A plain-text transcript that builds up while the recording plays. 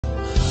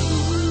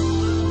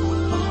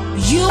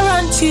You are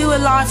onto a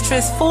life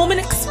transforming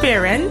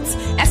experience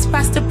as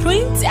Pastor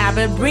Prince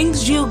Abba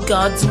brings you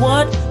God's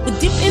Word with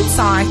deep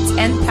insight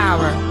and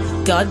power.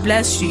 God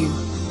bless you.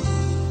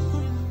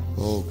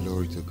 Oh,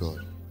 glory to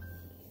God.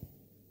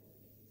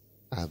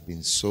 I've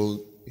been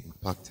so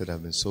impacted,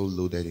 I've been so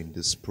loaded in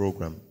this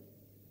program.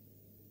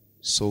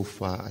 So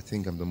far, I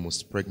think I'm the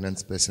most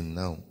pregnant person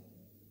now.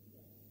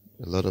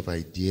 A lot of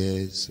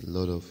ideas, a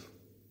lot of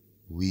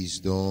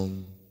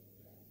wisdom,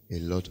 a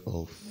lot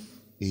of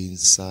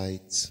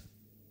insight,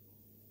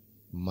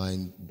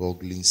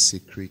 mind-boggling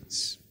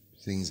secrets,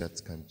 things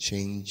that can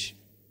change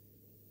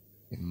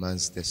a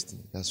man's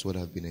destiny. That's what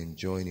I've been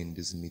enjoying in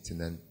this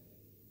meeting, and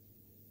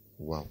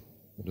wow.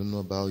 I don't know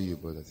about you,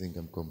 but I think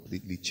I'm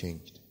completely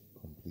changed.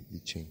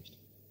 Completely changed.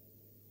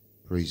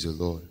 Praise the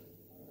Lord.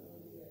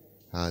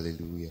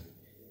 Hallelujah.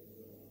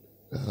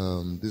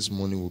 This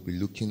morning we'll be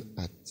looking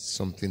at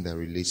something that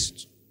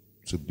relates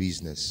to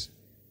business.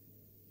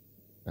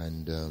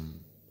 And,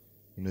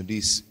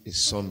 this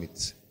is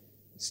summit.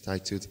 It's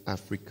titled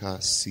Africa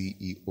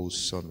CEO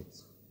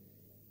Summit.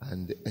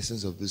 And the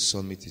essence of this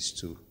summit is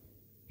to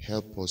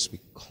help us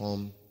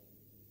become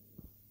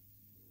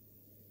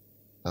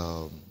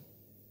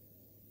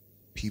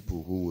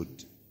people who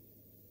would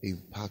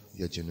impact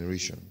their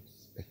generation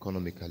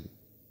economically.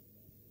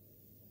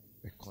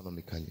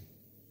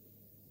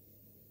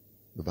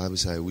 The Bible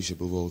says, I wish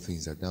above all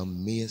things that thou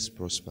mayest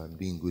prosper and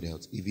be in good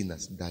health, even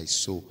as thy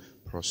soul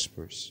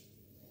prospers.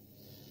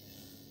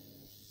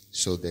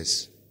 So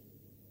there's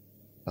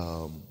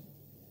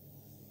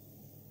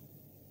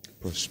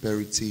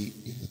prosperity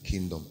in the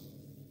kingdom.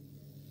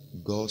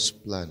 God's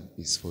plan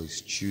is for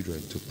his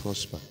children to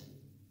prosper.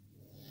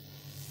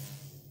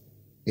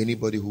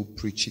 Anybody who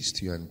preaches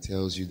to you and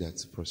tells you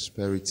that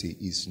prosperity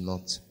is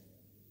not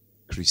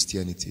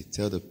Christianity,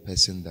 tell the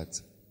person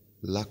that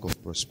lack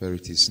of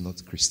prosperity is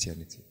not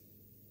Christianity.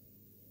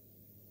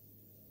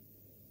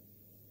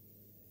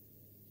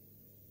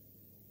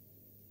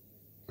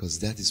 Because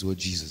that is what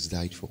Jesus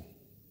died for.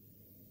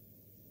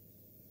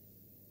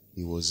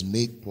 He was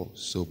made poor,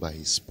 so by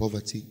his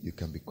poverty you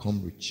can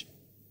become rich.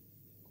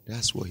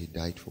 That's what he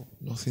died for,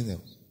 nothing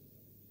else.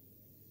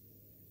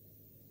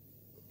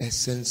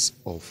 Essence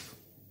of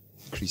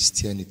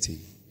Christianity.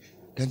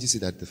 Can't you see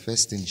that the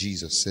first thing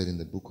Jesus said in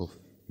the book of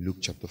Luke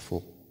chapter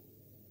 4?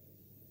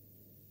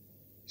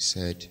 He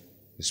said,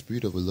 the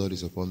Spirit of the Lord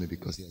is upon me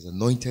because he has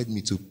anointed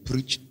me to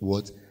preach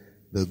what?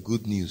 The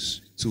good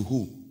news. To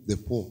who? The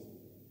poor.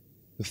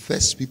 The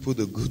first people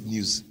the good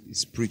news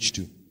is preached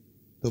to.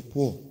 The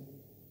poor.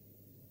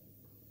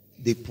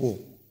 The poor.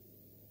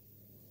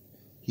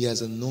 He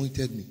has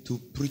anointed me to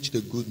preach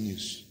the good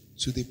news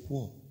to the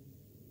poor.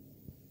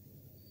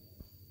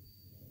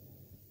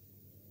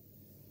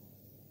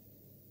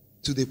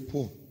 To the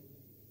poor.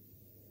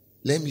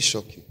 Let me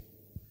shock you.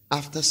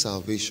 After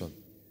salvation,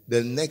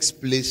 the next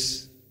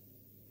place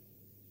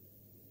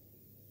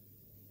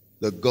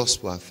the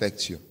gospel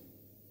affects you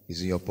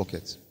is in your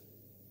pocket.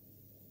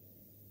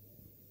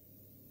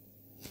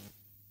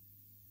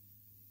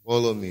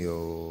 Follow me.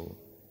 Oh.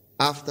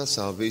 After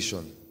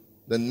salvation,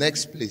 the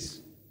next place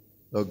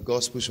the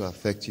gospel shall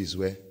affect you is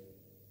where?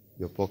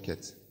 Your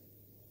pocket.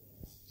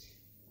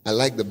 I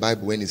like the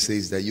Bible when it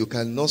says that you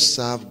cannot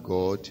serve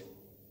God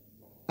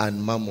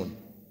and mammon.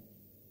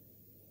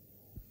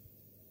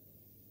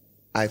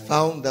 I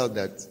found out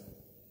that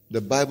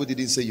the Bible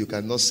didn't say you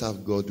cannot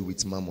serve God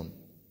with mammon.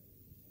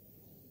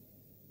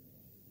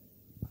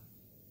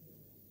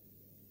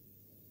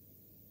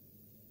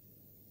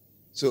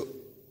 So,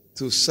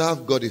 to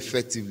serve God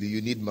effectively,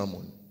 you need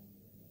mammon.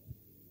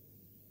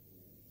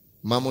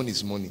 Mammon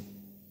is money.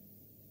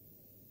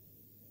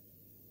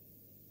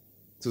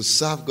 To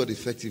serve God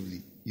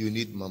effectively, you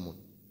need mammon.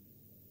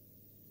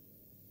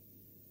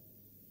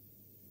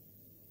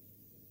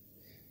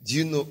 Do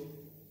you know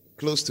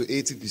close to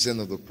 80%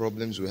 of the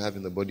problems we have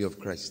in the body of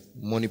Christ,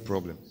 money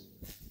problems?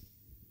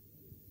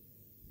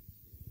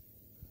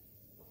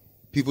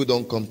 People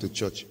don't come to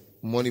church,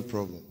 money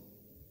problem.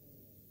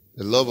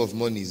 The love of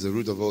money is the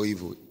root of all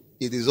evil.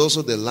 It is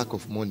also the lack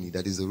of money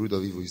that is the root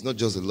of evil. It's not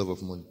just the love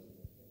of money.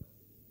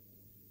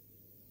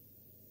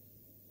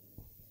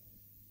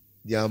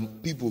 There are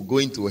people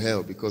going to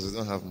hell because they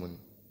don't have money.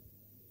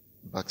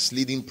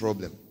 Backsliding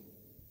problem.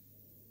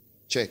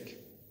 Check.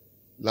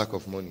 Lack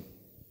of money.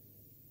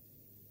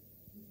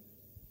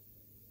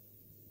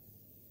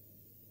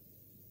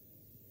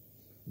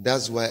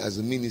 That's why as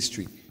a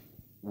ministry,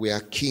 we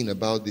are keen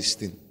about this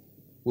thing.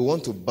 We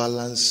want to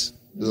balance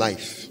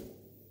life.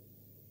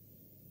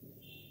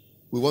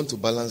 We want to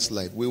balance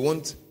life. We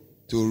want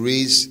to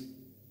raise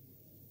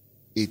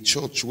a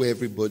church where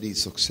everybody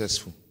is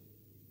successful.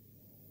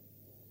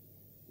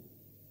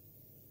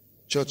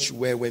 Church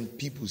where when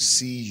people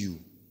see you,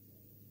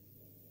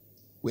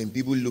 when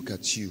people look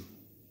at you,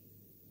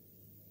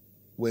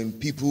 when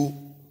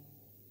people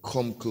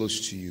come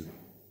close to you,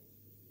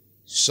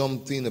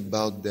 something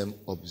about them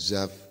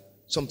observe.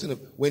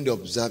 When they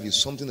observe you,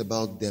 something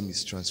about them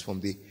is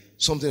transformed.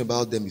 Something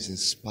about them is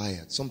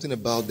inspired. Something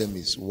about them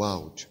is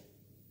wowed.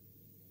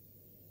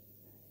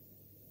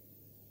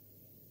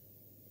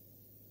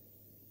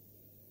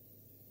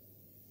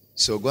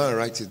 So go and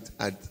write it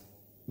at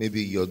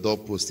maybe your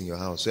doorpost in your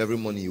house. So every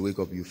morning you wake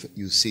up,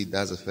 you see,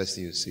 that's the first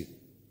thing you see.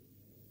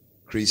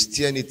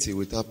 Christianity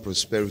without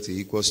prosperity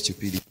equals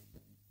stupidity.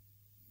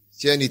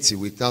 Christianity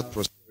without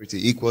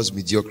prosperity equals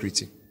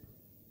mediocrity.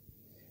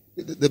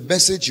 The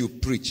message you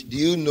preach, do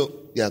you know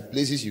there are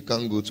places you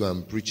can't go to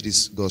and preach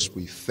this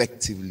gospel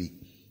effectively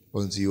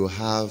until you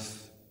have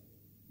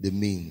the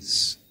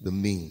means. The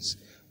means.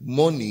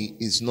 Money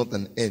is not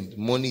an end.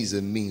 Money is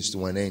a means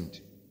to an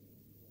end.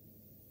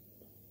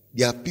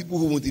 There are people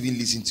who won't even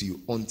listen to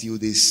you until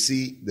they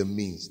see the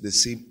means. They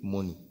see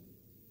money.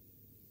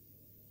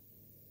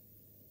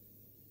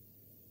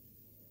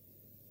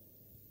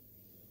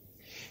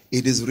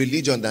 It is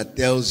religion that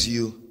tells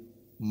you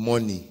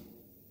money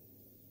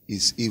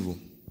is evil.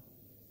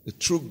 The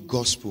true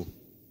gospel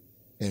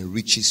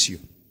enriches you.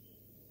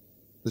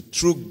 The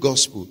true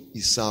gospel,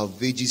 it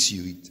salvages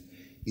you.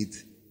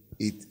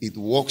 It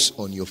works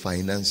on your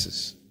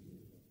finances.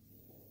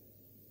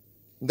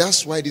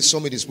 That's why this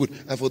summit is put.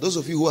 And for those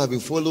of you who have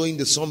been following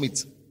the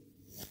summit,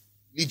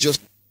 you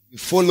just be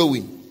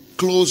following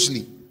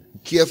closely,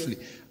 carefully.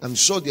 I'm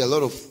sure there are a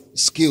lot of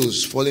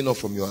scales falling off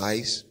from your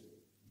eyes.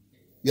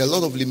 There are a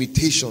lot of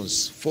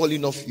limitations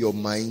falling off your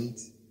mind.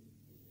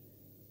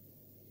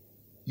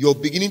 You're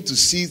beginning to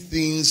see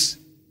things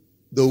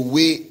the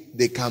way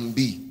they can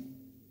be.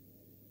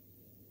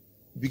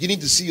 Beginning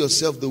to see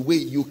yourself the way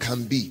you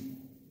can be.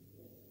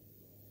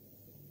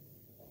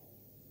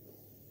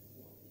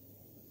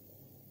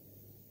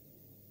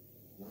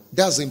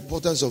 That's the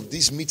importance of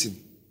this meeting.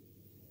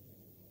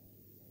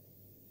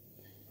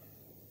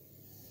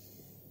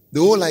 The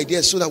whole idea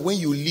is so that when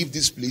you leave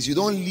this place, you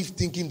don't leave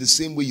thinking the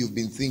same way you've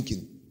been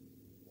thinking.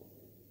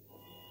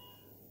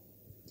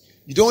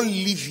 You don't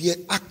leave here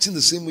acting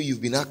the same way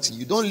you've been acting.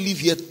 You don't leave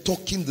here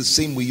talking the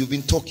same way you've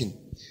been talking.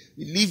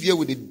 You leave here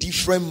with a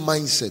different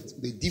mindset,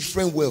 with a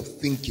different way of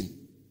thinking.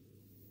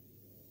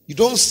 You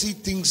don't see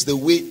things the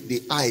way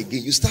they are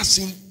again. You start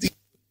seeing things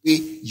the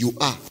way you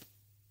are.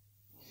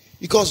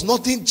 Because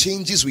nothing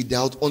changes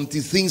without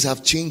until things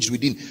have changed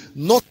within.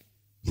 Not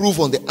prove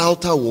on the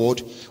outer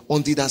world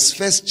until it has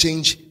first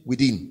changed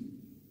within.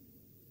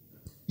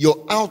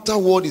 Your outer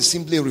world is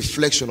simply a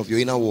reflection of your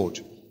inner world.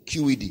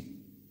 QED.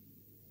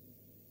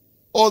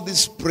 All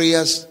these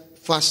prayers,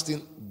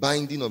 fasting,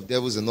 binding of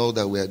devils and all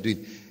that we are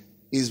doing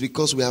is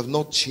because we have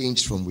not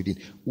changed from within.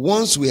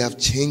 Once we have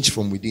changed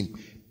from within,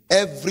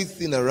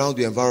 everything around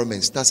the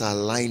environment starts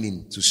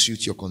aligning to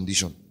suit your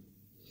condition.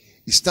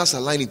 It starts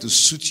aligning to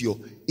suit your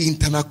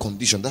internal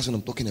condition. That's what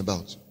I'm talking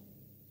about.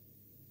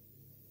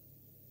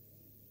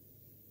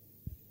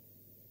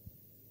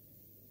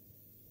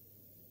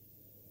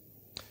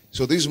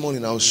 So this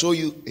morning I'll show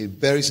you a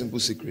very simple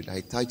secret.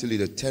 I titled it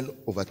the 10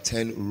 over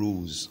 10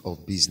 rules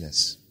of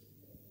business.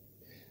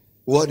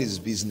 What is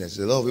business?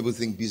 A lot of people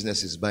think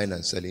business is buying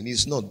and selling.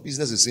 It's not.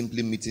 Business is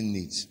simply meeting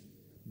needs.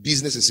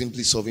 Business is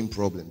simply solving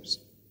problems.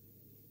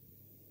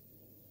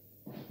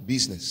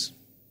 Business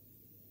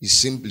is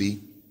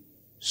simply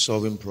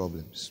solving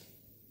problems.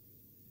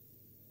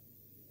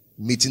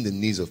 Meeting the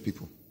needs of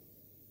people.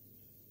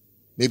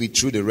 Maybe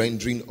through the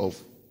rendering of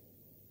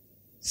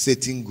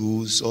certain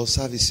goods or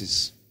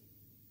services.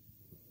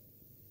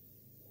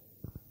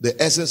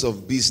 The essence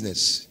of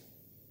business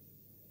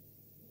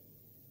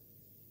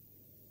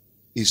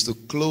is to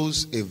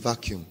close a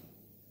vacuum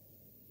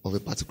of a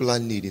particular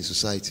need in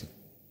society.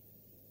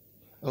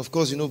 And of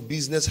course,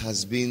 business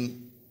has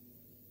been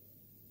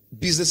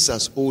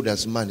as old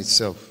as man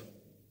itself.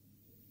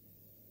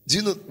 Do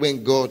you know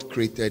when God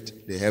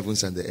created the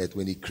heavens and the earth,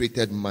 when he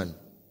created man,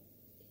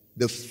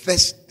 the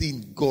first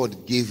thing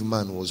God gave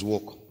man was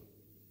work?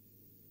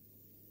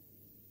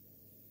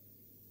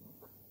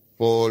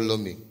 Follow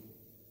me.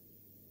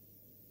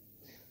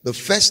 The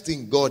first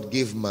thing God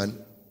gave man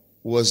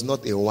was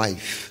not a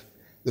wife.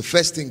 The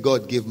first thing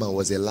God gave man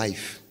was a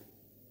life.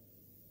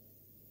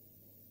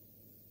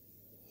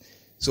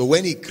 So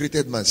when he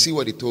created man, see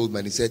what he told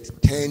man. He said,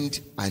 tend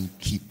and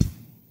keep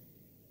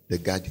the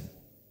garden.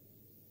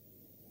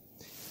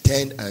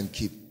 Tend and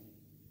keep.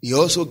 He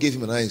also gave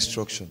him another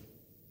instruction.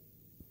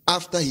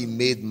 After he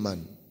made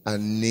man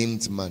and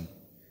named man,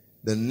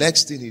 the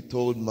next thing he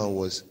told man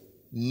was,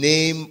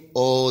 name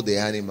all the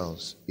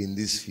animals in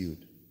this field,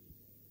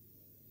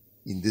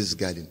 in this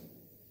garden.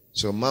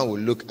 So man will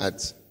look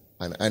at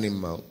an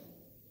animal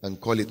and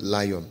call it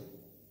lion.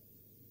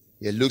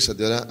 He looks at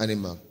the other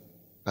animal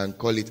and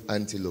call it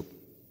antelope.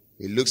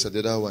 He looks at the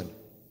other one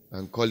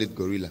and call it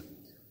gorilla.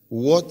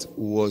 What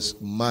was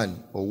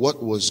man, or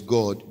what was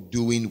God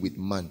doing with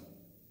man?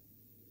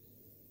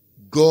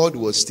 God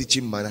was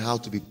teaching man how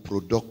to be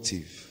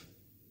productive.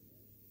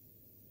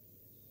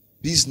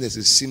 Business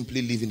is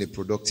simply living a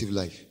productive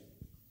life.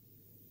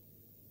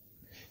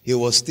 He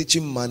was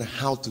teaching man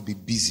how to be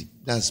busy.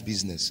 That's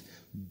business.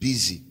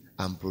 Busy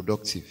and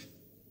productive.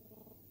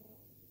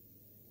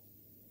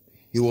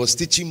 He was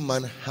teaching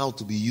man how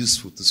to be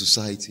useful to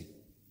society.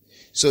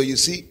 So you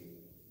see,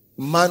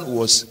 man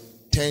was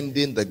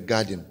tending the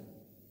garden.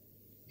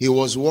 He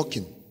was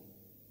working.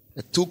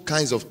 The two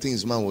kinds of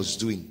things man was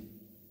doing.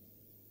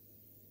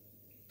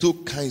 two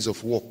kinds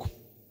of work.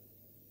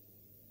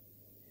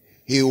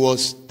 He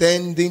was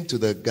tending to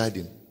the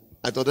garden.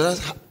 At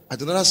the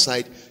other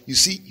side, you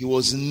see, he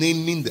was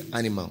naming the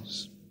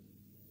animals.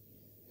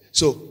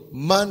 So,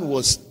 man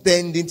was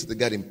tending to the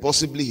garden.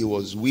 Possibly he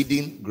was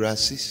weeding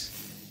grasses.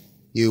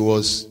 He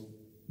was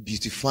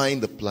beautifying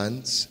the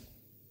plants.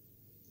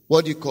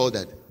 What do you call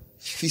that?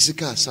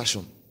 Physical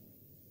assertion.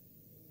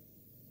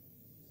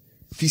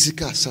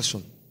 Physical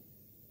assertion.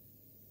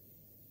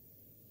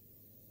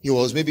 He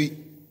was maybe,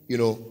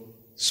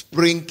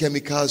 spraying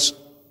chemicals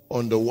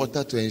on the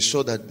water to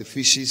ensure that the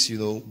fishes,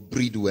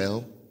 breed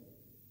well.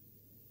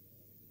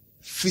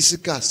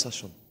 Physical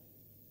assertion.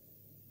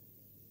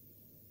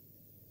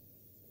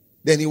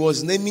 Then he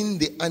was naming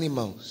the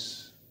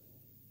animals.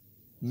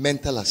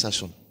 Mental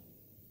assertion.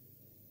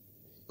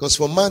 Because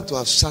for man to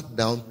have sat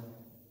down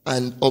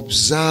and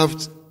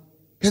observed,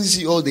 can you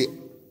see all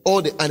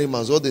the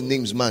animals, all the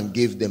names man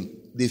gave them,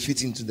 they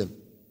fit into them.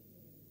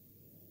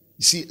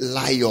 You see,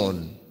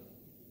 lion.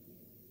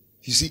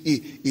 You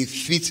see, he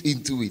fits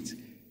into it.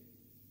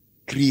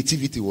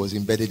 Creativity was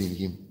embedded in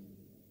him.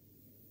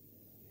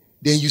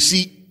 Then you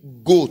see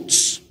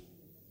goats.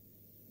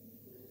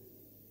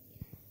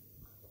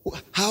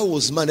 How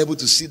was man able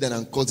to sit down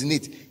and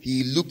coordinate?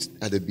 He looked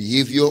at the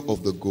behavior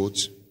of the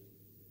goat.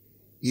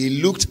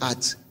 He looked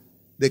at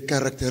the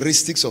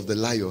characteristics of the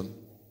lion.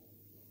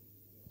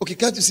 Okay,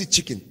 can't you see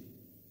chicken?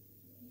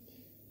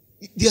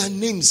 Their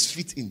names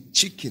fit in.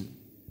 Chicken.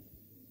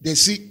 They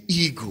see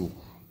eagle.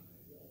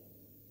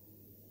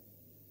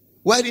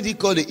 Why did he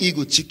call the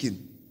eagle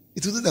chicken?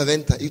 It wouldn't have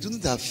entered. It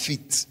wouldn't have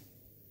fit.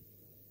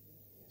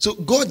 So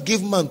God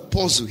gave man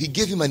puzzle. He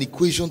gave him an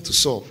equation to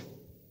solve.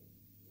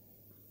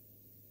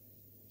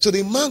 So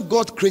the man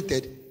God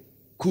created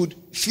could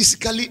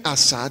physically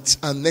assert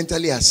and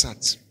mentally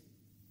assert.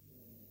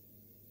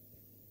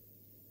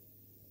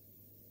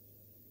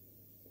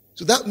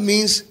 So that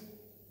means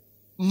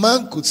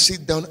man could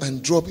sit down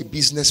and drop a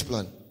business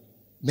plan.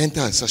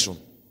 Mental assertion.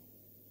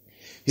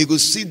 He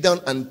could sit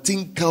down and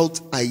think out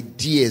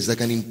ideas that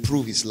can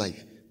improve his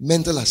life.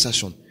 Mental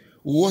assertion.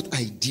 What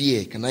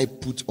idea can I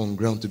put on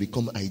ground to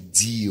become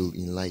ideal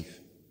in life?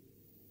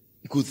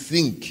 He could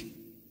think.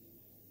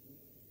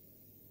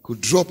 Could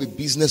drop a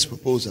business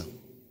proposal.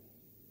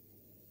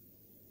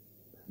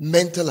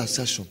 Mental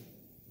assertion.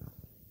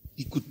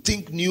 He could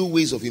think new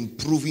ways of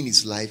improving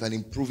his life and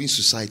improving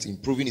society,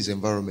 improving his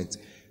environment.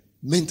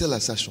 Mental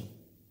assertion.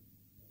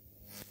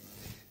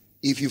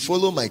 If you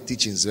follow my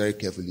teachings very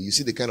carefully, you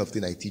see the kind of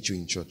thing I teach you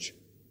in church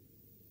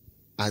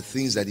are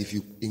things that if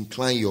you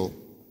incline your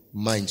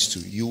minds to,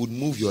 you would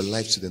move your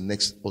life to the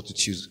next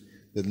altitude,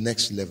 the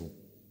next level.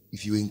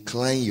 If you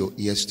incline your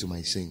ears to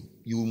my saying,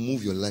 you will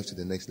move your life to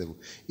the next level.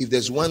 If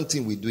there's one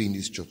thing we do in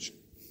this church,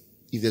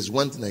 if there's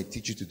one thing I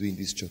teach you to do in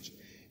this church,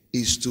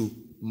 is to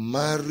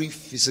marry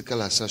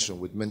physical assertion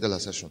with mental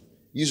assertion.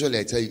 Usually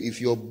I tell you, if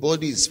your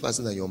body is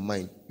faster than your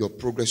mind, your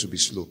progress will be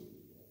slow.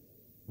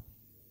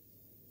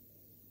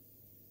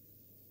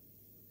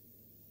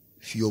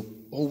 If you're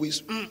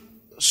always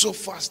so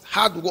fast,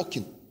 hard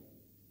working,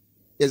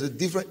 there's a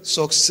difference.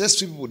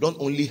 Successful people don't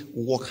only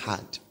work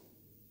hard.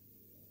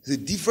 There's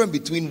a difference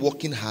between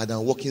working hard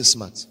and working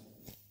smart.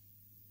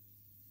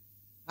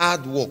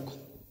 Hard work,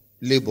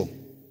 labor,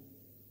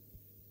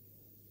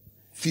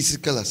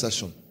 physical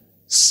assertion.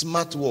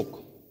 Smart work,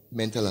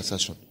 mental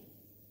assertion.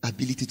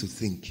 Ability to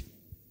think.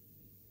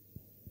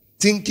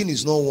 Thinking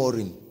is not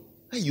worrying.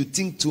 Hey, you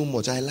think too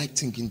much. I like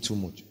thinking too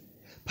much.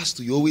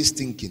 Pastor, you're always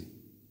thinking.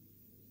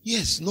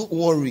 Yes, not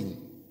worrying.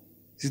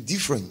 It's a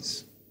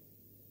difference.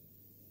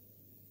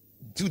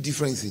 Two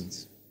different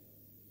things.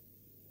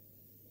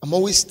 I'm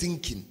always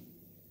thinking.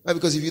 Why?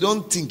 Because if you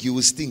don't think, you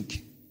will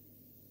stink.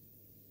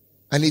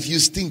 And if you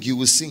stink, you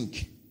will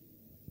sink.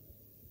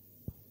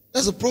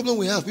 That's the problem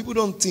we have. People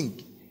don't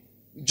think.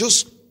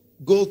 Just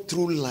go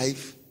through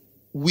life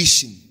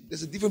wishing.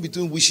 There's a difference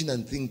between wishing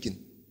and thinking.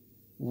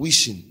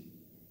 Wishing.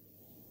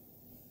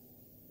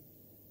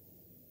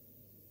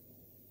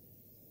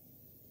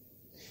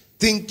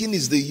 Thinking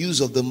is the use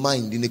of the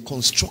mind in a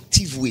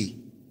constructive way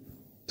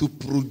to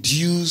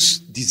produce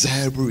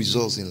desirable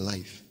results in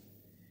life.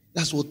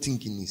 That's what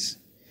thinking is.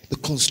 The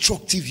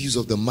constructive use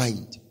of the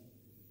mind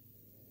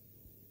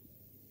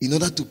in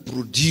order to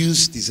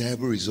produce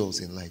desirable results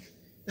in life.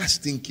 That's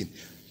thinking.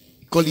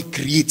 We call it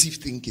creative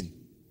thinking.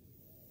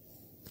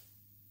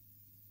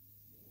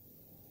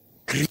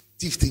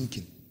 Creative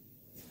thinking.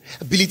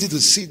 Ability to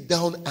sit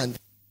down and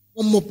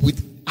come up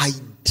with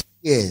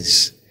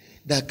ideas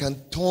that can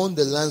turn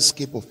the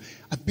landscape of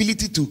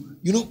ability to,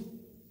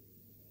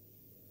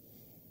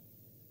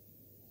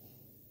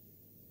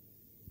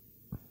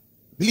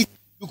 ability to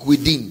look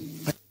within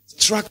and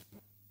extract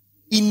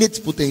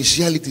innate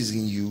potentialities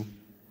in you.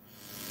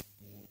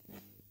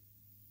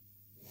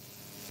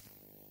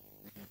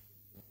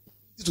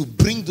 To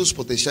bring those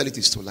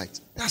potentialities to light.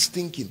 That's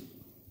thinking.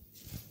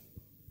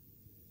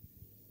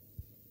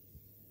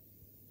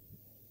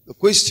 The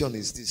question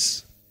is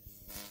this.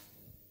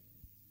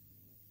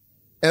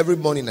 Every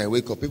morning I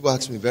wake up, people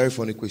ask me very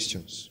funny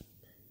questions.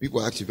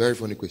 People ask you very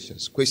funny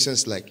questions.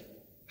 Questions like,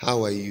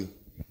 how are you?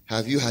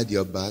 Have you had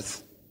your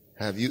bath?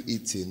 Have you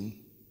eaten?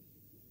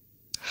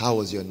 How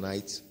was your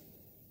night?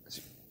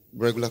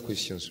 Regular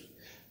questions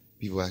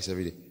people ask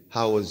every day.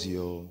 How was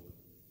your...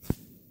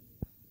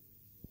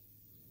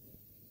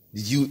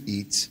 Did you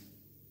eat?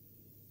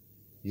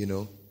 You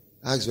know,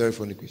 ask very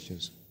funny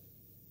questions.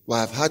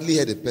 Well, I've hardly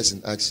heard a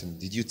person ask him,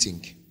 did you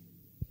think?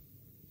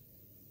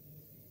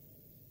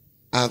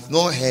 I've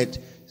not heard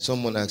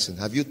someone asking,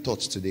 have you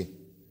thought today?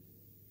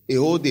 A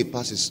whole day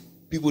passes,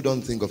 people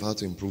don't think of how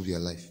to improve their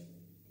life.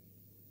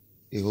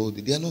 A whole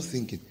day, they are not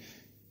thinking.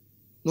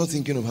 Not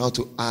thinking of how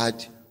to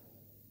add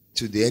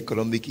to the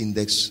economic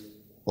index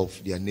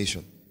of their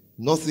nation.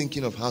 Not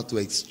thinking of how to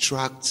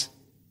extract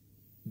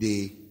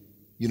the,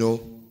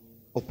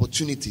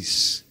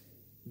 opportunities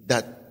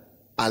that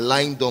are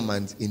lying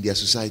dormant in their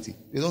society.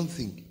 They don't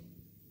think.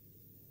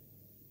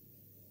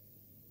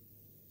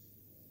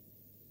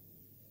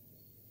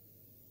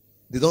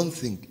 They don't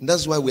think. And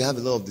that's why we have a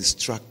lot of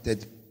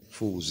distracted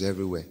fools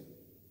everywhere.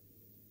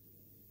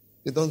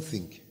 They don't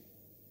think.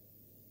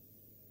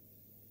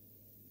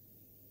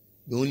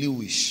 They only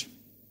wish.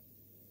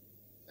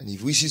 And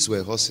if wishes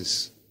were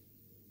horses,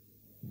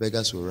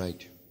 beggars will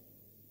ride.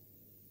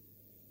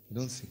 They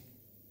don't think.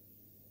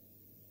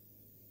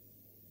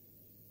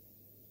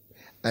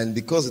 And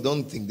because they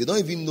don't think, they don't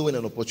even know when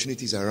an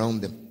opportunity is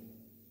around them.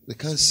 They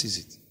can't seize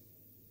it.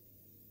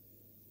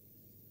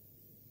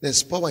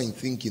 There's power in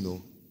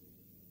thinking,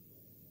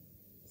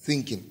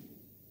 Thinking.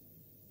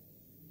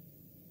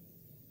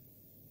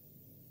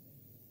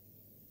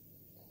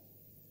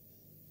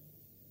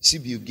 See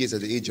Bill Gates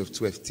at the age of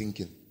 12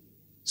 thinking.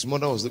 His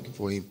mother was looking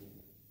for him.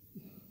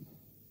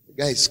 The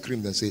guy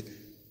screamed and said,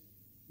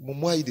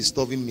 Mom, why are you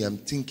disturbing me? I'm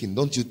thinking.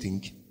 Don't you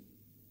think?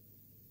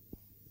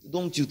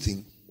 Don't you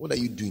think? What are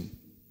you doing?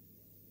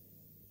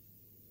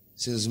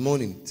 Since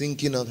morning,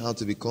 thinking out how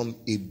to become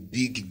a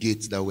big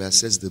gate that will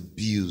assess the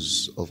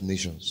bills of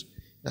nations.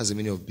 That's the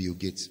meaning of Bill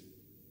Gates.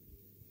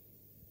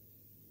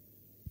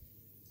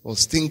 I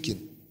was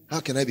thinking,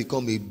 how can I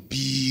become a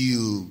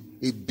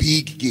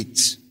big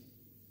gate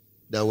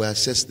that will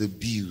assess the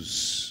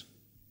bills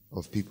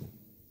of people?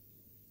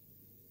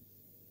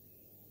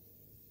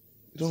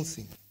 You don't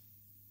think.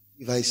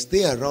 If I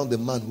stay around the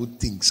man who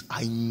thinks,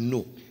 I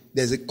know.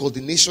 There's a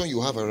coordination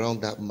you have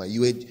around that man.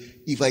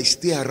 If I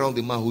stay around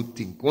the man who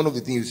thinks, one of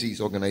the things you see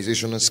is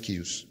organizational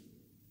skills.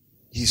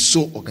 He's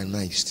so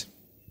organized.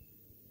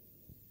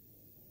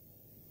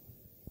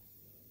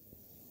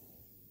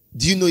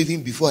 Do you know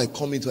even before I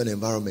come into an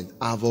environment,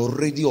 I've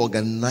already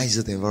organized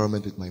that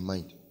environment with my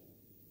mind?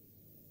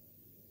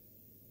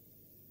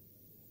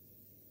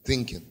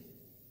 Thinking.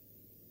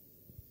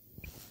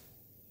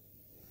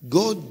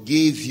 God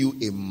gave you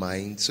a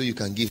mind so you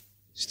can give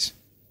rest.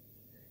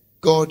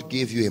 God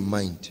gave you a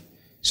mind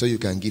so you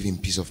can give him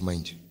peace of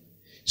mind.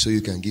 So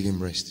you can give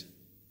him rest.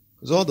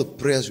 Because all the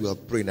prayers you are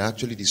praying are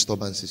actually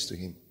disturbances to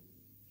him.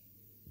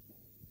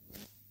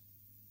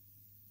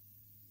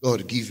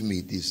 God give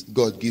me this.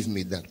 God give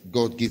me that.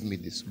 God give me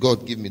this.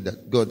 God give me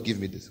that. God give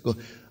me this.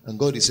 And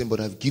God is saying, but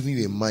I've given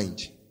you a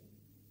mind.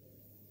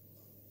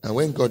 And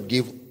when God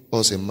gave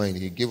us a mind,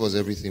 he gave us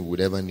everything we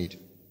would ever need.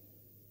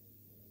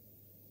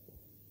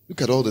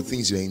 Look at all the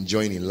things you're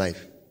enjoying in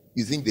life.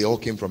 You think they all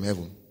came from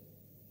heaven?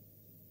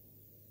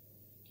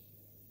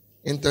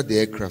 Entered the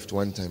aircraft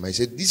one time. I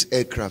said, this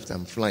aircraft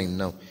I'm flying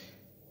now,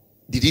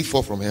 did it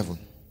fall from heaven?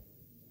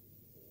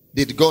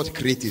 Did God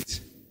create it?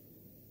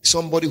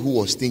 Somebody who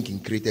was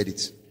thinking created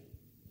it.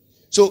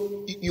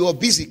 So you are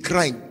busy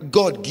crying,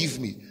 God give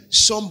me.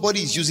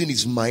 Somebody is using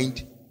his mind,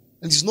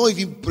 and it's not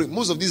even pray.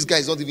 Most of these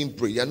guys don't even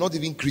pray. They are not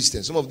even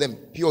Christians. Some of them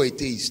pure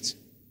atheists.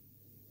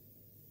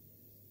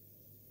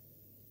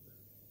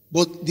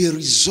 But the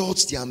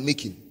results they are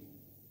making,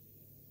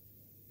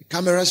 the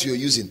cameras you're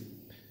using,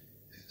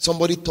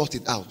 somebody thought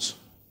it out.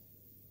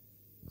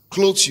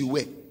 Clothes you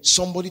wear,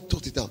 somebody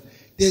thought it out.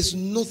 There's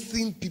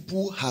nothing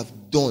people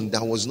have done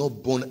that was not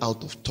born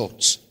out of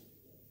thoughts.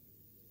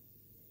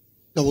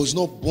 That was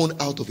not born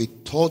out of a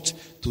thought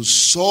to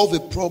solve a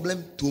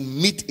problem, to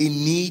meet a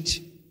need.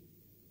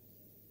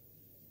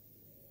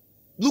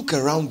 Look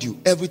around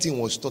you. Everything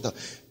was thought out.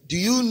 Do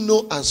you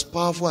know as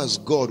powerful as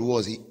God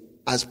was,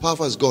 as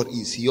powerful as God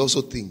is, he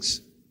also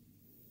thinks.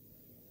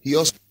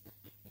 You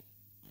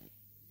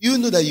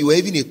know that you were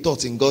even a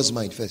thought in God's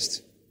mind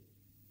first.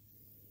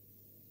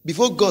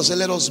 Before God said,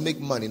 let us make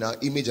man in our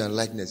image and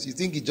likeness, you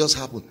think it just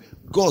happened.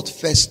 God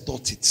first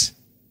thought it.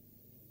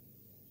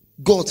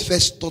 God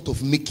first thought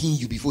of making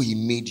you before he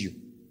made you.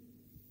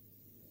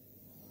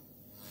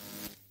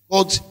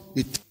 God,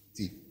 the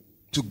Trinity,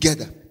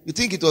 together. You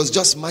think it was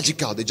just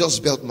magical. They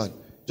just built man.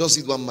 Just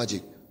did one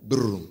magic.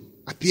 Boom.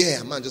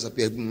 Appear. Man just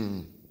appeared.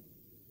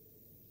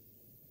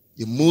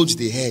 They mold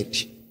the head.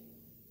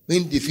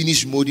 When they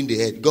finish molding the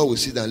head, God will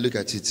sit down and look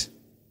at it.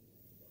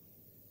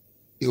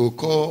 He will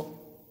call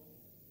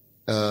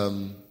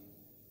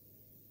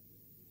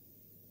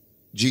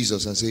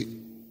Jesus and say,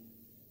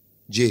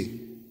 Jay,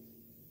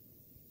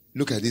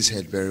 look at this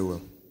head very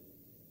well.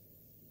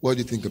 What do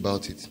you think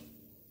about it?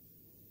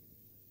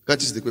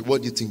 Catch the question,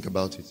 what do you think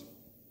about it?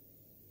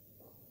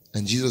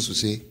 And Jesus will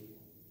say,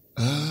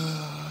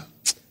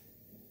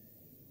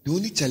 the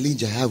only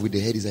challenge I have with the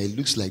head is that it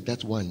looks like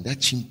that one, that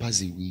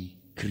chimpanzee we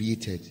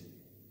created.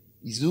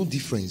 There's no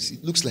difference.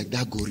 It looks like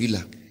that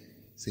gorilla.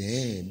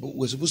 Say, but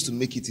we're supposed to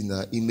make it in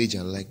our image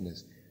and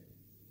likeness.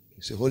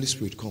 Say, Holy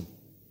Spirit, come.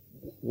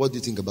 What do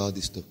you think about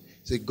this stuff?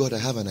 Say, God, I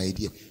have an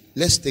idea.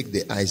 Let's take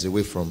the eyes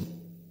away from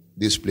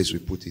this place we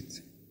put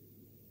it.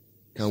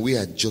 Can we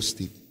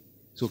adjust it?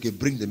 So, okay,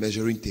 bring the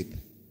measuring tape.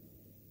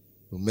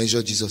 We'll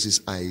measure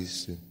Jesus'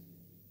 eyes.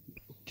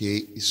 Okay,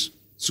 it's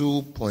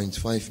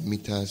 2.5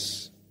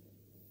 meters.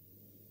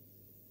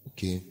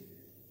 Okay.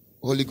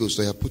 Holy Ghost,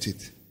 so put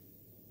it.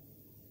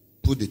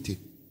 Put the tape.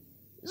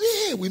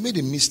 Yeah, we made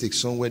a mistake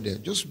somewhere there.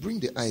 Just bring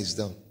the eyes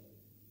down.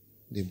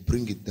 Then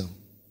bring it down.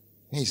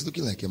 Hey, he's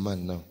looking like a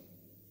man now.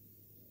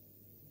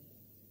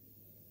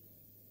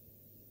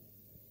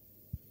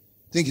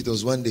 I think it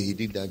was one day he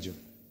did that job.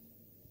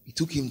 It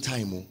took him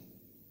time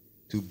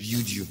to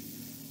build you.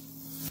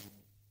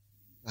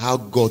 How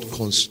God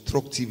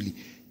constructively.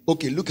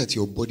 Okay, look at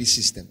your body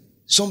system.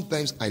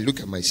 Sometimes I look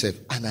at myself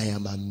and I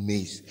am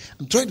amazed.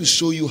 I'm trying to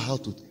show you how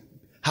to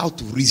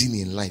reason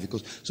in life,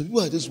 because some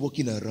people are just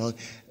walking around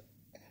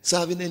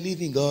serving a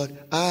living God.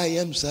 I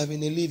am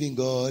serving a living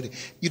God.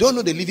 You don't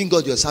know the living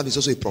God you are serving is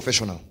also a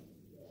professional.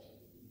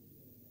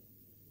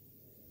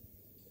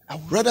 I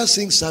would rather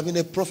sing serving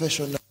a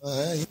professional,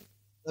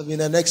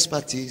 serving an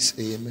expertise.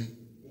 Amen.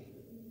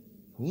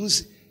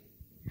 Who's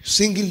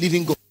singing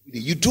living God?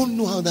 You don't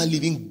know how that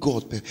living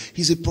God,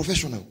 he's a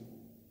professional.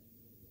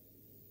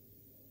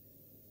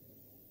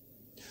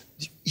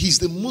 He's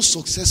the most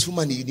successful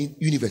man in the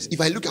universe. If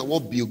I look at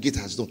what Bill Gates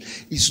has done,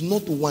 it's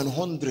not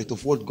 100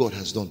 of what God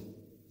has done,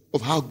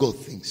 of how God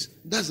thinks.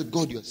 That's the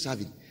God you are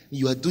serving.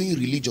 You are doing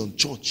religion,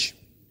 church.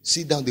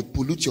 Sit down, they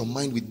pollute your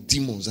mind with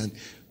demons and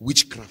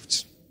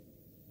witchcraft.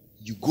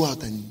 You go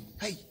out and,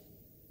 hey.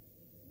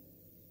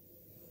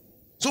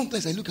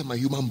 Sometimes I look at my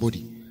human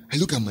body. I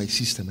look at my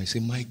system. I say,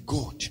 my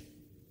God,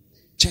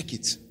 check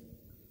it.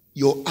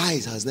 Your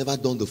eyes has never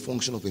done the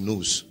function of a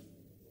nose.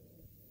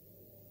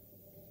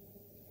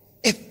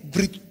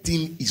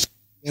 Everything is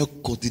well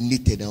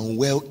coordinated and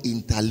well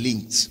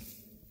interlinked.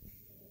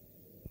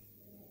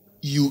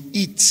 You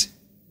eat,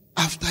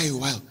 after a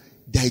while,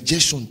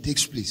 digestion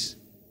takes place.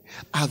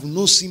 I've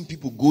not seen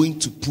people going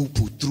to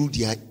poo-poo through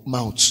their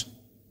mouths,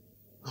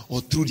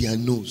 or through their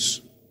nose,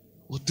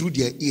 or through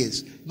their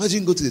ears.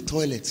 Imagine go to the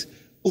toilet,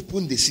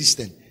 open the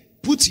system,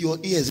 put your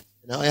ears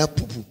in, now I have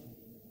poo-poo.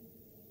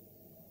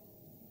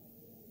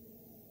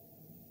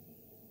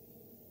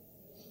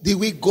 The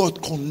way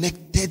God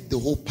connected the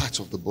whole parts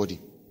of the body.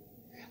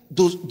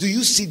 Do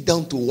you sit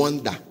down to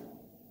wonder,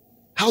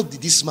 how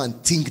did this man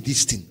think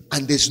this thing?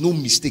 And there's no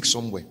mistake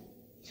somewhere.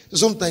 So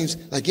sometimes,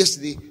 like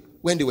yesterday,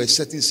 when they were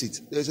setting seats,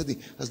 there was a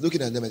thing. I was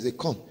looking at them, I said,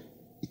 come.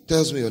 It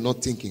tells me you're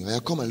not thinking. I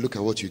come and look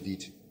at what you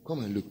did. Come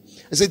and look.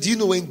 I said, do you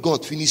know when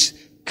God finished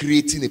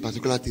creating a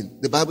particular thing?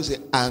 The Bible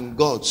said, and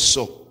God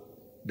saw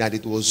that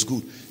it was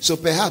good. So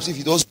perhaps if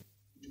it was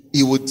good,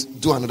 he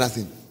would do another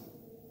thing.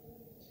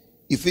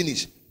 He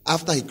finished.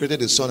 After he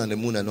created the sun and the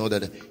moon and all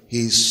that,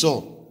 he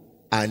saw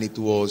and it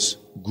was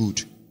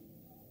good.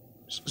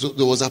 So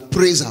there was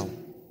appraisal.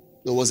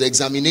 There was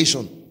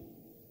examination.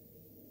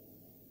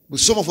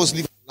 But some of us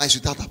live lives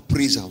without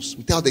appraisals,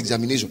 without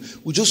examination.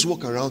 We just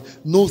walk around,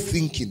 no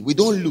thinking. We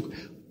don't look.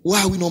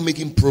 Why are we not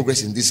making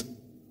progress in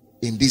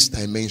this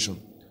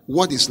dimension?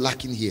 What is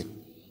lacking here?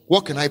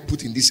 What can I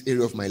put in this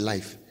area of my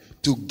life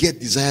to get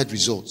desired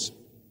results?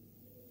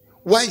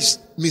 Why is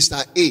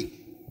Mr. A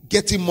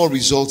getting more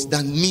results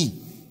than me?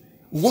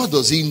 What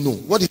does he know?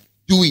 What is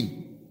he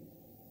doing?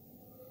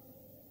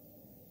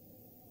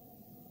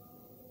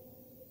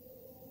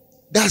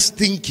 That's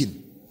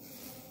thinking.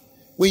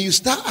 When you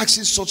start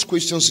asking such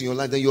questions in your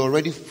life, then you are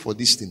ready for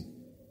this thing.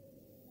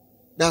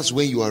 That's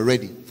when you are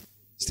ready.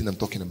 This thing I'm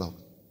talking about.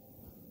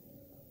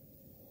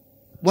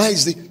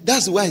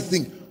 That's the way I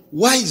think.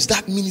 Why is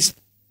that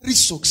ministry very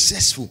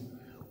successful?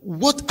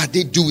 What are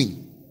they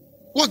doing?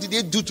 What did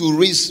they do to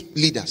raise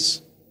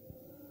leaders?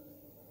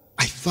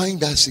 I find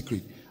that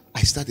secret.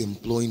 I start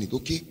employing it.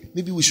 Okay,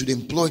 maybe we should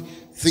employ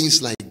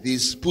things like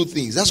this, put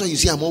things. That's why you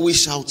see I'm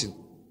always shouting.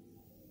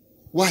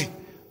 Why?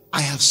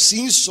 I have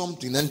seen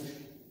something, and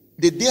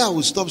the day I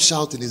will stop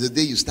shouting is the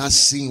day you start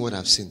seeing what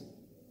I've seen.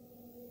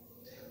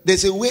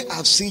 There's a way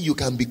I've seen you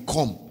can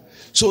become.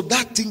 So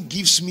that thing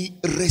gives me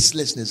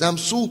restlessness. I'm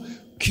so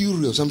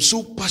curious. I'm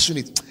so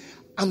passionate.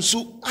 Can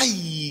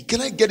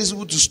I get these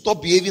people to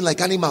stop behaving like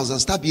animals and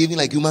start behaving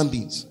like human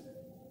beings?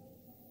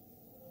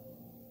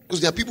 Because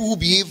there are people who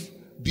behave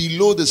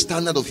below the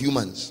standard of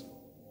humans.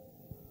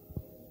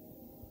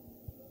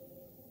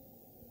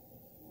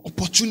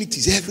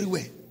 Opportunities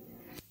everywhere.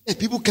 And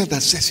people can't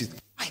access it.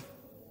 Why?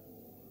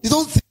 They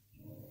don't think.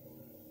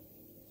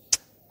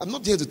 I'm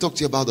not here to talk to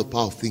you about the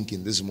power of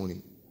thinking this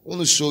morning. I want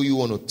to show you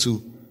one or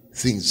two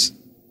things.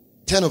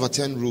 10 over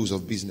 10 rules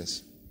of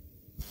business.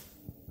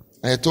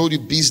 I told you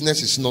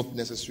business is not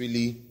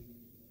necessarily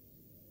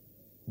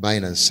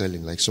buying and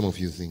selling like some of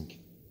you think.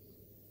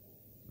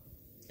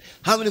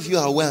 How many of you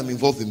are aware I'm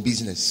involved in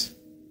business?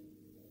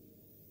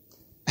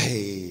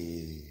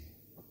 Hey.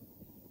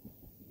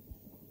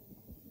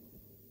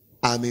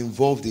 I'm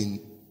involved in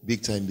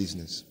big time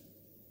business.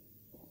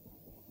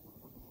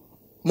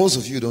 Most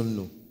of you don't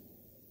know.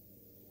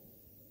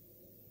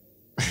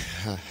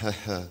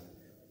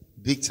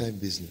 Big time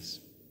business.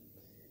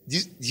 Do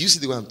you see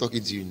the way I'm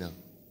talking to you now?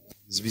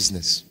 It's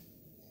business.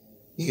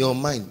 In your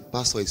mind,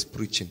 pastor is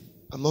preaching.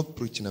 I'm not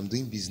preaching, I'm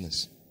doing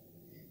business.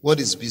 What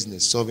is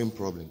business? Solving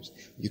problems.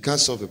 You can't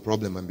solve a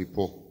problem and be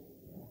poor.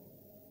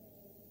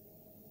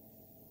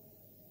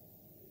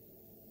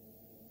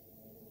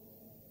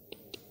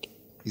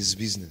 It's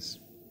business.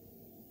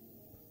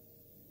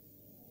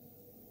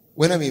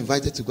 When I'm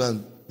invited to go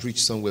and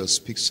preach somewhere or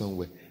speak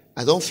somewhere,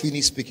 I don't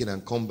finish speaking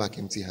and come back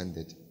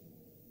empty-handed.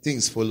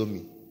 Things follow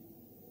me.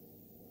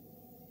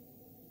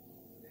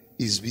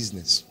 It's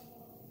business.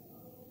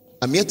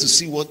 I'm here to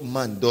see what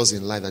man does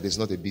in life that is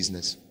not a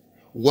business.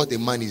 What a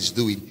man is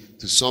doing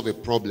to solve a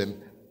problem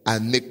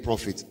and make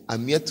profit.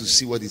 I'm here to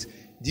see what is.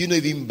 Do you know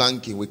even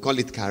banking, we call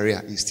it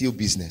career, it's still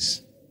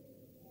business.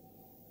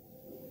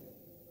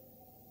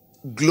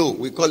 Glow,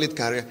 we call it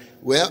career.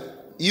 Well,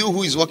 you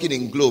who is working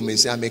in Glow may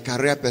say, I'm a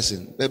career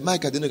person. But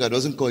Mike Adenuga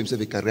doesn't call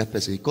himself a career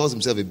person. He calls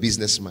himself a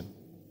businessman.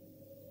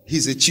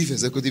 He's a chief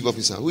executive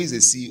officer. Who is a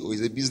CEO?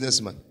 He's a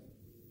businessman.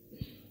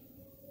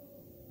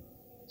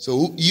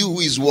 So you who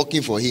is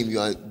working for him, you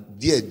are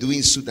there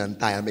doing suit and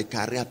tie. I'm a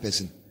career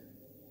person.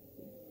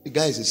 The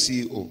guy is a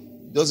CEO.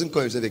 He doesn't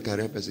call himself a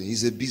career person.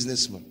 He's a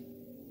businessman.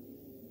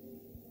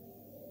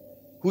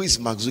 Who is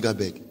Mark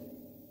Zuckerberg?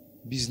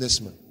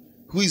 Businessman.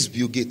 Who is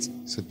Bill Gates?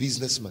 He's a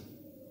businessman.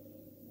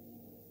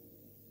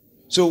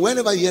 So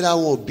whenever you hear that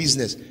word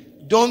business,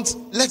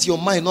 don't let your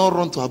mind not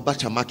run to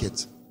Abacha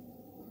market.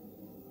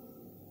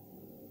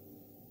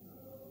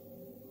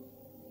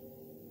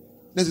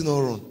 Let it not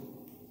run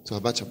to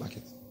Abacha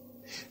market.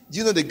 Do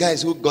you know the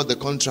guys who got the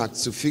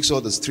contract to fix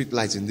all the street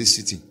lights in this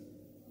city?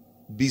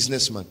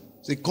 Businessman.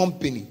 It's a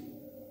company.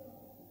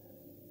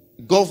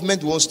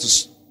 Government wants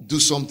to do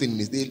something.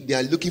 They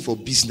are looking for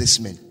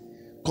businessmen.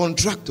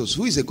 Contractors.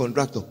 Who is a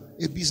contractor?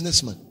 A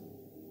businessman.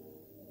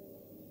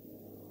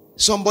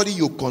 Somebody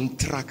you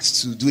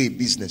contract to do a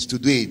business, to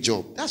do a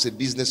job. That's a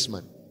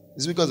businessman.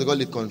 It's because they call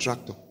it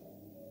contractor.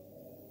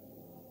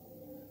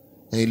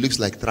 And it looks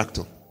like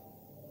tractor.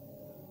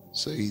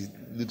 So it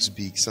looks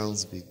big,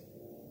 sounds big.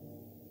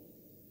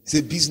 He's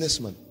a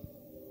businessman.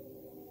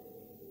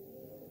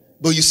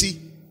 But you see,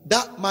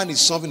 that man is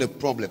solving a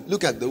problem.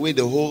 Look at the way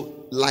the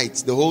whole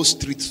lights, the whole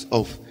streets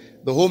of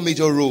the whole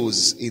major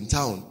roads in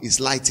town is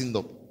lighting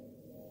up.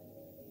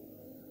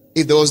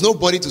 If there was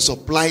nobody to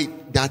supply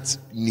that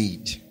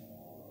need,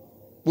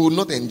 we would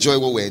not enjoy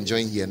what we're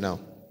enjoying here now.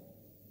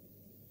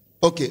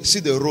 Okay, see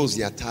the roads,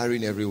 they are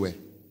tiring everywhere.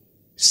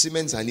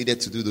 Cements are needed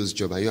to do those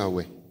jobs. Are you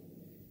aware?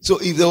 So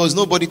if there was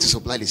nobody to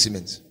supply the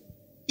cement,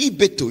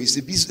 Ibeto is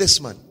a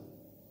businessman.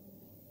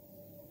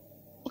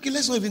 Okay,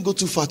 let's not even go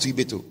too far to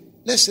Ibeto.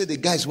 Let's say the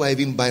guys who are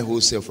even buying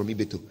wholesale from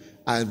Ibeto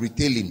and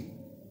retailing,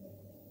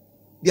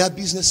 they are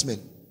businessmen.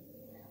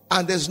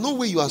 And there's no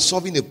way you are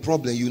solving a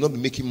problem, you will not be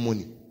making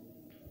money.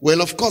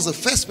 Well, of course, the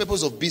first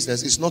purpose of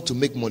business is not to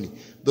make money.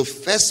 The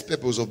first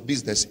purpose of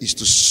business is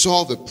to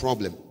solve a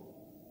problem.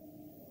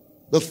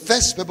 The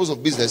first purpose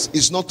of business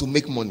is not to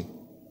make money.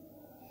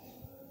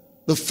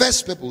 The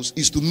first purpose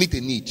is to meet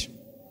a need.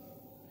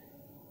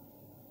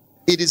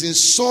 It is in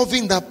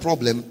solving that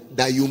problem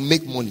that you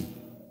make money.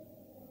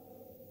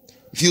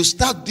 If you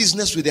start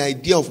business with the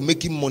idea of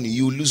making money,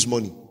 you lose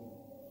money.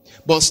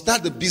 But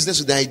start the business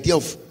with the idea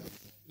of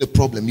the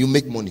problem, you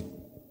make money.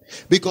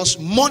 Because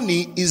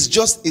money is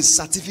just a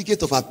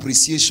certificate of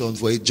appreciation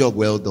for a job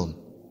well done.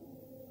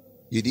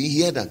 You didn't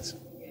hear that?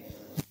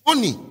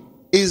 Money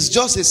is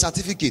just a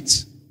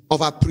certificate of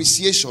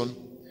appreciation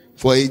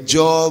for a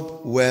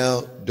job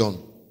well done.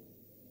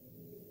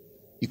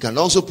 You can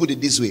also put it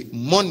this way.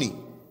 Money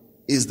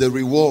is the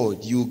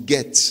reward you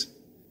get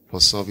for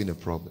solving a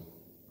problem.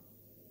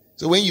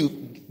 So when you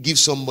give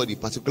somebody a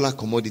particular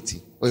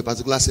commodity or a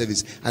particular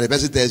service and the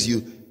person tells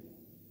you,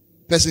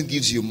 person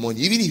gives you money,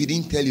 even if he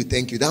didn't tell you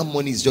thank you, that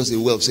money is just a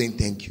way of saying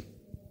thank you.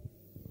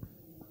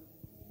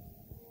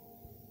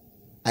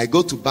 I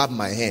go to barb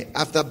my hair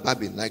after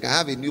barbing. Like I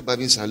have a new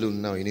barbing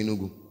salon now in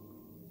Enugu.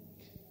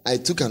 I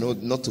took an oath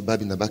not to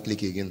barb in the back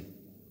lake again.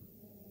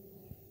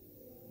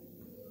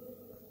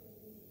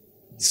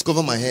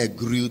 Discover my hair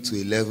grew to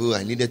a level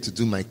I needed to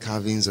do my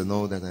carvings and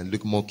all that and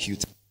look more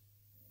cute.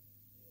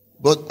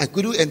 But I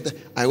couldn't enter.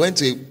 I went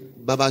to a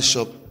barber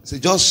shop.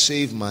 Said, just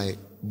shave my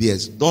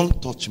beards. Don't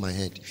touch my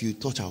head. If you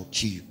touch, I'll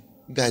kill you.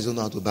 You guys don't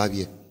know how to barb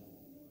here.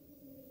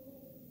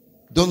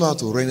 Don't know how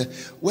to render.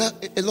 Well,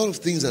 a lot of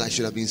things that I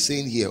should have been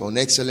saying here on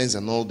excellence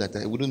and all that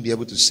I wouldn't be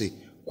able to say.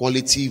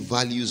 Quality,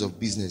 values of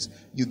business.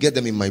 You get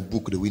them in my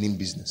book, The Winning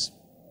Business.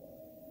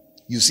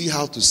 You see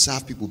how to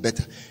serve people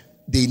better.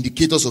 The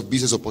indicators of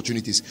business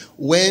opportunities.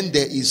 When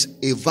there is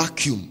a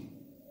vacuum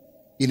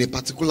in a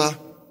particular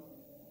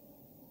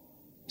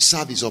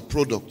service or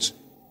product,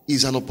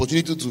 is an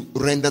opportunity to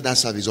render that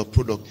service or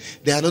product.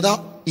 The another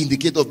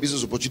indicator of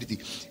business opportunity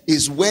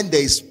is when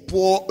there is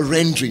poor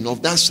rendering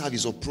of that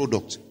service or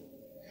product.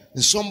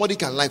 And somebody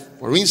can, like,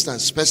 for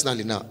instance,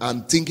 personally now,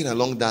 I'm thinking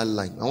along that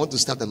line. I want to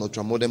start an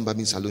ultra-modern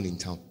barbing salon in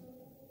town.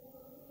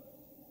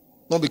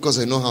 Not because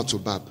I know how to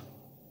barb.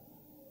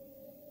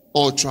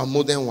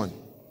 Ultra-modern one.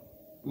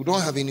 We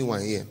don't have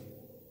anyone here.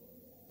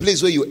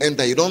 Place where you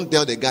enter, you don't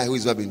tell the guy who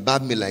is barbing,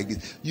 barb me like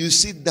this. You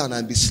sit down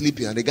and be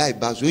sleeping, and the guy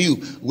barbs. When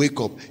you wake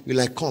up, you're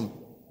like, come,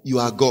 you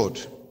are God.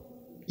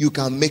 You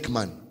can make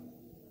man.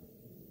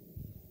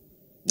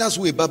 That's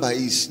who a barber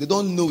is. They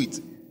don't know it.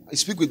 I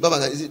speak with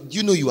barbers. I say, do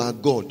you know you are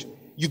God?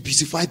 You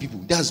beautify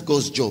people. That's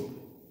God's job.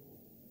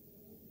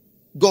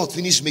 God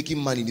finished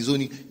making man in his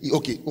own.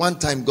 Okay, one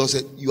time God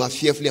said, you are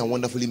fearfully and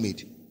wonderfully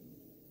made.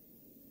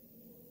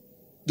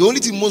 The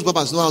only thing most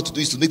barbers know how to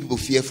do is to make people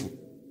fearful.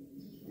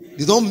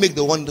 They don't make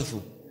the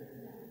wonderful.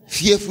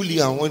 Fearfully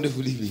and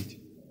wonderfully made.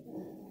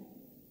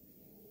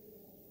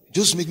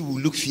 Just make people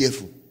look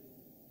fearful.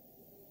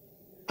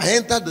 I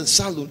entered the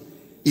salon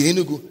in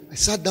Enugu. I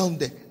sat down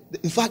there.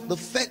 In fact,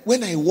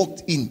 when I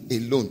walked in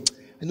alone,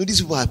 I know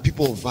these people are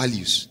people of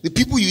values. The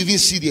people you even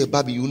see there,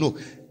 Barbie, you know.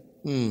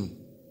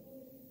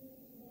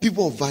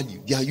 People of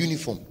value, their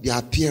uniform, their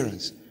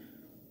appearance,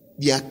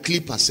 their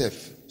clip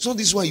herself. So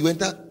this is why you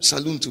enter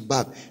saloon to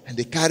barb and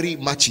they carry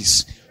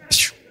matches.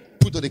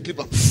 Put on the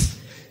clipper.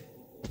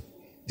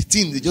 The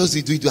thing, they just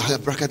do it to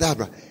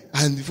abracadabra.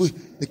 And before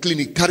they clean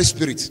it, carry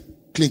spirit.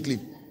 Clean.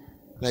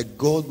 Like,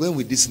 God, when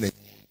we this next?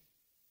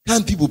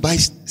 Can't people buy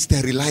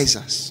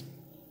sterilizers?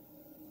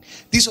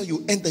 This is why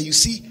you enter, you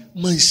see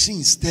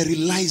machines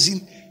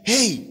sterilizing.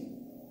 Hey,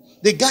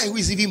 the guy who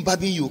is even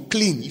barbing you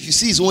clean. If you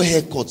see his own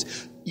haircut,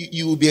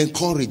 you will be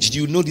encouraged.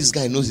 You know this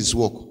guy knows his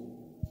work.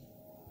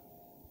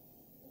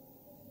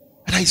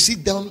 And I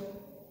sit down.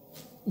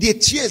 The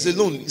chairs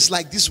alone, it's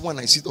like this one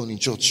I sit on in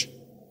church.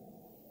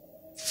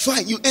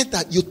 Fine, you enter,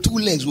 your two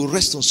legs will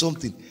rest on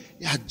something.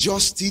 You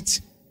adjust it,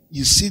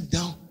 you sit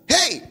down.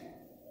 Hey!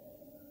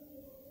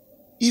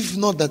 If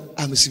not that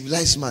I'm a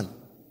civilized man,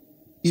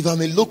 if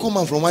I'm a local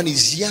man from one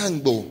is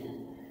young though,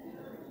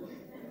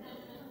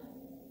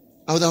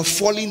 I would have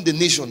fallen the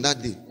nation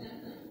that day.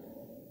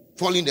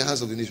 Fallen in the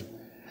hands of the nation.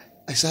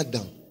 I sat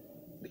down.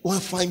 One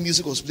fine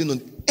music was playing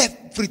on,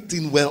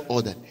 everything well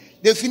ordered.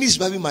 They finished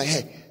barbing my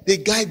hair. The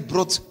guy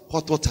brought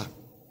hot water,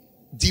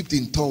 dipped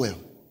in towel,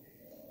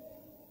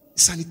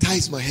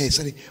 sanitized my hair.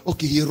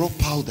 Okay, he rubbed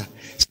powder.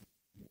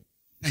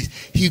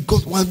 He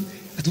got one,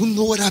 I don't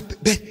know what happened,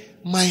 but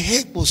my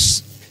hair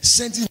was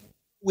sent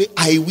where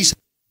I wish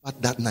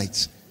at that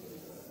night.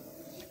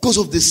 Because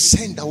of the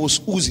scent that was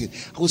oozing,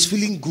 I was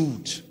feeling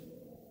good.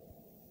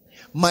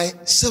 My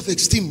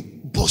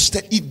self-esteem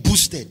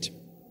boosted.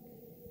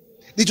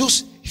 They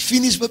just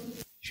finished, but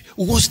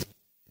washed.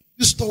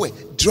 Just towel,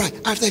 dry.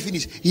 After I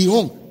finished, he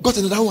hung, got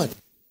another one.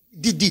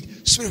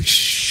 Did. Spirit,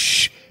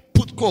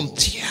 put comb.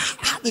 Yeah,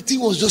 the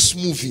thing was just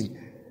moving.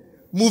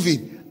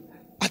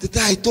 At the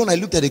time I turned, I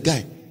looked at the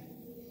guy.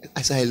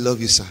 I said, I love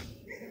you, sir.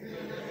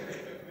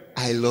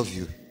 I love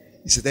you.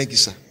 He said, thank you,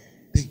 sir.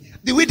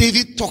 The way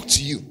David talked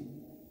to you.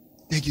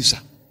 Thank you, sir.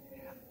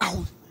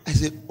 I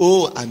said,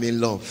 oh, I'm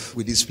in love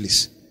with this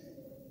place.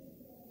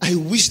 I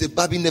wish the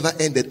barbing never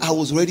ended. I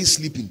was already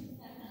sleeping.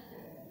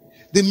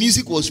 The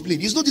music was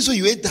playing. It's not this way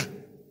you enter.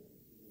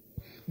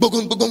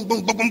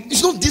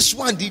 It's not this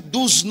one.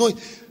 Those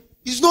noise.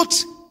 It's not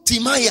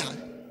Timaya,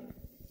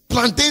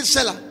 plantain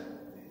seller.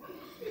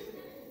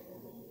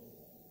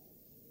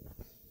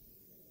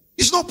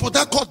 It's not Port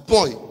Harcourt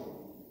boy.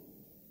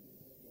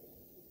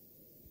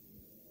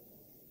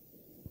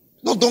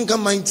 Not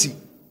Duncan Mighty.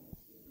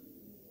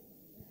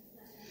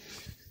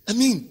 I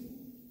mean,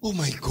 oh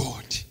my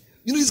God.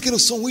 You know this kind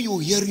of song when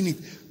you're hearing it,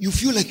 you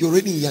feel like you're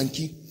already in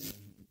Yankee.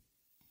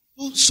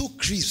 So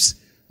crisp,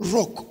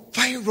 rock,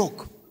 fine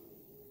rock.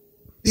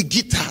 The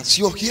guitars,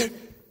 you're here.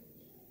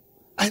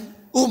 And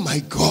oh my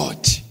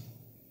God.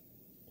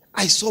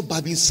 I saw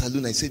Barbing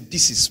Saloon. I said,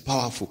 this is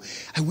powerful.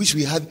 I wish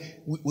we had,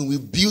 when we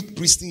build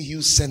Pristine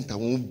Hills Center,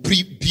 when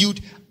we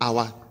build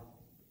our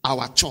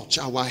church,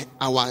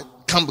 our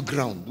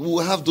campground, we will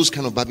have those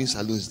kind of barbing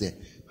saloons there.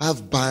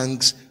 Have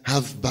banks,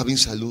 have barbing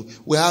saloon.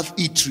 We have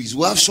eateries.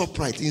 We have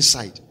ShopRite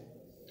inside.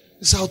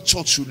 This is how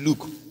church should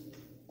look.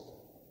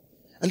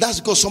 And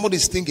that's because somebody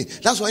is thinking.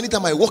 That's why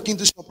anytime I walk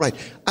into ShopRite,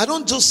 I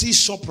don't just see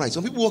ShopRite.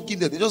 Some people walk in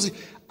there, they just see,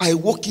 I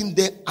walk in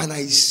there and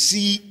I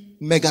see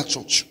mega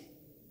church.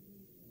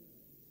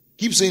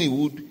 Keep saying it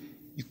would.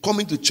 You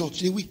come into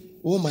church,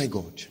 oh my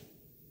God.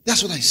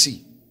 That's what I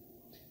see.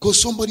 Because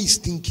somebody is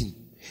thinking.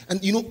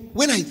 And you know,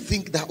 when I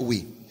think that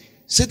way,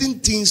 certain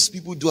things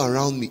people do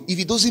around me, if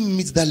it doesn't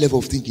meet that level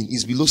of thinking,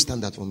 it's below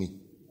standard for me.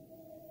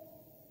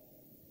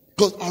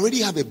 Because I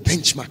already have a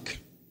benchmark.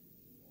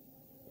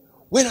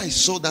 When I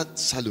saw that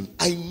salon,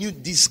 I knew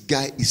this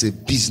guy is a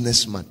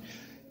businessman.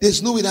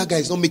 There's no way that guy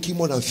is not making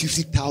more than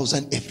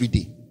 50,000 every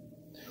day.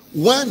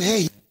 One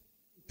hair,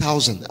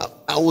 1,000.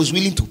 I was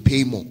willing to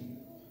pay more.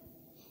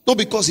 Not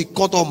because he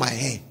cut all my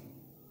hair.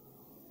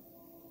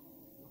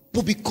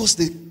 But because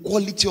the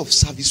quality of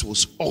service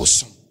was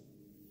awesome,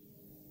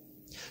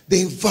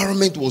 the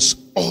environment was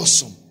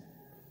awesome.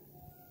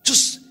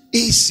 Just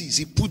ACs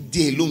he put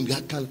there alone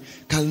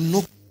can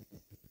knock.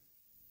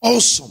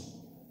 Awesome.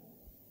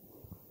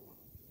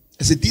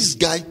 I said, this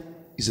guy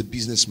is a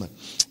businessman.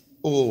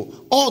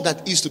 Oh, all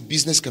that is to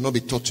business cannot be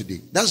taught today.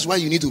 That's why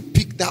you need to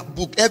pick that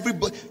book.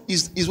 Everybody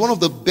is one of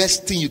the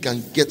best things you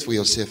can get for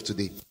yourself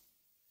today.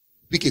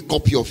 Pick a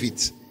copy of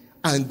it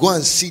and go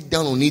and sit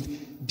down on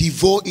it,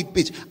 devour it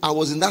page. I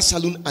was in that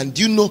salon, and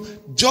do you know,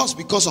 just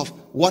because of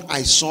what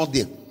I saw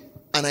there,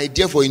 an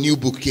idea for a new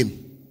book came.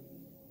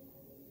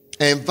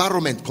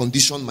 Environment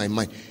conditioned my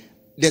mind.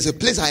 There's a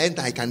place I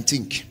enter, I can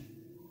think.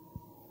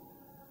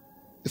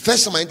 The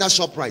first time I entered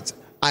ShopRite,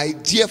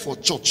 idea for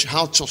church,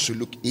 how church should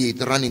look,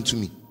 it ran into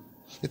me.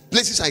 The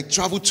places I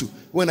travel to,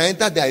 when I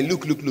enter there, I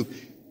look.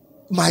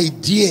 My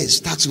ideas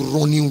start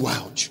running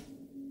wild.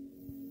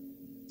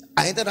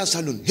 I enter that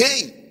salon.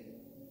 Hey,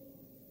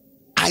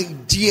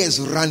 ideas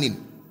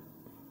running.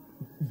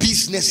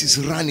 Business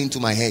is running to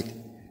my head.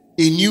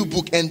 A new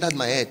book entered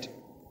my head.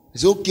 I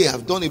said, okay,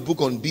 I've done a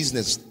book on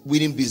business,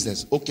 winning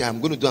business. Okay,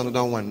 I'm going to do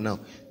another one now,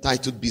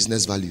 titled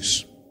Business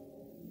Values.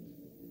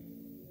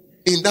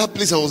 In that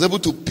place, I was able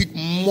to pick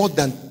more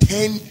than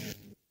 10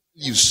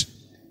 values.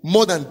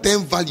 More than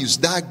 10 values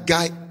that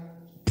guy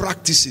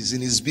practices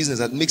in his business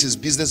that makes his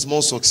business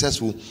more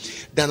successful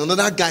than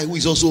another guy who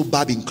is also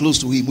babbing close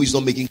to him, who is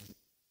not making.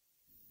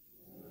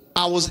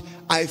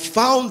 I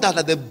found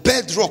that the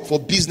bedrock for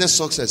business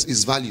success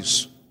is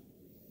values.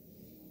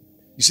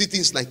 You see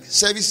things like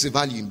service is a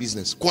value in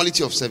business.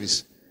 Quality of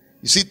service.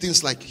 You see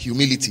things like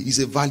humility is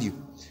a value.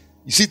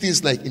 You see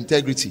things like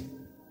integrity.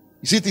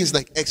 You see things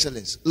like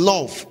excellence.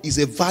 Love is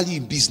a value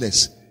in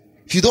business.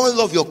 If you don't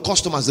love your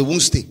customers, they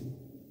won't stay.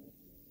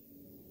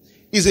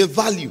 It's a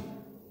value.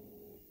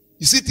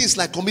 You see things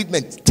like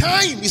commitment.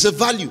 Time is a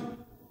value.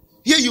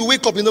 Here you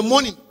wake up in the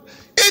morning,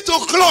 8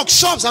 o'clock,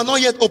 shops are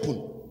not yet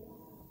open.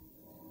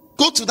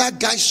 Go to that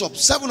guy's shop,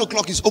 7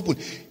 o'clock is open.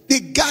 The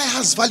guy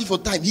has value for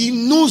time. He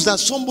knows that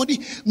somebody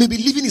may be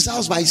leaving his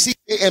house by 6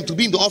 a.m. to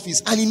be in the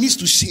office, and he needs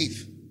to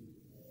save.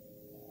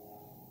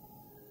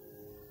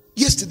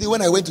 Yesterday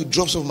when I went to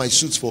drop some of my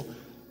suits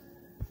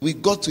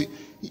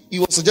he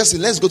was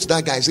suggesting, let's go to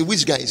that guy. I said,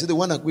 which guy? He said, the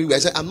one that I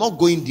said, I'm not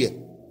going there.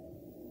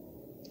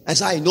 I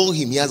said, I know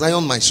him. He has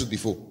ironed my suit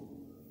before.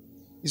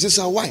 He said,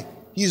 sir, why?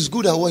 He's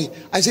good at what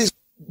I said,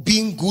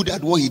 being good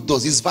at what he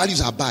does. His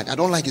values are bad. I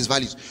don't like his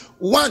values.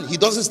 1, he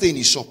doesn't stay in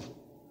his shop.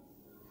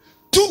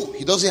 2,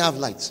 he doesn't have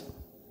light.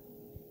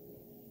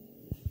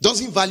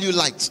 Doesn't value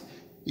light.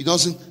 He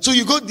doesn't. So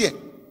you go there,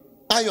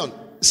 iron.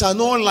 Sir,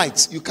 no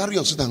light. You carry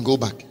your suit and go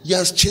back. He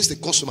has chased the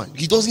customer.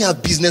 He doesn't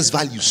have business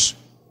values.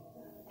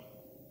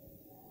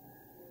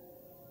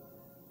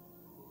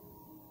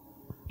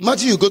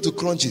 Imagine you go to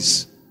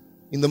Crunches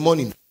in the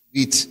morning,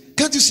 eat.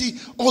 Can't you see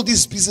all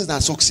these businesses that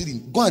are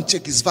succeeding? Go and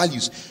check his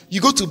values.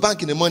 You go to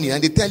bank in the morning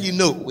and they tell you,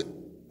 no,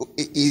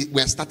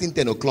 we are starting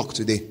 10 o'clock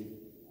today.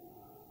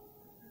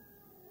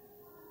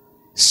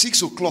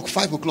 6 o'clock,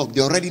 5 o'clock,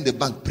 they're already in the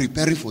bank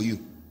preparing for you.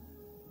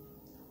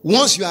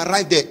 Once you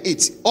arrive there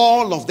 8,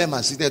 all of them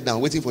are seated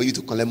down waiting for you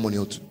to collect money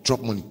or to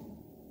drop money.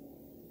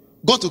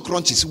 Go to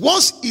Crunches.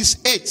 Once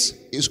it's 8,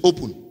 it's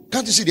open.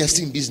 Can't you see they're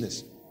still in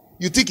business?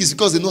 You think it's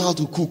because they know how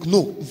to cook.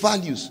 No,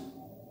 values.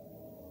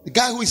 The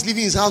guy who is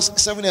leaving his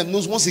house 7 a.m.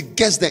 knows once he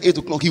gets there 8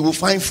 o'clock, he will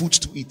find food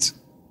to eat.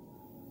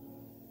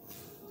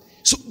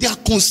 So they are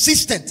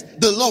consistent.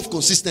 The law of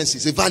consistency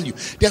is a value.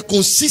 They are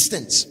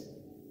consistent.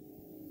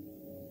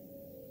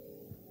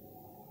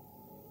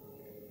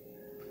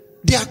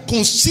 They are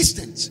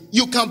consistent.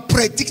 You can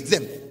predict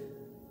them.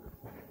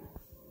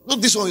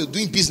 Not this one you're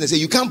doing business.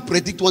 You can't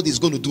predict what he's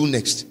going to do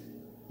next.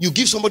 You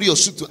give somebody your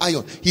suit to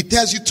iron. He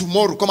tells you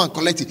tomorrow, come and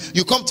collect it.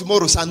 You come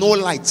tomorrow, sir, no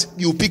light.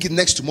 You pick it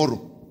next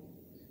tomorrow.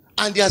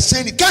 And they are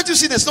saying it. Can't you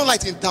see there's no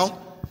light in town?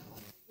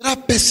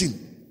 That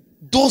person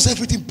does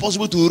everything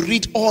possible to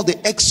read all the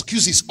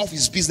excuses of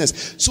his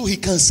business so he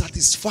can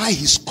satisfy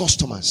his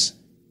customers.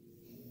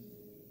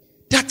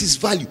 That is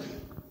value.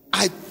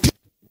 I picked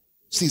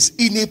things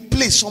in a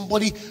place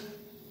somebody,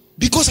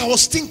 because I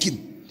was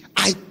thinking,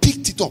 I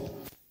picked it up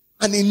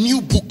and a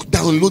new book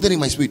downloaded in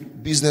my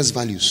spirit, Business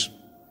Values.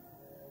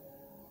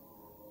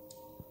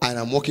 And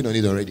I'm working on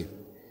it already.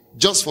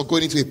 Just for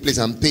going into a place,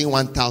 I'm paying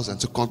 1,000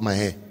 to cut my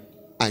hair.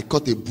 I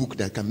cut a book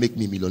that can make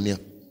me a millionaire.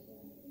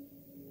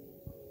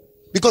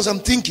 Because I'm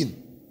thinking.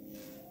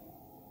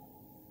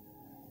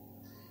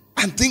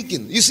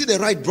 You see the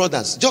Wright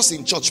brothers, just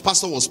in church,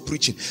 pastor was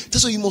preaching.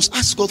 That's why you must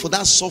ask God for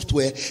that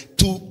software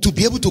to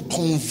be able to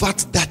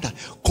convert data,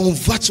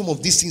 convert some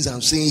of these things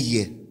I'm saying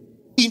here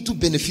into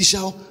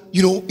beneficial,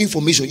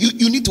 information.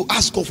 You need to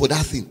ask God for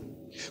that thing.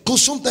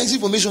 Because sometimes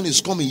information is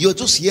coming, you're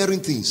just hearing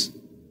things.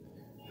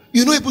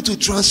 You're not able to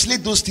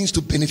translate those things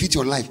to benefit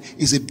your life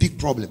is a big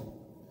problem.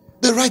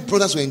 The Wright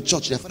brothers were in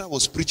church. Their father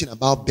was preaching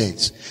about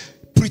birds.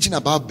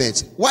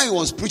 While he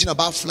was preaching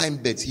about flying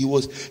birds,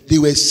 they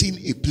were seeing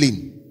a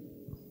plane.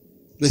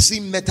 They were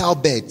seeing metal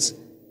birds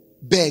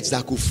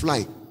that could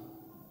fly,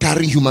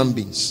 carry human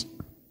beings.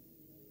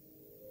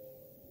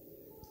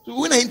 So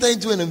when I enter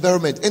into an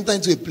environment, enter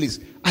into a place,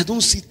 I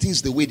don't see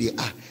things the way they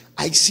are.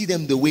 I see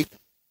them the way.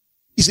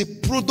 It's a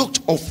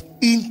product of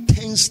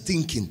intense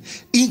thinking,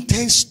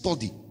 intense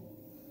study,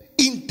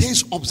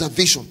 intense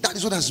observation. That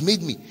is what has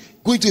made me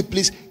go into a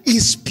place.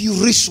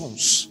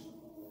 Inspirations.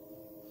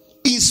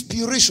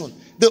 Inspiration.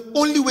 The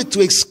only way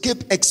to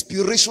escape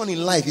expiration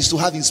in life is to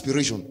have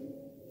inspiration.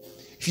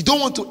 If you don't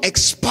want to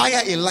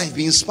expire in life,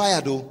 be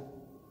inspired though.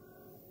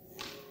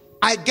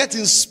 I get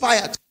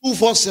inspired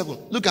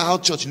 247. Look at how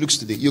church looks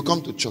today. You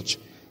come to church.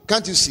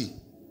 Can't you see?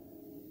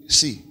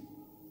 See.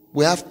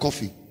 We have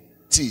coffee,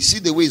 tea. See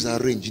the way it's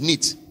arranged.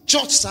 Neat.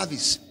 Church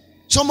service.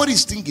 Somebody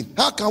is thinking,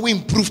 how can we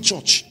improve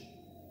church?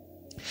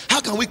 How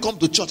can we come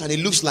to church and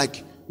it looks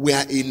like we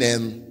are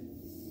in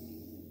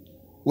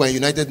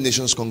United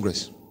Nations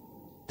Congress?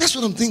 That's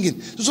what I'm thinking.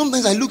 So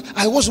sometimes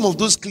I watch some of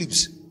those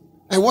clips.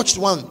 I watched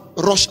one,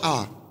 Rush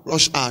Hour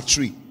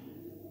 3.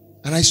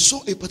 And I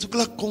saw a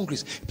particular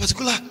congress,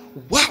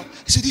 wow. I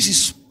said, this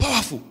is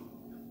powerful.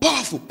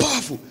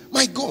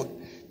 My God,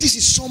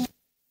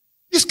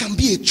 this can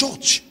be a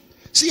church.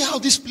 See how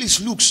this place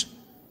looks.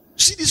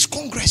 See this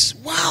congress.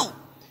 Wow.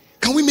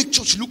 Can we make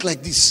church look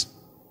like this?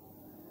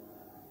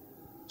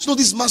 It's not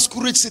this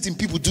masquerade setting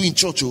people do in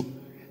church. Oh.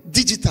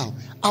 Digital.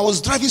 I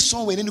was driving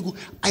somewhere in Enugu.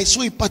 I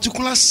saw a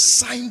particular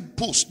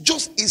signpost.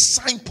 Just a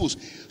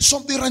signpost.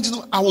 Something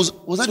random.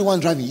 Was I the one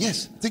driving?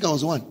 Yes. I think I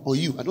was the one. Or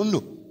you. I don't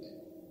know.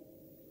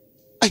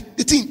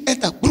 The thing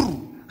entered.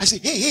 I said,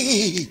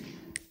 hey.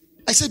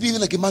 I said, being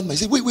like a madman. I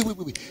said, wait.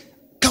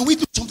 Can we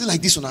do something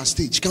like this on our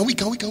stage? Can we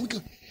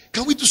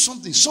do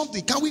something?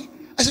 Can we?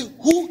 I said,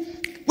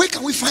 where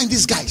can we find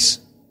these guys?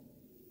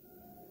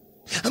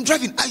 I'm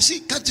driving.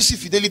 Can't you see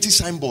Fidelity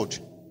signboard?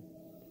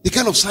 The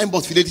kind of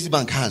signboard Fidelity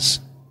Bank has.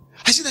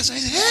 I see that. I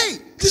said, hey,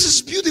 this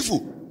is beautiful.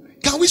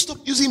 Can we stop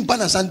using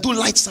banners and do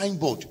light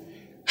signboard?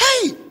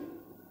 Hey,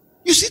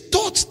 you see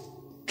thoughts,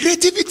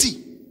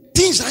 creativity,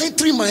 things are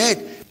entering my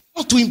head.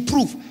 How to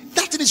improve.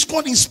 That thing is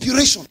called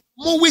inspiration.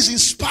 I'm always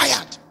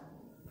inspired.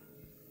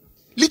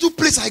 Little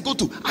place I go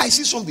to, I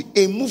see something,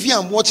 a movie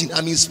I'm watching,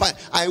 I'm inspired.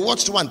 I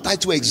watched one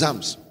titled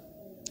Exam.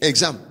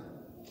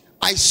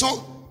 I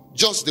saw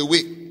just the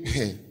way.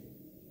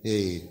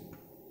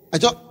 I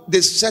thought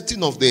the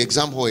setting of the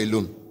exam hall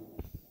alone,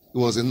 it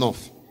was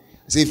enough.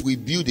 I said, if we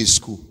build a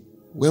school,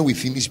 when we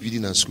finish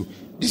building a school,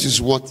 this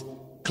is what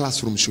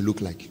classroom should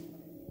look like.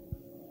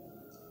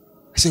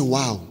 I said,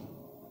 wow.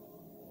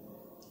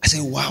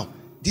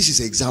 This is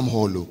exam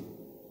hall. Oh.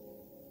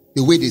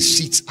 The way the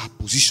seats are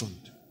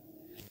positioned.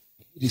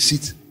 The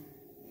seat.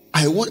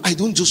 I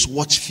don't just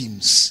watch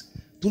films.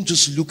 Don't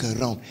just look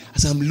around.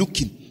 As I'm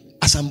looking,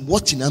 as I'm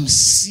watching, I'm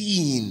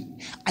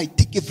seeing. I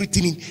take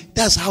everything in.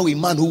 That's how a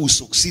man who will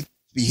succeed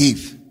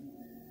behave.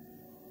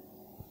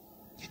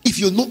 If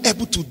you're not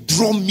able to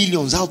draw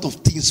millions out of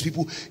things,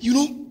 people,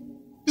 little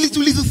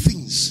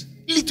things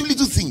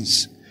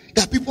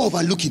that people are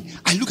overlooking.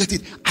 I look at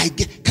it.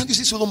 Can't you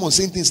see Solomon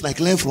saying things like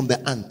learn from the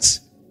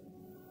ants?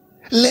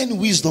 Learn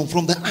wisdom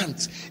from the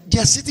ants. They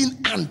are sitting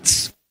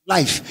ants.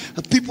 Life.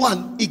 People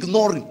are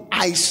ignoring.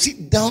 I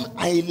sit down,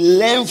 I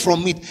learn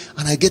from it,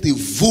 and I get a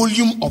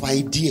volume of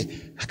idea.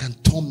 I can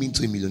turn me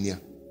into a millionaire.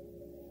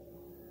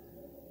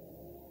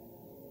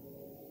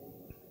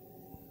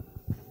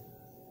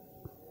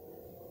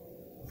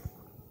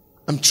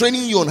 I'm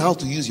training you on how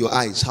to use your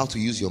eyes, how to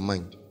use your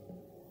mind.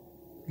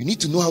 You need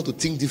to know how to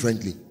think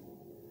differently.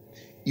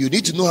 You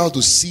need to know how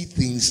to see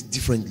things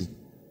differently.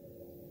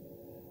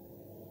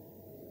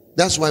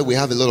 That's why we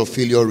have a lot of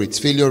failure rates.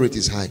 Failure rate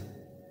is high.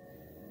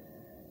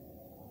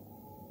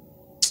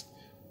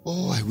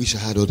 Oh, I wish I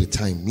had all the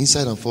time.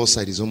 Inside and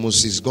foresight is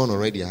gone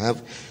already. I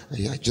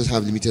just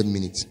have limited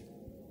minutes.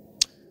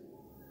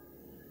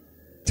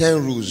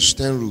 10 rules.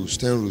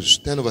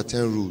 10 over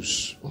 10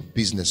 rules of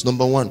business.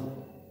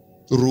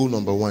 Rule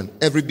number one.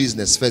 Every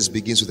business first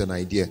begins with an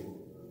idea.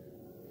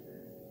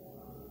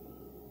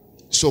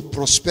 So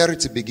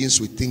prosperity begins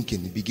with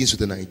thinking. It begins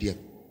with an idea.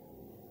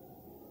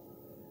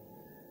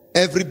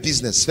 Every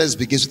business first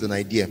begins with an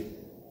idea.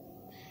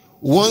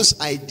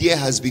 Once idea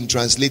has been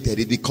translated,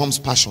 it becomes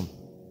passion.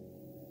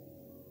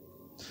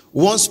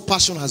 Once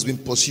passion has been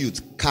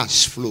pursued,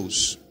 cash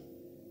flows.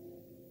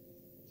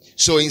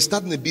 So in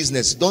starting a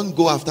business, don't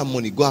go after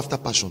money, go after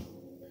passion.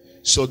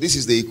 So this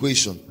is the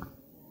equation.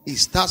 It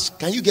starts,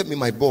 can you get me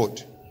my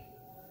board?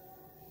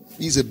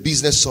 It's a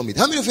business summit.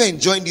 How many of you are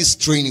enjoying this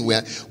training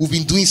where we've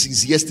been doing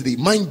since yesterday?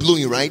 Mind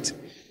blowing, right?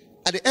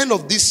 At the end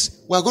of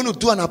this, we're going to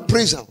do an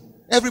appraisal.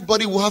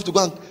 Everybody will have to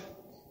go and,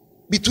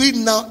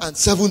 between now and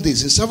 7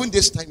 days. In 7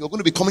 days time, you're going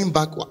to be coming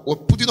back. We're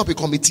putting up a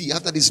committee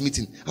after this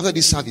meeting, after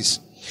this service.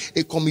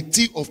 A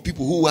committee of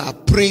people who will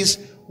appraise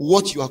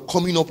what you are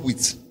coming up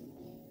with.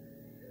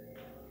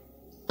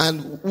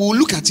 And we'll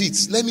look at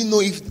it. Let me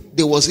know if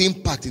there was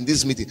impact in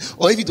this meeting.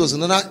 Or if it was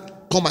another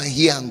come and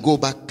hear and go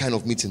back kind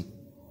of meeting.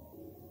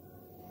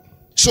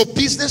 So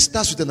business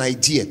starts with an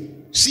idea.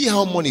 See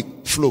how money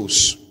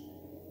flows.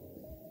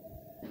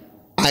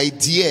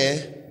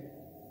 Idea,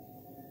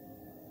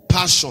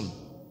 passion,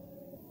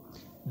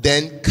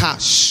 then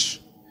cash.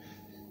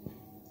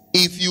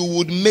 If you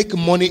would make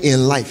money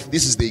in life,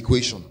 this is the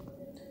equation.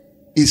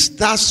 It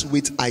starts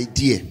with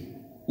idea.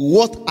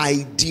 What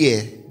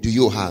idea do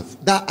you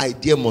have? That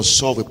idea must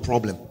solve a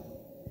problem.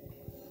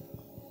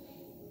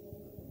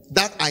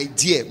 That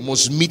idea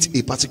must meet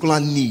a particular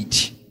need.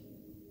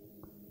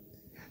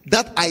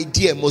 That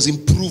idea must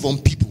improve on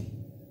people.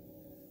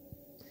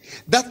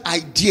 That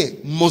idea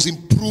must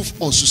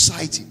improve on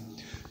society.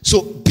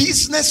 So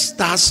business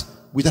starts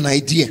with an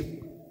idea.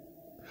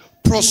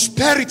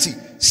 Prosperity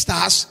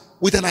starts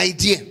with an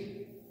idea.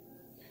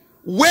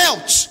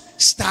 Wealth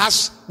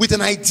starts with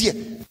an idea.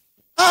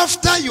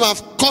 After you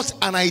have got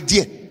an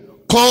idea,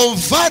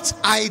 convert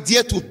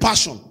idea to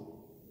passion.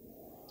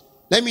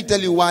 Let me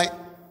tell you why.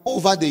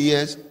 Over the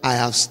years, I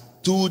have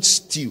stood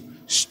still,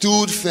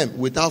 stood firm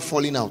without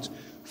falling out,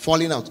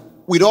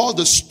 with all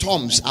the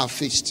storms I've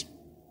faced.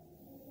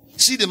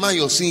 See the man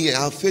you're seeing here,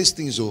 I've faced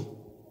things.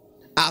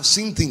 I've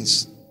seen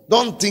things.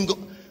 Don't think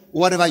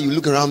whatever you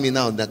look around me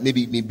now that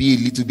maybe a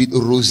little bit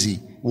rosy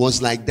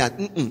was like that.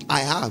 I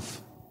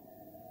have.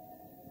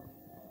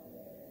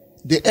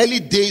 The early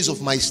days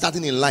of my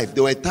starting in life,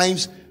 there were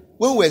times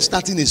when we were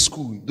starting in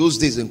school, those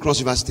days in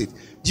Cross River State.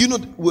 Do you know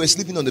we were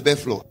sleeping on the bare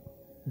floor?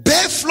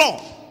 Bare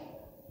floor.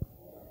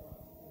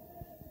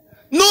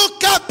 No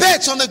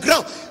carpets on the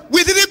ground.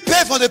 We didn't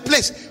pay for the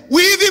place.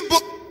 We even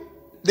booked.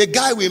 The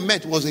guy we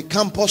met was a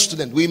campus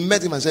student. We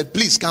met him and said,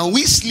 please, can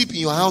we sleep in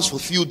your house for a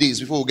few days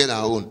before we get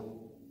our own?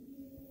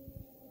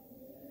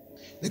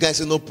 The guy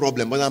said, no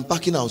problem, but I'm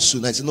packing out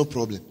soon. I said, no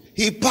problem.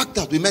 He packed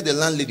out. We met the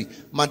landlady.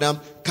 Madam,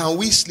 can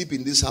we sleep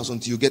in this house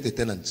until you get a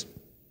tenant?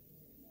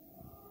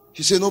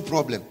 She said, no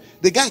problem.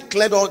 The guy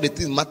cleared all the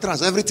things,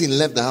 mattress, everything,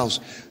 left the house.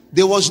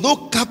 There was no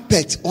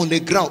carpet on the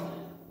ground.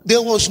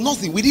 There was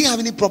nothing. We didn't have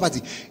any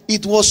property.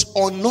 It was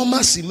on normal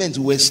cement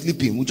we were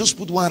sleeping. We just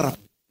put one wrap.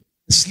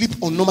 Sleep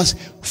on normal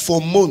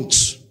for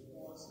months.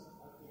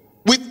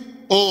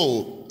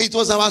 It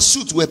was our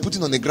suit we were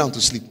putting on the ground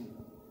to sleep.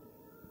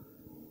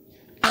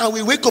 And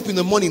we wake up in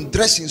the morning,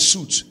 dressed in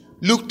suits.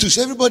 Look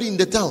to everybody in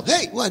the town.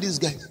 Hey, who are these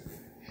guys?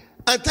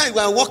 At time we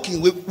are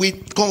walking, we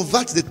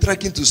convert the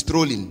trekking to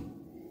strolling.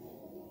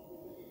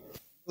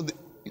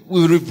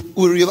 We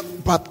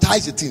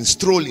baptize it in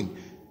strolling.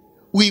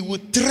 We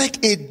would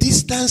trek a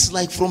distance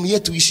like from here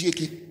to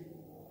Ishieke.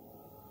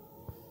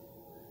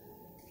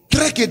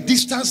 Trek a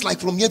distance like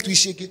from here to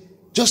Ishieke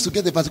just to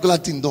get a particular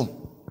thing done.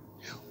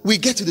 We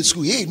get to the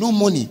school. Hey, no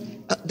money.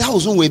 That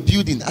was when we were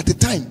building at the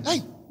time.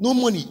 Hey, no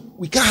money.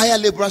 We can't hire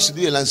laborers to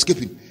do a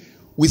landscaping.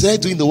 We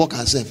started doing the work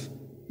ourselves.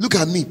 Look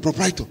at me,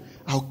 proprietor.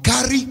 I'll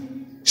carry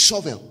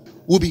shovel.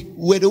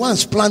 We're the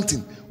ones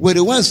planting. We're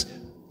the ones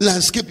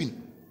landscaping.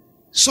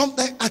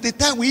 Sometimes at the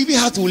time we even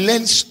had to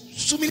learn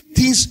so many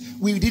things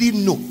we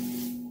didn't know.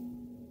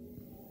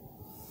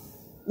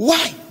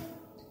 Why?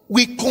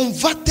 We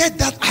converted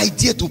that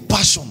idea to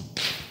passion.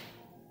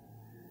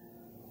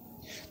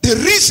 The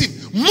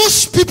reason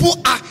most people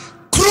are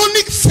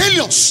chronic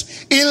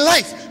failures in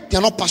life, they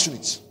are not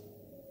passionate.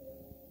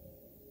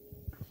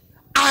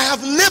 I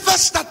have never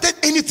started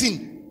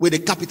anything with a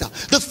capital.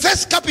 The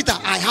first capital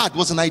I had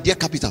was an idea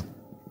capital.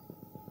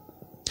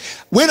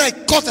 When I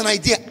got an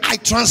idea, I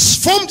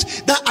transformed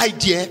that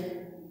idea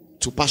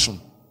to passion.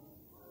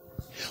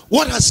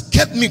 What has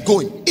kept me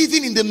going,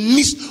 even in the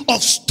midst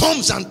of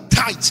storms and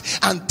tides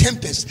and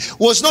tempests,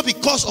 was not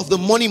because of the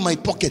money in my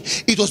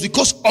pocket. It was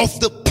because of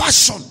the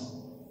passion.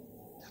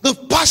 The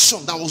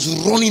passion that was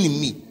running in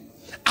me.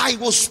 I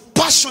was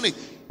passionate.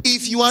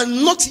 If you are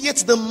not yet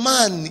the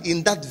man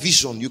in that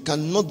vision, you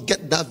cannot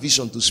get that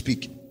vision to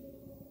speak.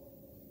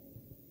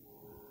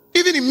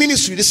 Even in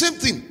ministry, the same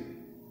thing.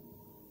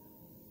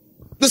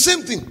 The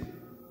same thing.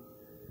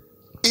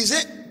 Is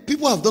that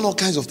people have done all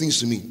kinds of things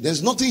to me.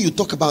 There's nothing you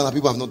talk about that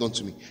people have not done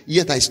to me.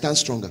 Yet I stand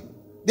stronger.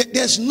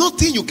 There's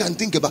nothing you can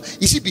think about.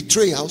 Is it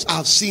betrayals?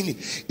 I've seen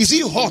it. Is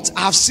it hurt?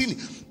 I've seen it.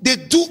 They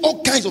do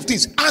all kinds of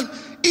things. And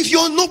if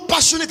you're not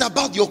passionate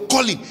about your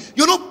calling,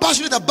 you're not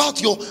passionate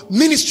about your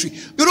ministry,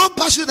 you're not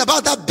passionate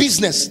about that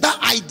business, that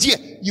idea,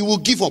 you will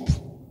give up.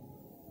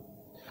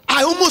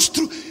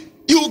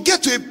 You will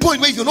get to a point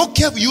where if you're not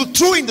careful, you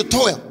throw in the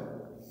towel.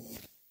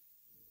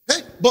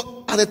 But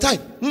at the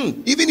time,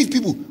 even if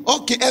people,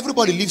 okay,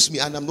 everybody leaves me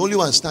and I'm the only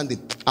one standing,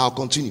 I'll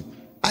continue.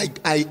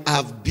 I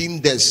have been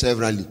there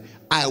severally.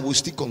 I will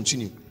still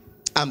continue.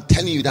 I'm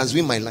telling you, that's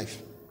been my life.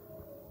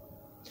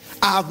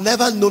 I have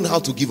never known how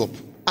to give up.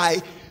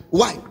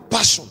 Why?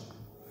 Passion.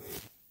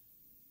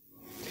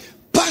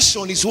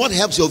 Passion is what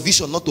helps your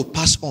vision not to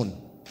pass on.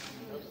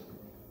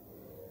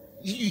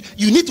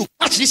 You need to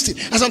catch this thing.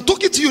 As I'm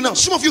talking to you now,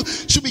 some of you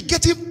should be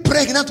getting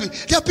pregnant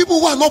with. There are people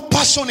who are not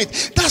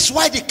passionate. That's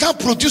why they can't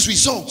produce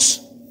results.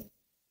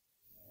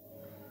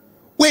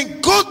 When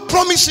God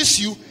promises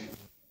you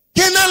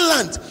Canaan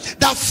land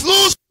that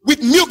flows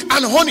with milk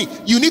and honey,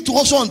 you need to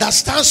also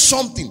understand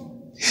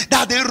something.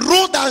 That the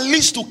road that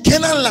leads to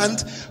Canaan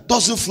land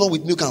doesn't flow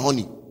with milk and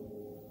honey.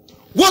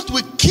 What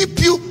will keep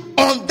you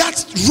on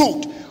that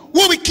road,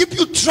 what will keep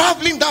you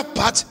traveling that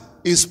path,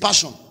 is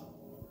passion.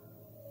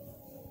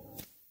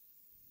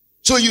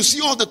 So you see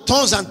all the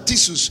thorns and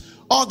thistles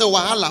all the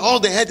wahala, all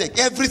the headache,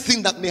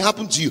 everything that may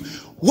happen to you,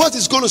 what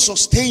is going to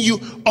sustain you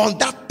on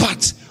that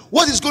path?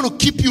 What is going to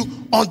keep you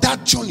on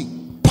that journey?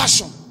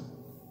 Passion.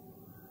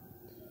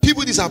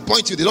 People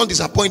disappoint you, they don't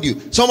disappoint you.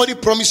 Somebody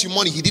promised you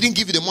money, he didn't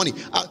give you the money.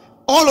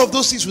 All of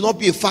those things will not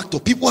be a factor.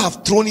 People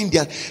have thrown in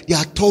their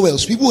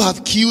towels. People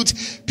have killed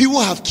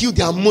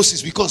their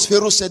Moses because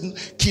Pharaoh said,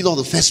 kill all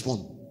the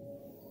firstborn.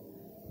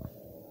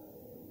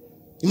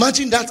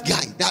 Imagine that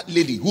guy, that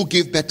lady who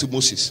gave birth to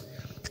Moses.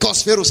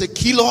 Because Pharaoh said,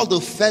 kill all the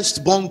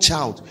firstborn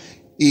child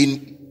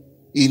in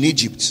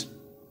Egypt.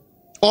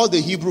 All the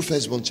Hebrew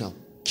firstborn child.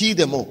 Kill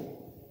them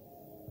all.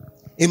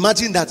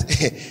 Imagine that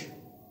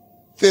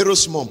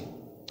Pharaoh's mom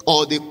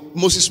or the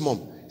Moses'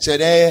 mom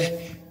said,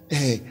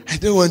 I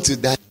don't want to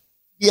die.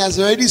 He has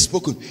already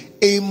spoken.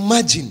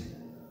 Imagine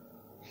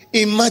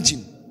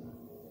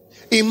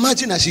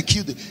as she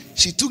killed it.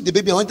 She took the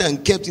baby and went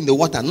and kept in the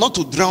water, not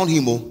to drown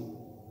him,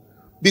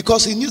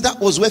 because he knew that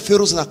was where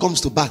Pharaoh's daughter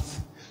comes to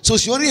bath. So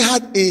she already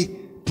had a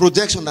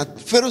projection that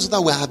Pharaoh's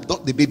daughter will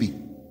adopt the baby.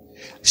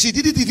 She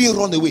didn't even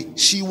run away.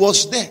 She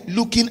was there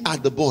looking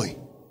at the boy,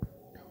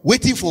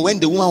 waiting for when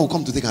the woman will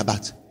come to take her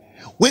bath.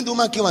 When the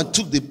woman came and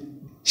took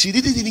she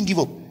didn't even give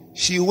up.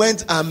 She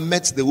went and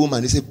met the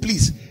woman. He said,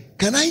 please,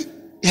 can I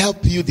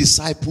help you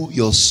disciple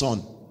your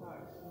son?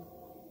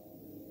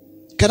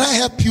 Can I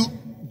help you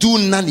do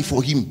nanny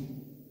for him?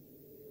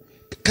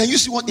 Can you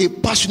see what a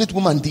passionate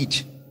woman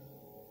did?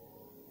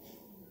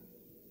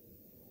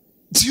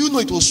 Do you know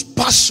it was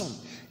passion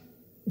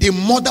the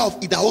mother of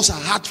Idahosa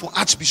had for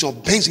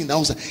Archbishop Benson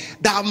Idahosa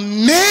that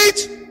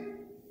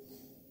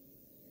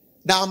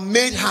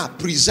made her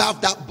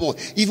preserve that boy?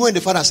 Even when the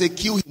father said,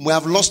 kill him, we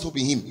have lost hope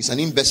in him. He's an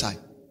imbecile.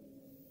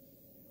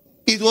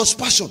 It was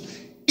passion.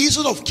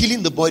 Instead of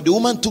killing the boy, the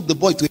woman took the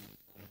boy to a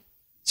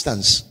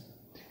distance,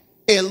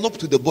 eloped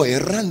to the boy,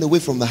 and ran away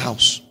from the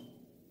house.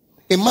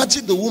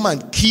 Imagine the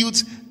woman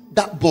killed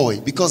that boy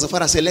because the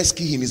father said, let's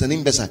kill him, he's an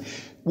imbecile.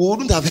 We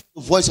wouldn't have heard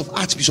the voice of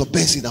Archbishop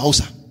Benson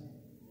Idahosa.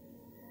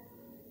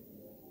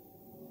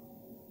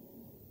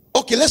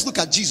 Okay, let's look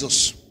at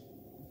Jesus.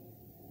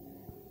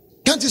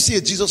 Can't you see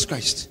a Jesus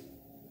Christ?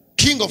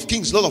 King of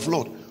kings, Lord of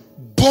lords,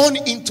 born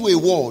into a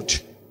world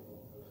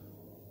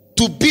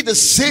to be the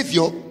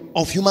savior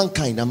of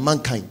humankind and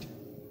mankind.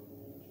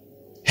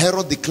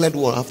 Herod declared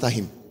war after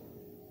him.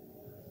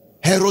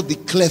 Herod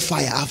declared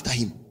fire after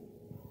him.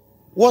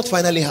 What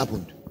finally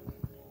happened?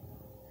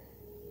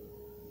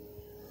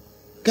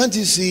 Can't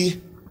you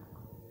see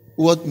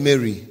what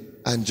Mary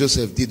and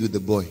Joseph did with the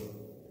boy?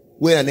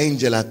 When an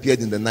angel appeared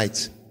in the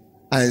night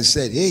and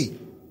said, hey,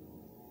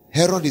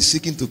 Herod is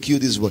seeking to kill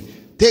this boy.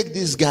 Take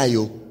this guy,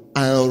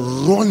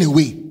 and run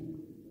away.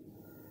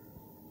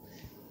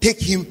 Take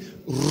him,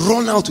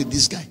 run out with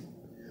this guy.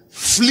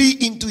 Flee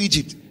into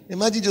Egypt.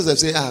 Imagine Joseph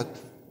say,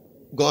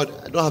 God,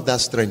 I don't have that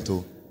strength.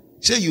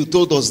 Say you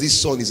told us this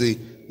son is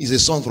a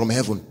son from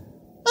heaven.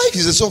 If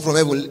he's a son from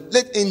heaven,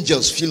 let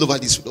angels feel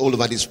all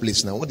over this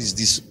place now. What is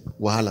this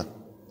wahala?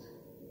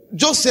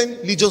 Just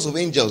send legions of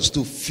angels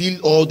to fill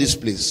all this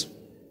place.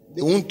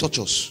 They won't touch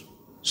us.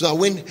 So that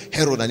when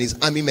Herod and his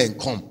army men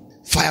come,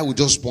 fire will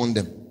just burn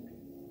them.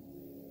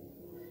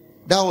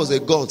 That was a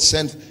God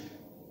sent.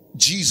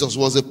 Jesus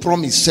was a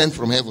promise sent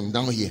from heaven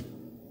down here.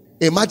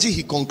 Imagine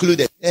he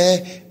concluded,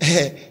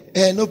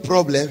 no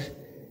problem.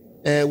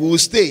 We will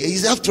stay.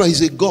 After all,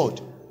 he's a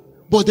God.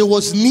 But there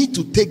was need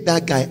to take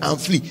that guy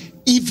and flee.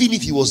 Even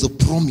if he was a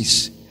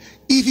promise.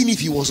 Even if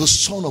he was a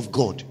son of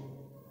God.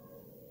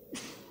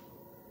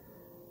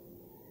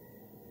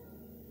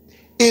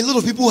 A lot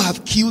of people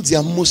have killed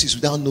their Moses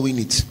without knowing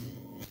it.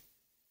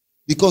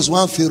 Because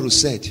one Pharaoh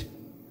said,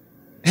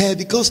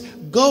 because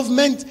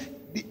government,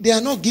 they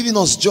are not giving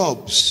us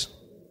jobs.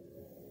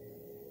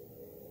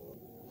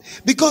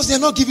 Because they are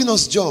not giving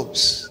us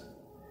jobs.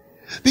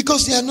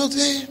 Because they are not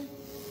there.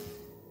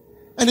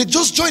 And they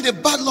just joined the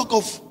bad luck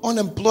of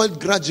unemployed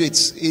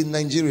graduates in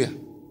Nigeria.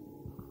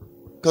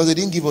 Because they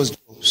didn't give us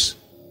jobs.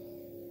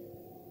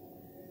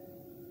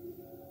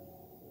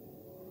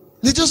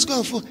 They just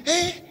go for,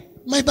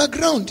 my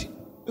background.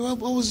 I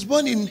was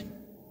born in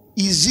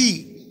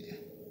Izi.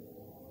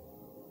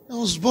 I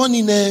was born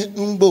in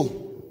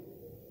Umbo.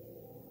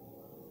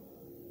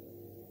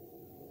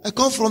 I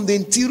come from the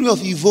interior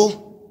of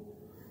Ivo.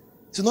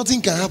 So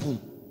nothing can happen.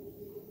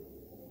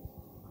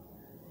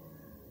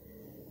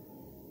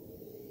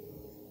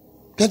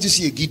 Can't you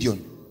see a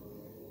Gideon?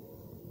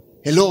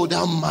 Hello,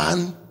 that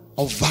man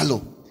of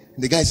valor.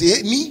 And the guy say,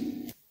 hey,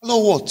 me?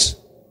 Valor what?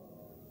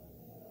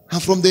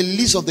 I'm from the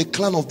least of the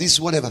clan of this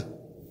whatever.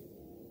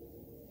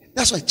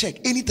 That's why I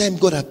check. Anytime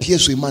God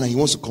appears to a man and he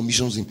wants to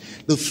commission him,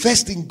 the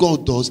first thing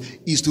God does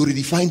is to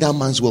redefine that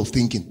man's way of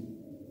thinking.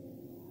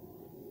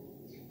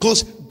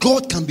 Because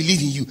God can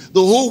believe in you. The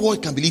whole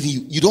world can believe in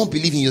you. You don't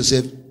believe in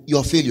yourself, you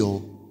are a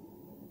failure.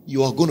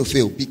 You are going to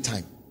fail big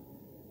time.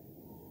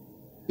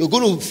 You're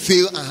going to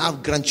fail and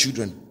have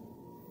grandchildren.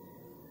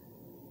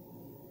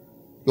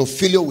 Your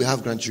failure will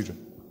have grandchildren.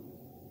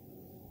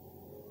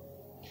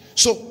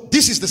 So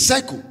this is the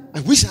cycle.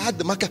 I wish I had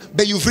the marker,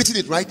 but you've written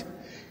it right.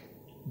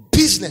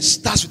 Business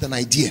starts with an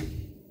idea.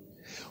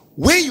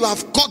 When you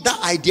have got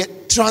that idea,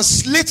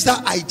 translate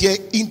that idea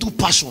into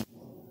passion.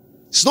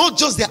 It's not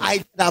just the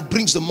idea that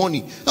brings the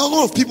money. A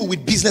lot of people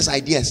with business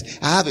ideas.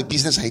 I have a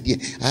business idea.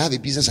 I have a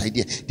business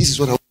idea. This is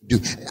what I want to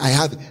do. I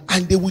have,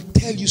 and they will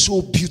tell you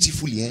so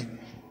beautifully.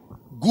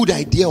 Good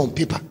idea on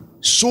paper,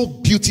 so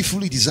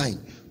beautifully designed,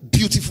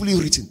 beautifully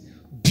written,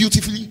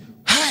 beautifully.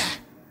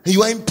 And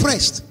you are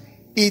impressed.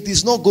 It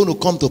is not going to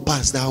come to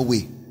pass that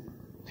way.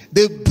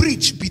 The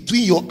bridge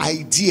between your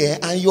idea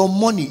and your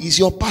money is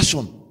your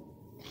passion.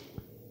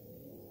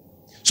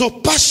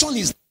 So passion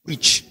is the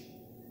bridge.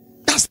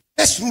 That's the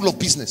best rule of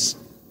business.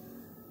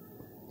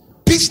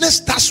 Business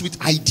starts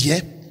with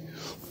idea,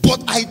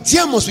 but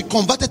idea must be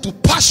converted to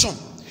passion.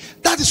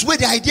 That is where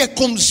the idea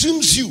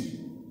consumes you.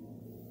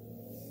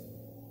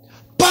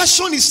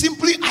 Passion is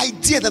simply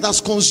idea that has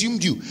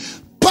consumed you.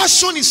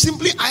 Passion is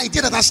simply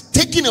idea that has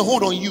taken a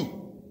hold on you.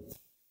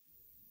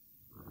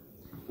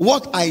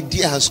 What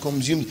idea has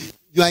consumed you?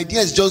 Your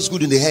idea is just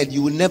good in the head.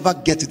 You will never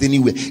get it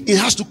anywhere. It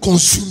has to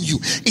consume you.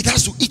 It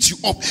has to eat you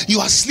up. You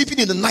are sleeping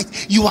in the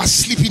night. You are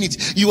sleeping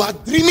it. You are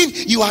dreaming.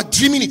 You are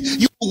dreaming it.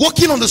 You are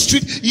walking on the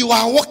street. You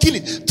are walking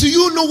it. Do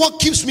you know what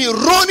keeps me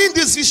running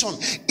this vision?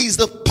 Is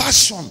the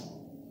passion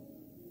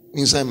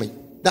inside me.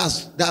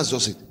 That's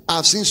just it.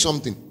 I've seen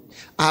something.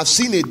 I've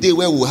seen a day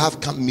where we'll have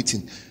camp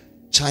meeting.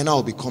 China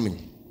will be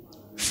coming.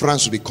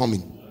 France will be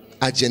coming.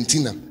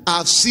 Argentina.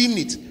 I've seen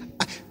it.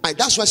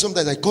 That's why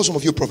sometimes I call some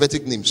of you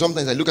prophetic names.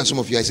 Sometimes I look at some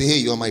of you, I say, hey,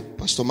 you are my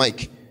Pastor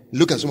Mike.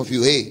 Look at some of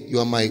you, hey, you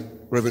are my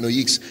Reverend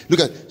Oyix. Look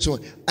at some.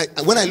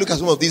 When I look at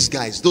some of these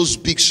guys, those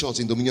big shots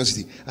in Dominion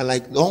City, I'm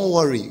like, don't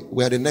worry,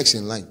 we are the next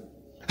in line.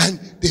 And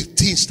the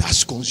thing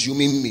starts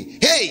consuming me.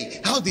 Hey,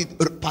 how did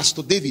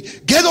Pastor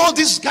David get all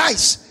these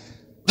guys?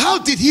 How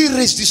did he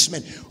raise this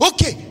man?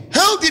 Okay,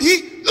 how did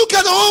he look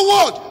at the whole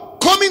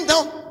world coming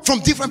down from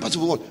different parts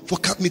of the world for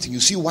camp meeting? You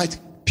see white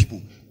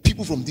people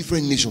from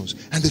different nations,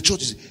 and the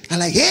churches are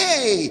like,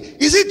 hey,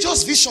 is it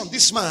just vision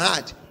this man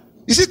had?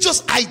 Is it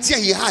just idea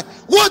he had?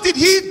 What did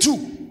he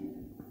do?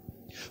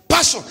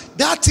 Passion,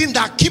 that thing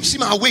that keeps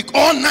him awake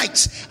all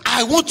night.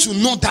 I want to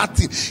know that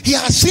thing. He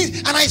has seen,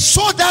 and I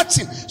saw that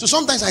thing. So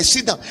sometimes I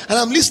sit down and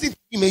I'm listening to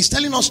him. He's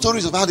telling us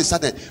stories of how they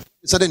started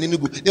in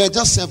Enugu. They were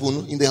just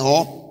 7 in the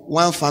hall,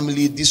 one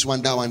family, this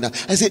one, that one,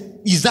 that. I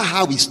said, is that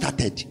how he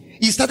started?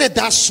 He started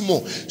that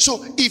small.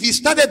 So if he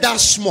started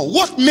that small,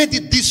 what made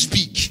it this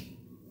big?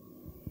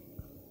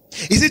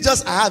 Is it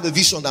just I have a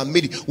vision that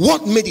made it?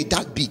 What made it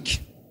that big?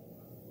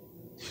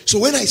 So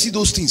when I see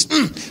those things,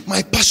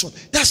 my passion,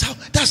 that's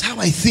how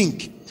I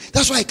think.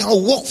 That's why I can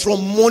walk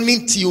from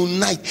morning till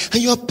night.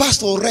 And your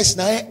pastor rest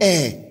now.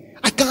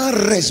 I can't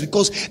rest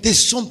because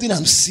there's something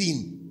I'm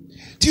seeing.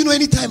 Do you know,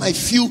 anytime I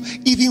feel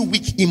even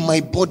weak in my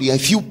body, I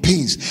feel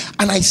pains,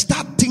 and I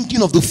start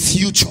thinking of the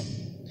future,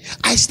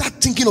 I start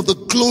thinking of the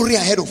glory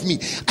ahead of me,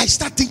 I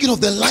start thinking of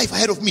the life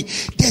ahead of me,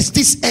 there's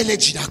this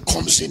energy that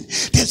comes in,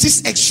 there's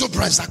this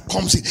exuberance that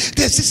comes in,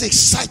 there's this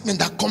excitement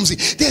that comes in,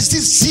 there's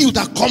this zeal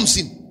that comes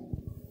in.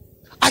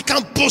 I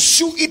can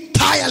pursue it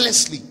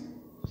tirelessly.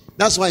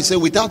 That's why I say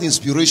without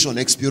inspiration,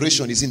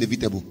 expiration is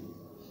inevitable.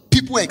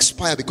 People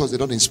expire because they're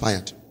not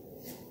inspired.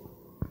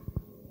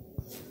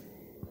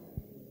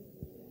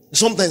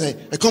 Sometimes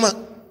I come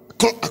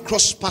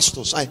across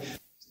pastors,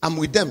 I'm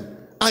with them,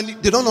 and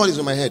they don't know what is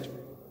in my head.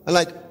 I'm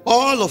like,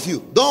 all of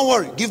you, don't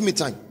worry, give me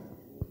time.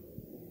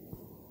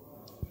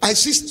 I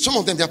see some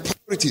of them, their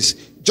priorities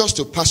just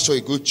to pastor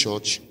a good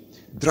church,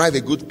 drive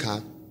a good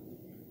car,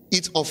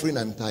 eat offering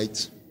and tithe.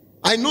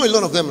 I know a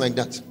lot of them like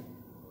that.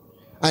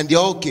 And they're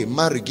okay,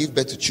 marry, give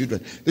birth to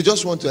children. They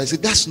just want to. I say,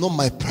 that's not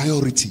my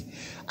priority.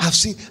 I've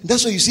seen,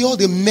 that's why you see all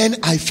the men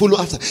I follow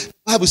after. The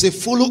Bible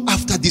says, follow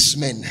after these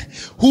men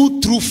who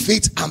through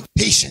faith and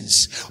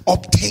patience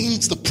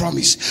obtained the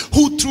promise.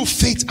 Who through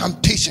faith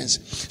and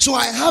patience. So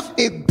I have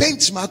a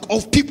benchmark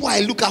of people I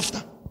look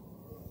after.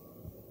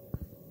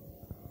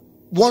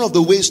 One of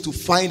the ways to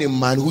find a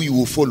man who you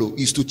will follow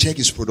is to check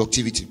his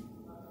productivity.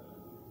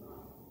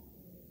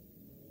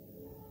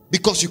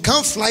 Because you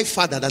can't fly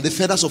farther than the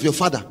feathers of your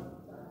father.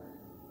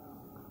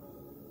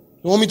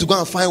 You want me to go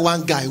and find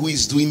one guy who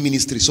is doing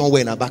ministry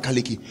somewhere in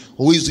Abakaliki,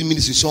 or who is doing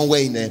ministry somewhere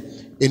in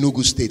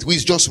Enugu State, who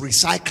is just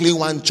recycling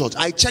one church.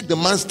 I check the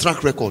man's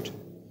track record.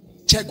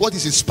 Check what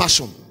is his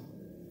passion.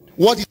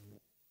 What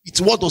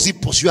does he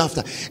pursue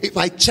after? If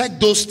I check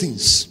those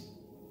things,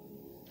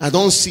 I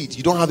don't see it.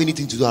 You don't have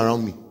anything to do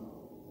around me.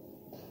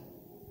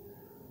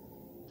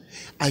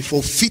 I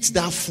forfeit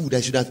that food I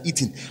should have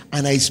eaten,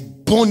 and I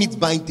burn it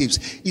buying tapes.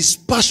 It's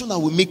passion that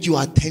will make you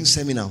attend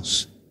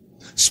seminars.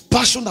 It's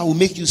passion that will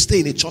make you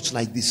stay in a church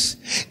like this.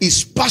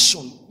 It's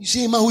passion. You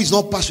see a man who is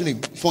not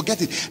passionate,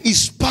 forget it.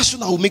 It's passion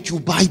that will make you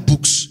buy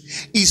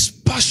books. It's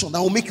passion that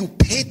will make you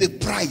pay the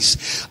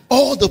price.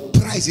 All the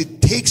price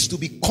it takes to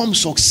become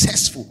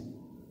successful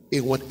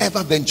in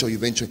whatever venture you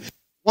venture.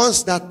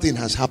 Once that thing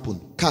has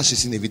happened, cash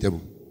is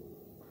inevitable.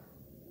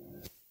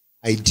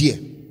 Idea,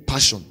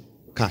 passion,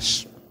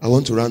 cash. I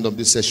want to round up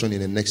this session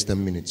in the next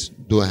 10 minutes,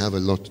 though I have a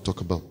lot to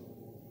talk about.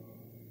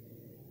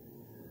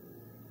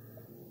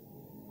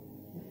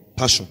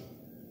 Passion.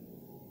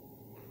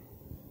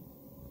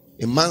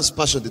 A man's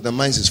passion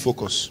determines his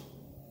focus.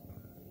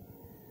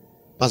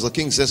 Pastor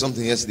King said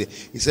something yesterday.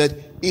 He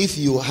said, if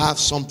you have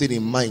something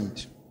in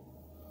mind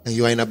and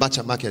you are in a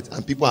Abacha market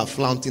and people are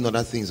flaunting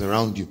other things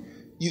around you,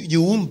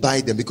 you won't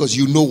buy them because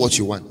you know what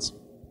you want.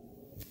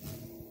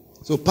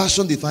 So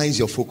passion defines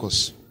your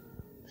focus.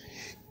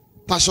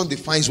 Passion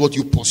defines what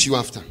you pursue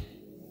after.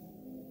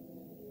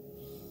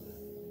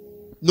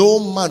 No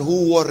man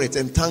who worried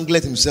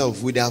entangled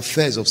himself with the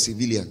affairs of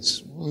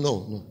civilians.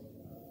 No.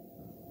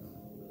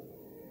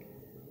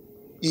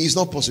 It is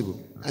not possible.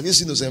 Have you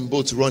seen those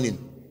boats running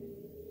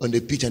on the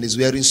pitch and he's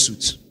wearing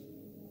suits?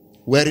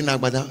 Wearing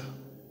agbada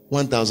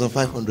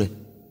 1,500.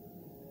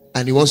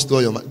 And he wants to do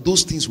your mind.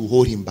 Those things will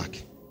hold him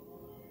back.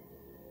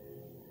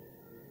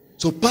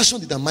 So passion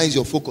determines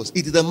your focus.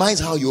 It determines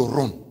how you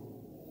run.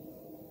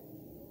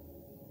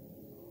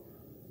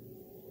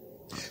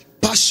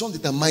 Passion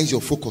determines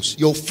your focus.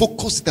 Your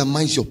focus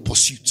determines your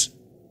pursuit.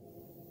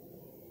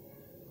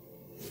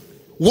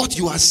 What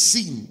you are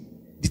seeing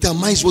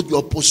determines what you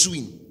are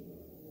pursuing.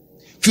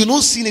 If you're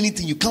not seeing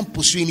anything, you can't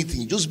pursue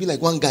anything. You just be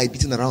like one guy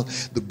beating around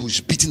the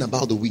bush, beating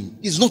about the wind.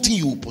 There's nothing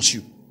you will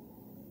pursue.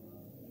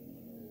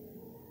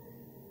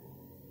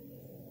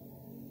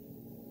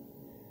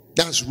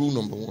 That's rule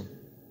number one.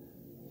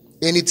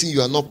 Anything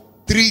you are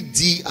not,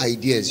 3D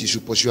ideas you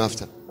should pursue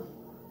after.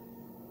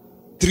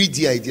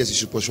 3D ideas you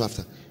should pursue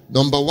after.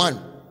 Number one,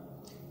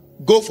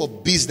 go for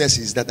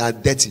businesses that are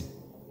dirty.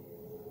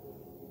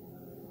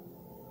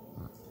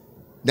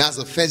 That's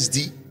the first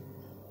D.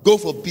 Go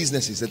for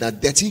businesses that are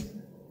dirty.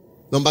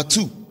 Number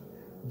two,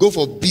 go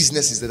for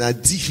businesses that are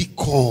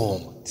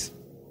difficult.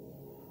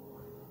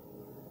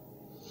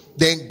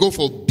 Then go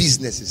for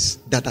businesses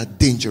that are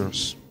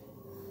dangerous.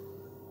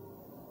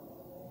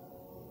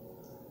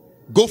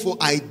 Go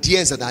for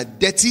ideas that are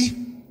dirty.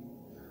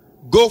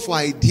 Go for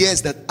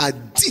ideas that are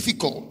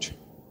difficult.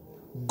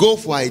 Go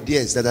for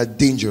ideas that are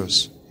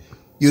dangerous.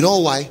 You know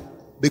why?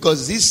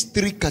 Because these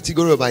three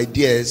categories of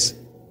ideas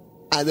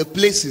are the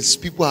places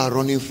people are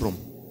running from.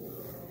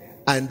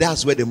 And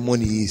that's where the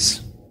money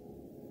is.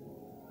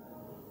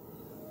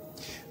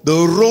 The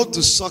road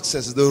to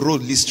success is the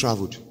road least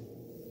traveled.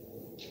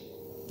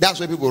 That's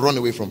where people run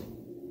away from.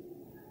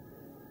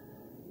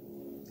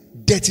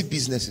 Dirty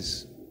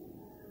businesses.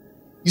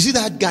 You see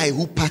that guy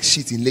who packs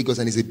shit in Lagos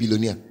and is a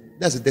billionaire?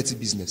 That's a dirty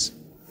business.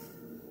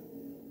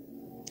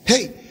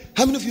 Hey,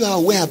 how many of you are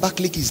aware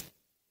Abakaliki is?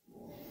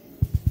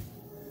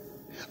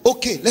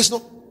 Okay, let's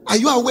know. Are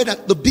you aware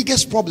that the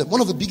biggest problem,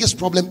 one of the biggest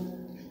problems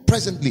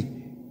presently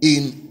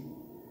in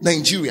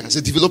Nigeria as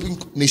a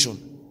developing nation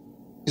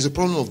is a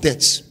problem of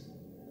debts?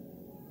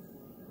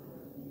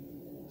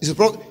 It's a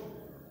problem.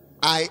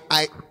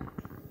 I've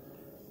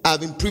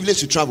been privileged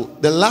to travel.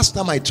 The last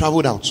time I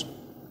traveled out,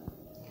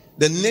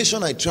 the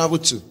nation I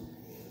traveled to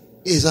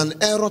is an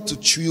error to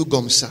chew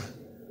gomsa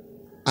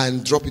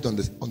and drop it on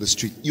the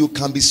street. You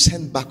can be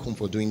sent back home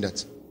for doing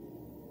that.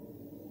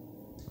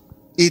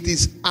 It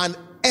is an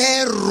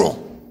error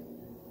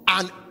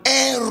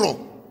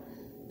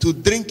to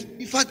drink.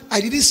 In fact,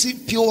 I didn't see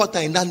pure water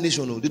in that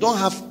nation. No. They don't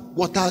have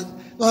water,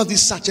 don't have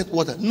this sachet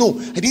water. No,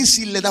 I didn't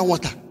see leather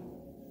water.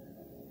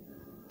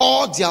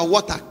 All their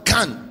water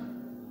can.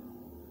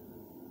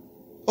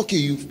 Okay,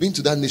 you've been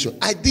to that nation.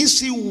 I didn't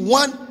see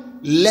one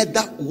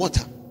leather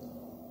water.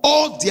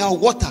 All their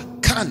water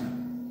can.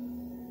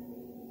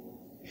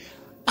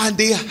 And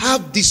they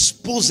have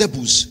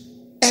disposables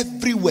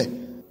everywhere.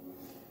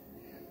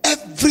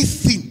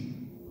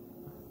 Everything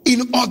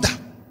in order.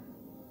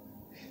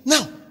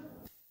 Now,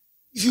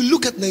 if you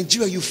look at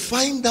Nigeria, you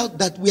find out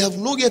that we have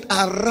not yet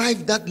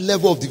arrived at that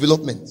level of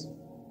development.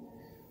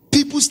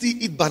 People still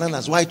eat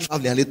bananas while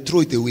traveling and they throw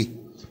it away.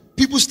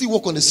 People still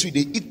walk on the street, they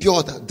eat pure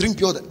water, drink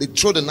pure water, they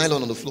throw the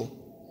nylon on the floor.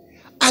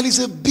 And it's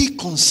a big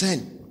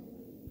concern.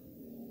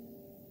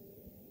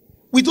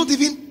 We don't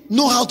even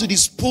know how to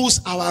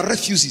dispose our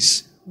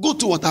refuses. Go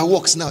to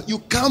waterworks now. You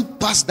can't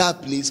pass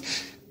that place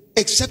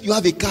except you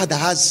have a car that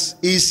has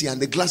AC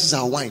and the glasses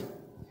are wine.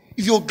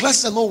 If your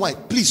glasses are not wine,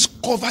 please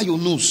cover your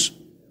nose.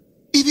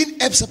 Even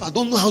EPSAPA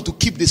don't know how to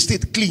keep the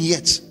state clean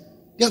yet.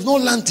 They have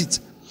not learned it.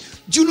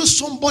 Do you know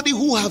somebody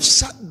who have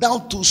sat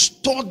down to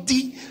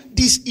study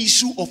this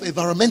issue of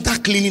environmental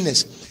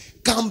cleanliness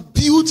can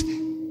build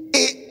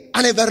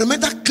an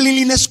environmental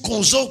cleanliness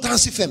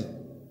consultancy firm?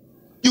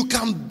 You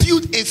can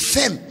build a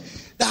firm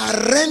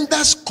that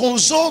renders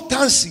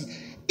consultancy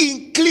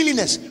in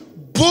cleanliness,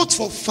 both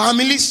for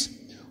families,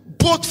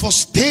 both for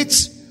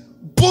states,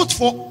 both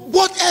for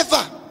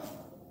whatever.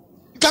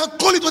 You can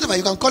call it whatever.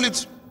 You can call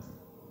it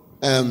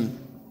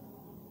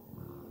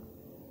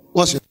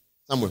what's your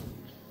Samuel?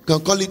 You can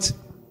call it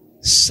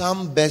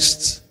Sam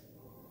Best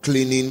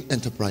Cleaning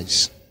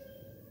Enterprise.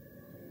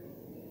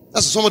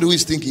 That's somebody who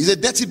is thinking. It's a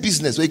dirty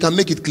business where you can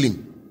make it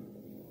clean.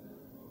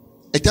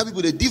 I tell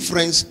people the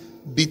difference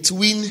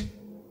between,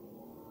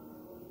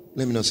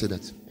 let me not say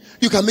that.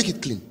 You can make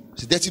it clean.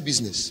 It's a dirty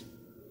business.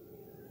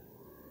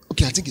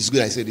 Okay, I think it's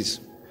good I say this.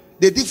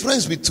 The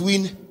difference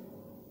between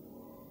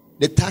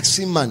the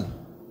taxi man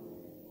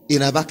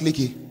in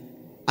Abakaliki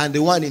and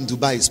the one in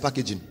Dubai is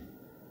packaging.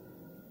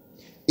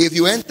 If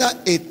you enter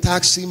a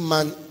taxi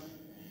man's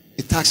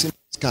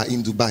car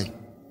in Dubai,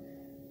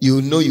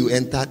 you know you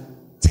entered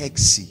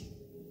taxi.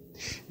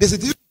 There's a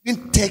difference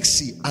between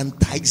taxi and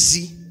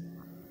taxi.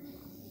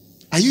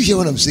 Are you hearing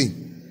what I'm saying?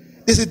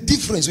 There's a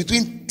difference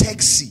between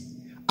taxi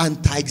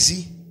and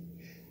taxi.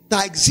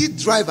 Taxi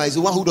driver is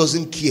the one who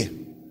doesn't care.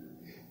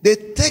 The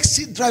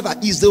taxi driver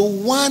is the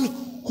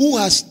one who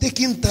has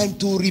taken time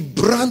to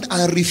rebrand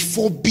and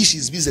refurbish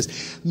his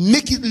business,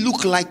 make it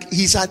look like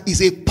he's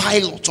a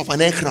pilot of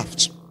an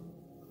aircraft.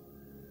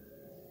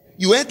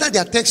 You enter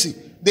their taxi,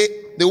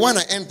 the one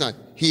I entered,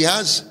 he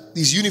has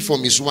his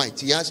uniform is white.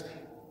 He has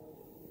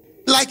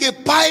like a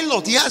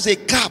pilot. He has a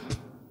cap.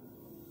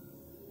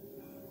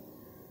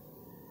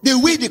 The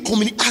way they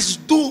communicate, as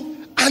though,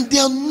 and they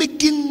are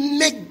making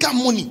mega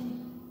money.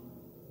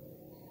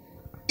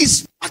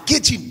 It's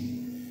packaging.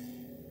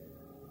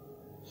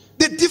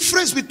 The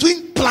difference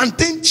between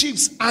plantain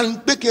chips and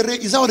bekere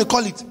is that what they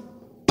call it?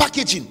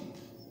 Packaging.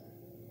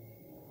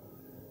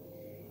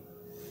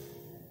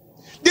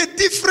 The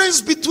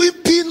difference between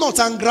peanut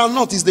and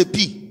groundnut is the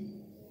P.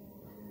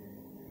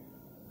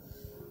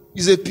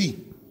 Is a P.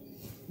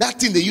 That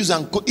thing they use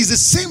and is the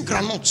same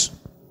groundnut.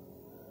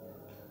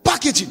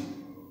 Packaging.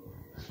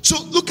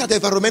 So look at the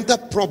environmental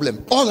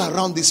problem all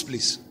around this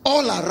place.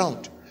 All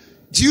around.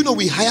 Do you know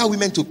we hire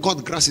women to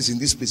cut grasses in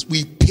this place?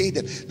 We pay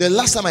them. The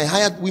last time I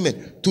hired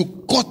women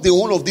to cut the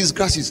whole of these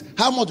grasses,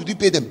 how much did we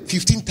pay them?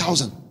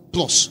 15,000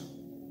 plus.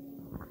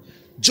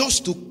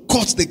 Just to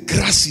cut the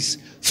grasses,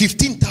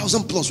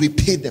 15,000 plus we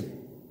paid them.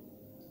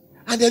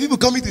 And there are people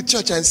coming to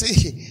church and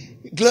say,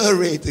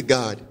 glory to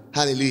God.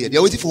 Hallelujah.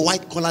 They're waiting for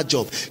white collar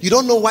job. You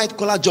don't know white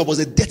collar job was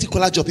a dirty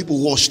collar job people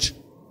washed.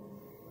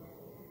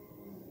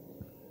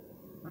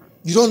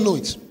 You don't know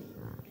it.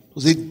 It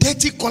was a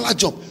dirty collar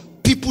job.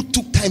 People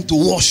took time to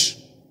wash.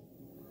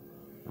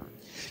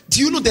 Do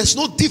you know there's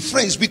no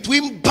difference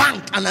between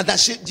bank and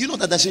adache? Do you know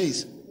what adache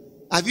is?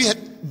 Have you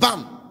heard?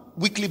 BAM.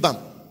 Weekly BAM.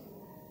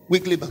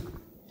 Weekly BAM.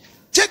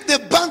 Check the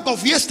bank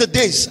of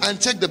yesterdays and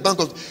check the bank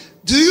of...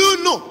 Do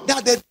you know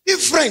that the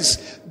difference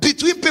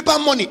between paper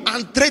money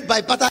and trade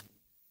by barter,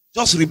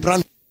 just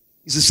rebrand,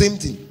 is the same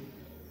thing?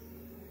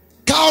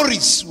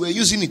 Cowries, we're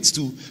using it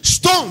to.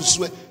 Stones,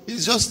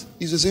 it's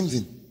the same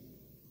thing.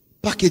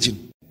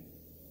 Packaging.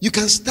 You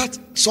can start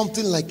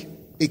something like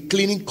a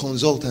cleaning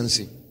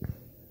consultancy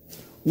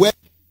where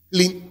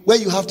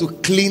you have to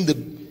clean the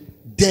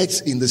debts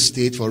in the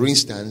state. For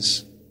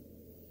instance,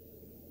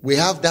 we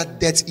have that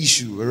debt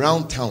issue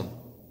around town.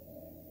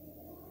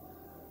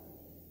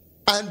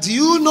 And do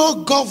you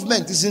know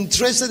government is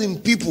interested in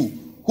people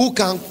who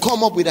can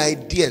come up with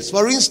ideas?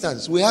 For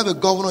instance, we have a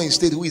governor in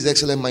state who is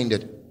excellent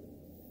minded.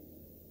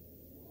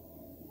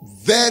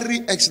 Very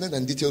excellent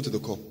and detailed to the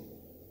core.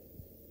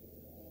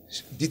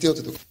 Detailed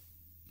to the core.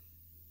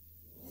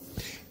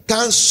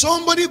 Can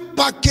somebody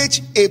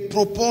package a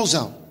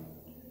proposal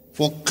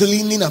for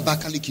cleaning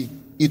Abakaliki?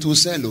 It will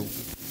sell.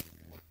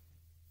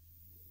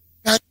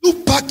 Can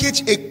you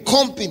package a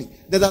company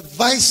that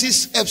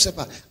advises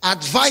EPSEPA,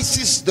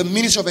 advises the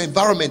Ministry of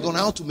Environment on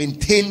how to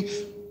maintain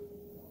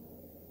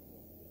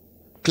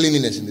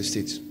cleanliness in the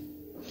states?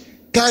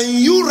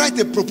 Can you write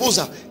a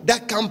proposal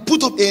that can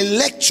put up a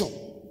lecture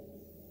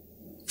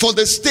for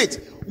the state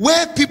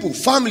where people,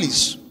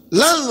 families,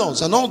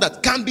 landlords and all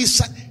that can be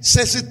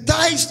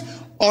sensitized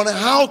on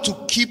how to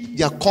keep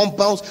their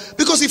compounds?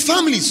 Because if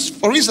families,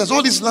 for instance,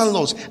 all these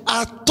landlords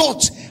are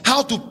taught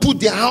how to put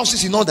their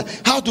houses in order,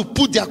 how to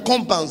put their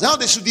compounds, how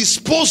they should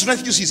dispose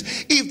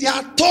refugees, if they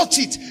are taught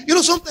it,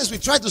 sometimes we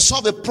try to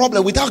solve a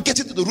problem without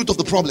getting to the root of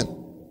the problem.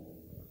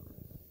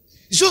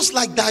 It's just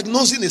like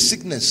diagnosing a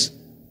sickness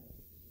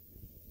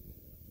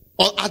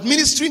or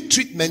administering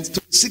treatment to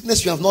a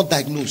sickness you have not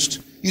diagnosed.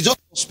 You just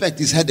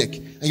suspect it's headache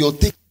and you're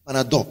taking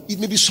Panadol. It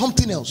may be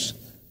something else,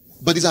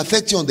 but it's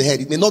affecting you on the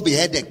head. It may not be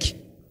headache.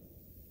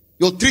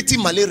 You're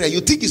treating malaria. You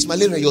think it's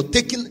malaria. You're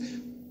taking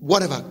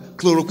whatever,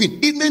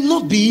 chloroquine. It may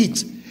not be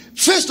it.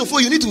 First of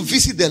all, you need to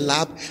visit the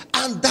lab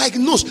and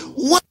diagnose.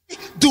 Why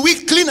do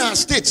we clean our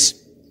states?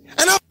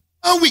 And after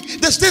 1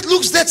 week, the state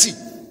looks dirty.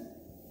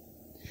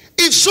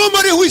 If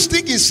somebody who is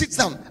thinking sits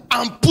down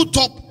and put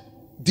up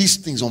these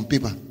things on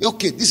paper,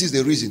 okay, this is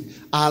the reason.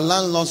 Our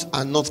landlords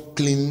are not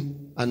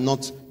clean and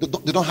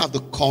they don't have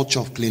the culture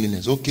of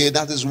cleanliness. Okay,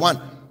 that is one.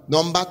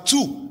 Number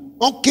two,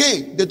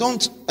 okay, they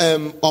don't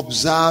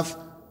observe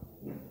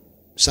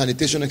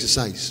sanitation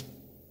exercise.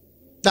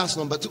 That's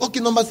number two. Okay,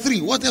 number three,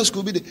 what else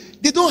could be there?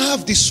 They don't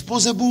have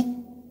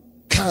disposable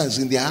cans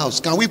in their house.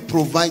 Can we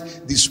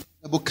provide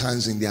disposable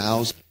cans in their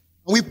house?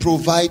 Can we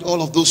provide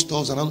all of those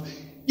stores? And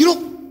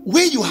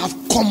where you have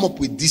come up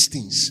with these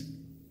things,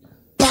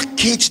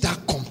 package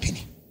that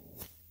company.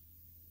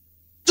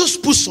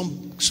 Just put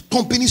some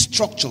company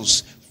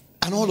structures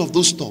and all of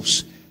those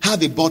stuffs.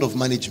 Have a board of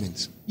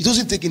management. It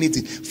doesn't take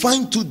anything.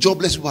 Find 2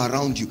 jobless people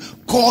around you.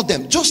 Call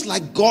them. Just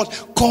like God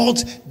called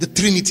the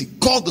Trinity,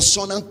 called the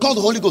Son, and called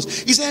the Holy Ghost.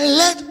 He said,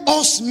 let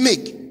us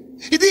make.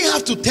 He didn't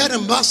have to tell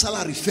them about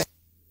salary fair.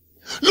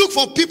 Look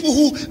for people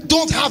who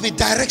don't have a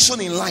direction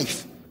in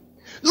life.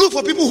 Look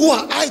for people who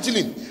are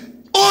idling.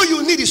 All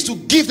you need is to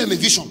give them a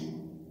vision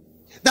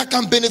that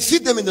can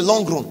benefit them in the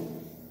long run.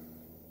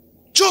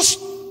 Just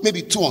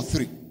maybe 2 or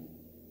 3.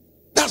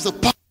 That's the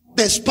power.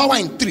 There's power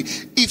in 3.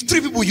 If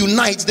 3 people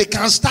unite, they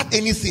can start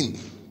anything.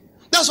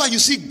 That's why you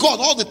see God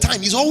all the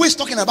time. He's always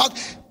talking about,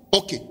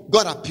 okay,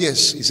 God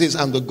appears. He says,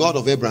 I'm the God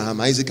of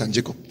Abraham, Isaac, and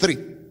Jacob. 3.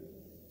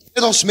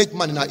 Let us make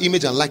man in our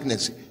image and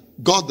likeness.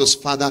 God the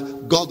Father,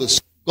 God the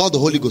Son, God the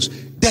Holy Ghost.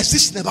 There's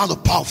this thing about the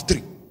power of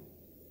 3.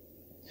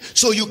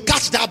 So you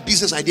catch that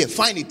business idea,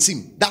 find a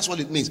team. That's what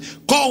it means.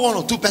 Call 1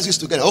 or 2 persons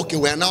together. Okay,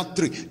 we are now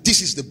 3.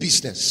 This is the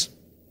business.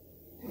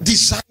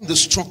 Design the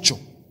structure.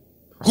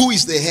 Who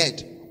is the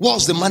head?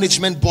 What's the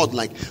management board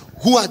like?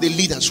 Who are the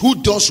leaders?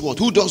 Who does what?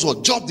 Who does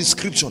what? Job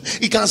description.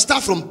 It can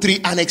start from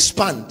 3 and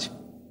expand.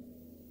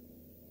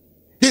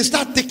 Then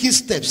start taking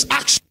steps.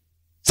 Action.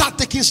 Start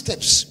taking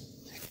steps.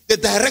 The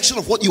direction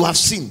of what you have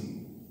seen.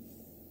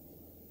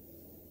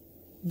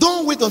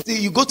 Don't wait until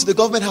you go to the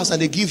government house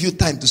and they give you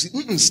time to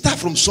see. Start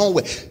from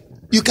somewhere.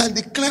 You can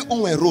declare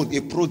on a road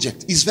a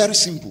project. It's very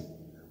simple.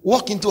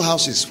 Walk into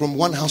houses from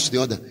one house to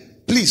the other.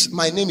 Please,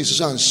 my name is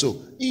so and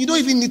so. You don't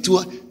even need to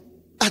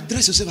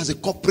address yourself as a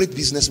corporate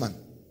businessman.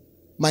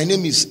 My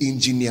name is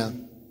engineer.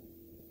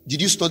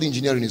 Did you study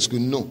engineering in school?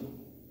 No.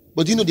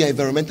 But do you know they are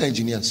environmental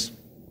engineers?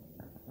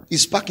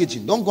 It's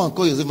packaging. Don't go and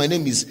call yourself, my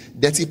name is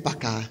Dirty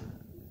Packer.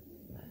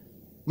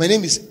 My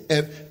name is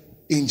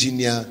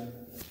engineer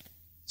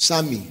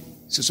Sammy,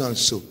 so and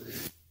so.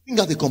 Bring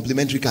out the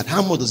complimentary card.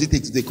 How much does it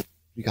take to take a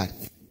complimentary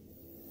card?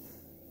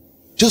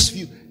 Just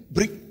few.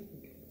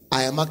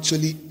 I am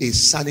actually a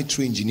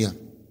sanitary engineer.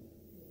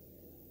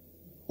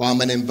 Or I'm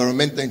an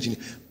environmental engineer.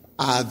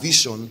 Our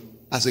vision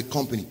as a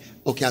company.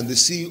 Okay, I'm the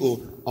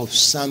CEO of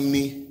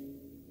Sammy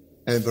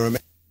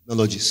Environmental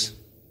Technologies.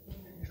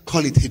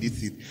 Call it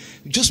anything.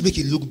 Just make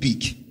it look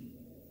big.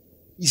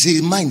 It's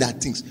a mind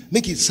that thinks.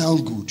 Make it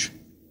sound good.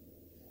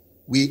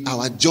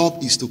 Our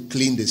job is to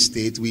clean the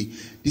state.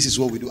 This is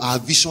what we do. Our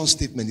vision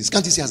statement is,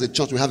 can't you see as a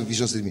church we have a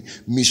vision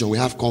statement, mission, we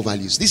have core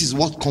values. This is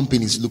what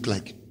companies look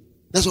like.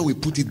 That's why we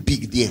put it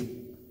big there.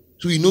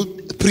 So you know,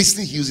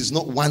 Priestly Hills is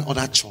not one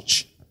other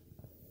church.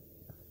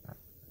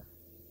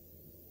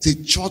 It's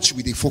a church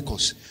with a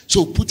focus.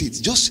 So put it,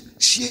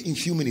 just share in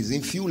few minutes,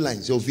 in few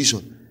lines, your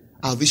vision.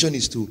 Our vision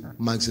is to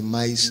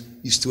maximize,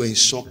 is to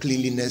ensure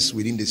cleanliness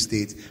within the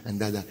state, and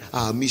that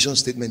our mission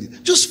statement is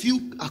just few,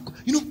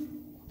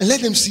 and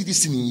let them see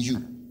this thing in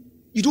you.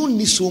 You don't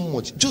need so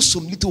much, just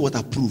some little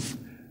waterproof.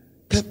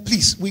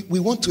 Please, we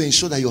want to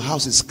ensure that your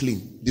house is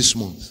clean this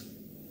month.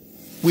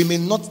 We may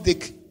not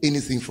take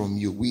anything from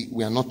you.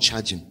 We are not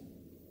charging.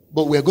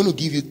 But we are going to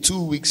give you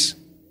 2 weeks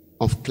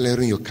of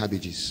clearing your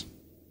cabbages.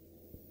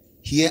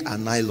 Here are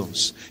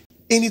nylons.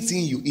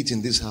 Anything you eat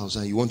in this house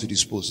and you want to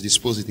dispose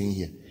it in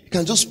here. You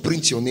can just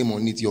print your name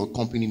on it, your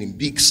company name,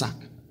 big sack.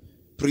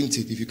 Print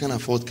it. If you can't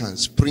afford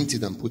cans, print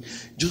it and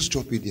just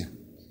drop it there.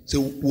 So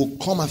we'll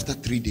come after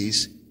 3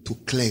 days to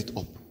clear it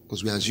up.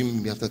 Because we are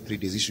assuming after 3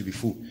 days it should be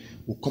full.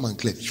 We'll come and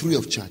clear free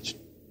of charge.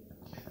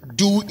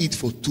 Do it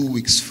for 2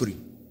 weeks free.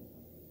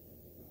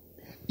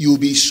 You'll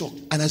be shocked.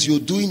 And as you're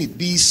doing it,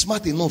 be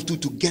smart enough to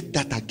get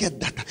data.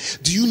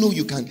 Do you know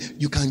you can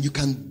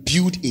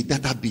build a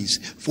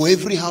database? For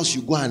every house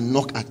you go and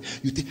knock at,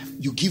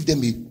 you give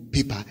them a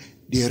paper.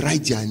 They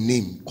write their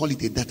name, call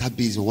it a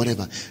database or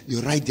whatever.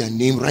 You write their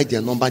name, write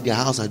their number, their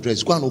house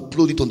address. Go and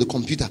upload it on the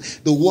computer.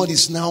 The world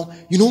is now,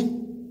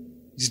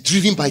 it's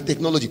driven by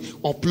technology.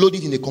 Upload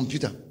it in the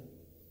computer.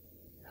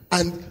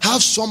 And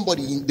have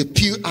somebody in the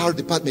PR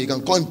department, you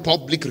can call him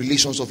public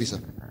relations officer,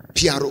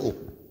 PRO,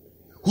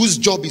 whose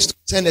job is to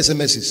send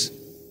SMSs.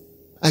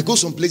 I go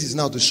some places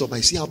now to shop.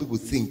 I see how people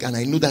think, and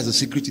I know that's a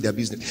secret to their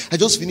business. I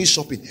just finished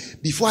shopping.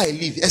 Before I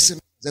leave, SMS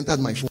entered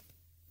my phone.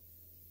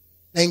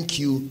 Thank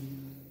you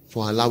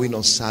for allowing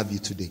us to serve you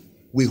today.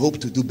 We hope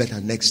to do better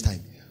next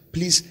time.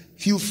 Please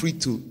feel free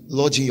to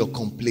lodge in your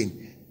complaint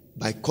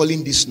by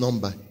calling this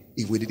number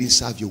if we didn't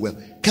serve you well.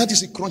 Can't you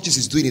see Crunches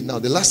is doing it now?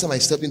 The last time I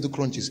stepped into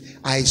Crunches,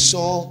 I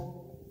saw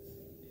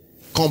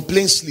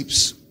complaint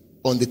slips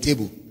on the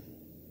table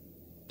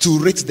to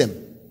rate them.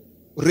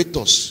 Rate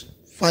us.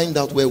 Find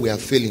out where we are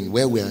failing,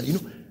 where we are,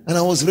 and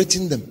I was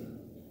rating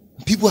them.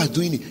 People are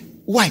doing it.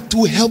 Why?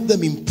 To help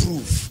them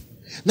improve.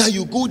 Now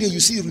you go there, you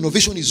see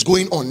renovation is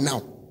going on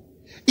now.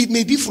 It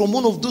may be from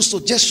one of those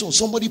suggestions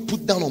somebody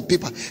put down on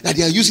paper that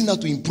they are using now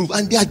to improve,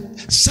 and they are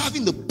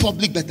serving the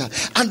public better.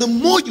 And the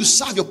more you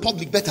serve your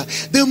public better,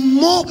 the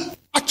more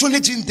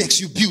patronage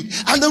index you build,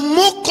 and the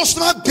more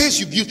customer base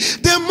you build,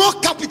 the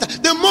more capital,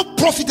 the more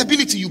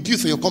profitability you build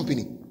for your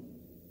company.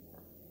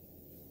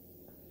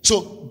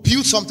 So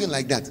build something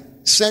like that.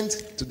 Send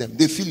to them.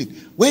 They feel it.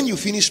 When you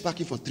finish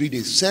packing for 3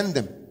 days, send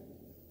them.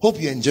 Hope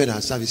you enjoyed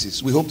our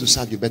services. We hope to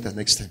serve you better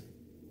next time.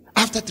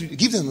 After 3 days,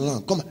 give them a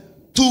loan. Come on.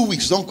 2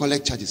 weeks, don't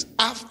collect charges.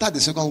 After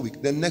the second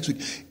week, the next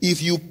week,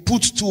 if you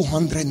put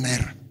 200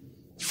 naira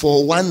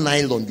for one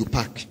nylon you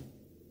pack,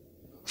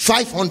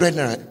 500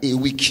 naira a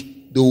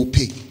week, they will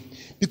pay.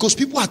 Because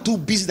people are too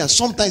busy that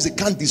sometimes they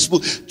can't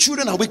dispose.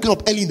 Children are waking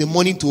up early in the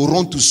morning to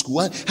run to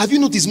school. Have you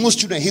noticed most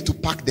children hate to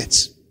pack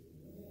debts?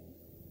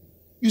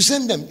 You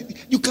send them.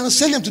 You can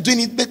send them to do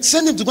anything, but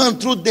send them to go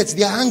and throw debts.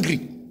 They are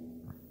hungry.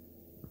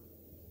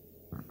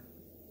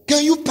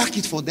 Can you pack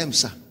it for them,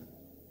 sir?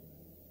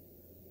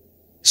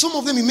 Some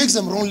of them, it makes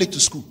them run late to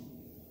school.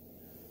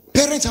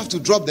 Parents have to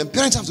drop them.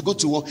 Parents have to go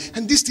to work.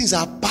 And these things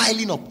are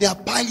piling up. They are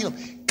piling up.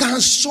 Can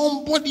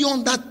somebody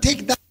on that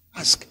take that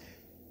task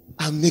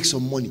and make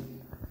some money?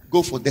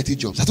 Go for dirty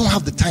jobs. I don't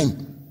have the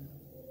time.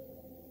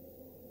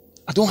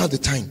 I don't have the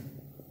time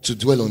to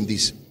dwell on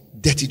this.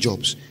 Dirty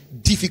jobs.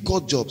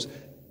 Difficult jobs.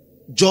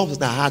 Jobs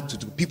that are hard to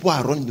do. People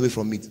are running away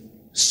from it.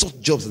 Such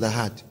jobs that are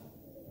hard.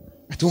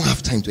 I don't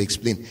have time to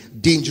explain.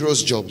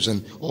 Dangerous jobs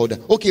and all that.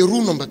 Okay,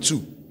 rule number 2.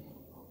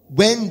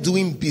 When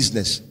doing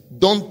business,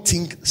 don't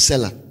think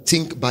seller,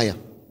 think buyer.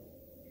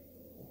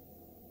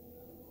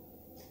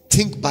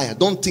 Think buyer,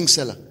 don't think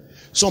seller.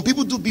 Some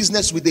people do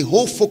business with the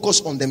whole focus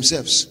on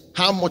themselves.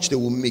 How much they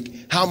will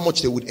make, how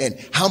much they would earn,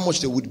 how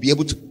much they would be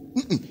able to.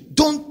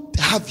 Don't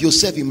have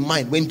yourself in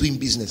mind when doing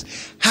business.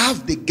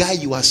 Have the guy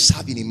you are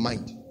serving in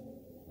mind.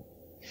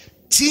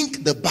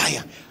 Think the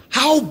buyer.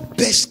 How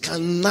best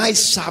can I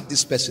serve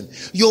this person?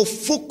 Your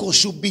focus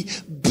should be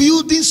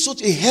building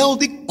such a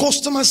healthy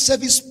customer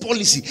service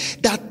policy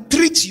that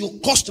treats your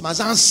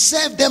customers and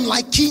serve them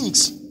like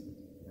kings.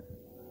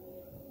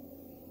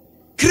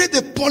 Create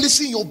a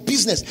policy in your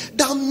business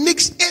that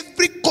makes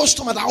every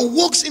customer that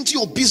walks into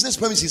your business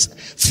premises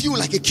feel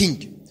like a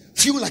king,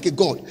 feel like a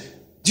god.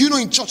 Do you know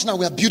in church now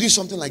we are building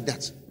something like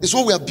that? It's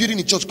what we are building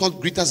in church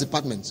called Greeters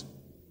Department.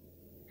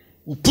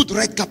 We put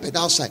red carpet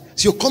outside.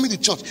 So you're coming to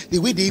church, the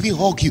way they even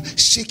hug you,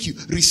 shake you,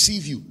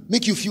 receive you,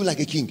 make you feel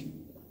like a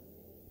king.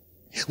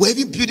 We're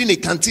even building a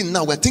canteen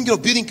now. We're thinking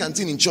of building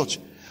canteen in church.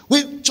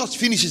 When church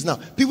finishes now,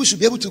 people should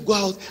be able to go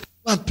out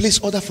and place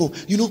order for,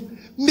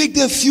 make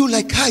them feel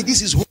like, hi,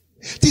 this is home.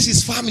 This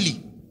is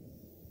family.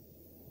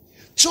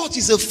 Church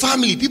is a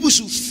family. People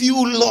should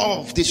feel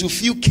loved. They should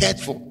feel cared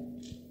for.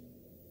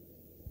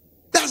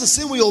 That's the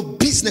same way your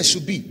business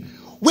should be.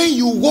 When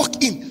you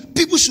walk in,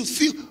 people should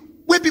feel.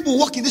 When people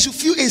walk in, they should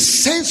feel a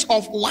sense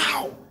of,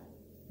 wow,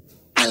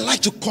 I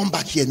like to come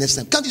back here next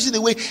time. Can't you see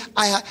the way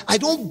I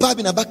don't barb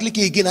in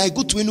Abakaliki again? I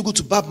go to Enugu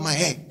to barb my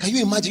hair. Can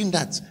you imagine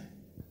that?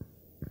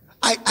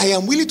 I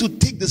am willing to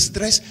take the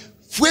stress,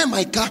 fuel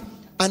my car,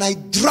 and I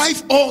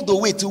drive all the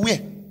way to where?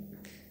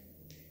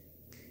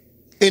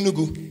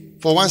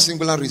 Enugu. For one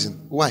singular reason.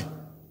 Why?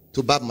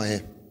 To barb my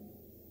hair.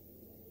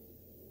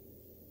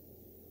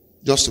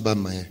 Just to barb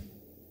my hair.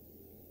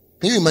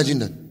 Can you imagine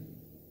that?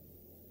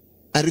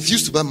 I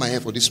refuse to barb my hair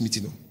for this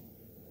meeting.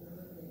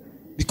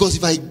 Because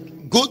if I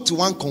go to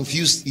one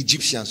confused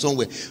Egyptian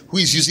somewhere who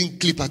is using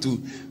clipper to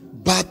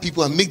barb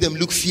people and make them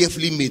look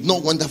fearfully made,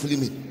 not wonderfully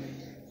made,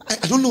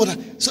 I don't know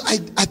what so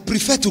I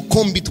prefer to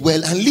comb it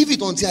well and leave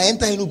it until I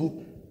enter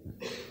Enugu.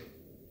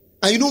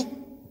 And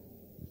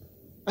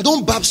I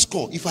don't barb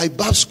score. If I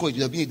barb score, it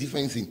would have been a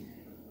different thing.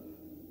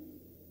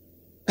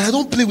 And I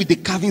don't play with the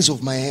carvings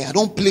of my hair. I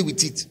don't play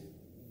with it.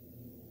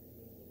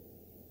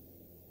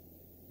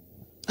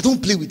 I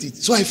don't play with it.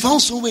 So I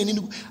found somewhere in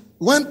Enugu,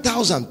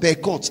 1,000 per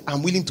cut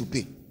I'm willing to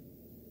pay.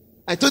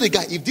 I told the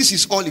guy, if this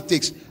is all it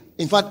takes.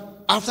 In fact,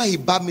 after he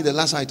barbed me the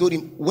last time, I told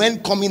him,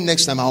 when coming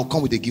next time, I'll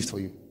come with a gift for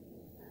you.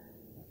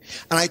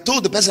 And I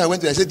told the person I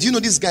went to, I said, do you know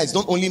these guys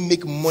don't only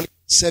make money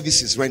for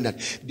services rendered,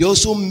 they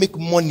also make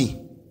money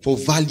for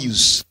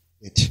values.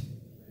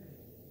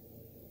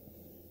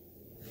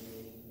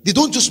 They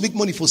don't just make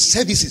money for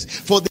services,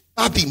 for the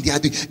barbing they are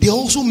doing. They're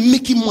also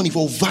making money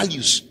for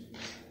values.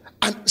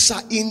 And so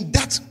in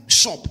that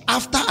shop,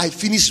 after I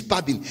finished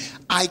barbing,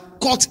 I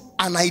got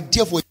an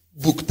idea for a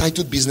book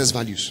titled Business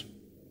Values.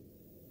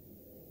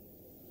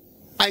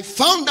 I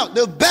found out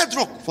the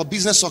bedrock for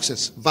business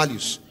success,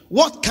 values.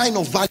 What kind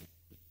of value?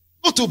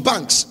 Go to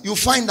banks, you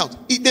find out.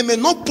 They may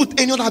not put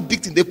any other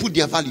big thing, they put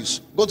their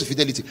values. Go to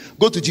Fidelity,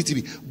 go to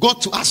GTB, go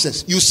to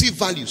Access. You see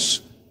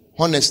values.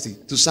 Honesty,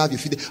 to serve you.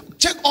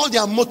 Check all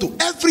their motto.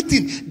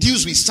 Everything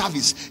deals with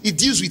service. It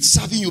deals with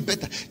serving you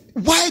better.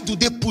 Why do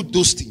they put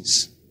those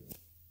things?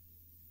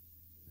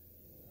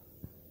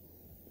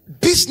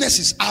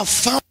 Businesses are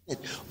founded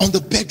on the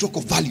bedrock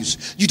of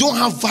values. You don't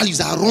have values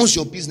that runs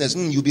your business,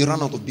 you'll be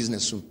run out of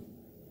business soon.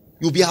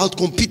 You'll be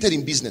out-competed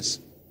in business.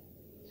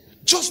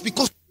 Just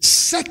because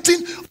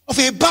setting of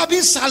a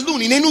barbing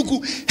salon in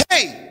Enugu,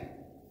 hey,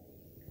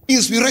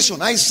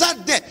 inspiration. I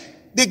sat there.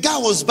 The guy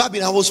was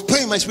barbing. I was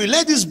praying in my spirit,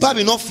 let this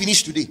barbing not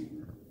finish today.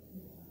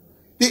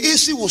 The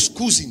AC was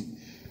cruising.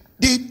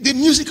 The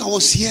music I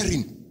was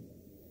hearing,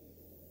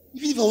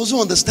 even if I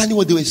wasn't understanding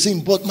what they were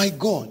saying, but my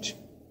God,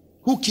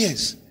 who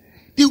cares?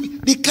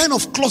 The kind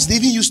of clothes they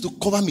even used to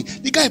cover me.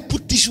 The guy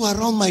put tissue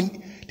around my.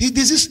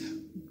 There's this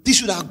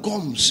tissue that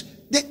gums.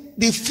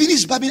 They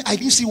finished barbing. I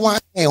didn't see one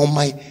hair on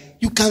my.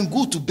 You can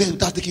go to bed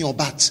without taking your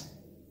bath.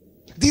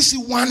 Didn't see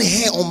one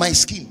hair on my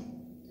skin.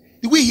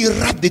 The way he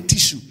wrapped the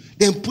tissue,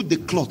 then put the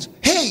cloth.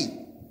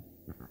 Hey!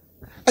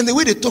 And the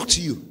way they talk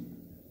to you.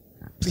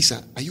 Please,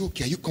 sir, are you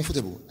okay? Are you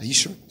comfortable? Are you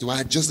sure? Do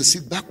I adjust the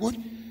seat backward?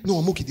 No,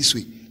 I'm okay this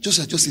way. Just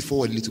adjust it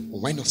forward a little. Oh,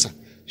 why not, sir?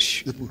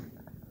 Shh,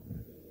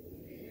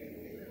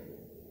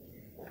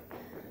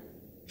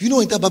 If you know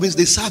enter Babins,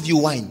 they serve you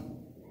wine.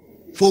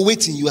 For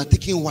waiting, you are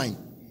taking wine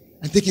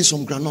and taking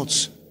some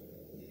granuts.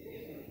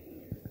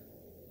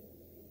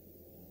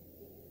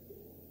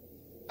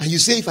 And you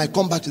say, if I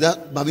come back to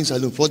that Babin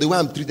salon, for the way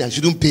I'm treated, I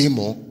shouldn't pay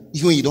more.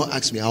 Even when you don't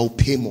ask me, I'll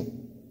pay more.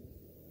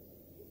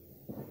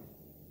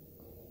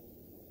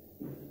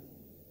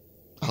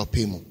 I'll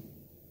pay more.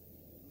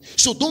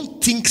 So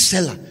don't think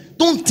seller.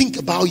 Don't think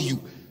about you.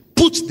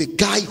 Put the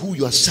guy who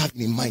you are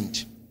serving in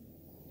mind.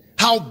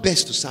 How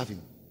best to serve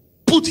him.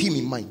 Put him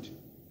in mind.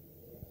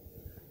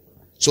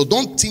 So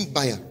don't think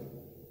buyer.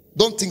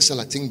 Don't think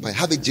seller, think buyer.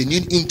 Have a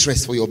genuine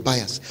interest for your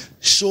buyers.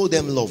 Show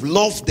them love.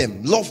 Love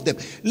them. Love them.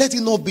 Let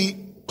it not be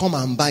come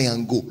and buy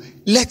and go.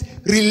 Let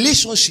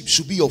relationship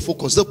should be your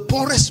focus. The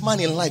poorest man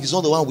in life is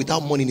not the one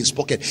without money in his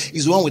pocket.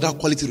 He's the one without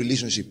quality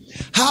relationship.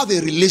 Have a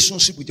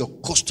relationship with your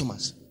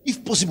customers.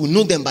 If possible,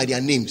 know them by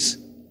their names.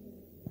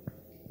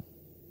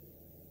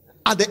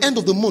 At the end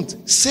of the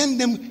month,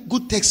 send them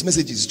good text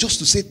messages just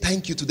to say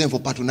thank you to them for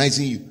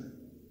patronizing you.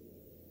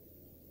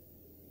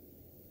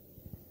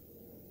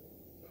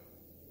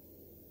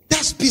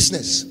 That's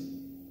business.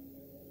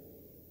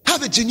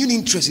 Have a genuine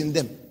interest in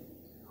them.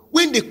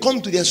 When they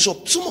come to their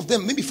shop, some of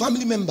them, maybe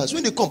family members,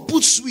 when they come,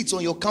 put sweets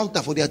on your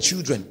counter for their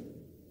children.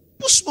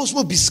 Put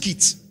small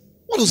biscuits.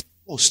 What does it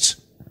cost?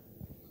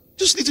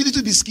 Just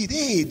little biscuit.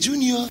 Hey,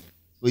 Junior,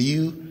 for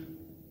you.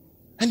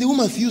 And the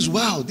woman feels,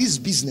 wow, this is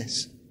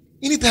business.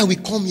 Anytime we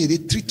come here, they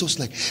treat us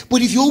like.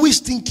 But if you're always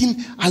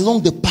thinking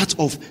along the path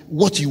of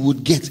what you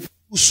would get,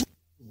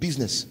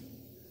 business.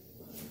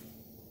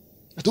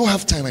 I don't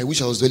have time. I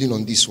wish I was dwelling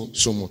on this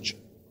so much.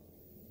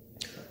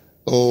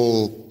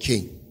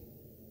 Okay.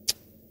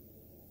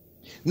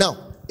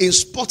 Now, in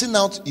spotting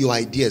out your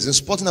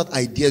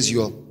ideas,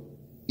 you're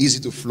easy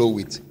to flow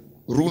with.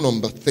 Rule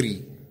number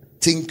 3,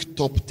 think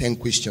top 10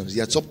 questions.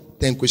 There are top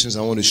 10 questions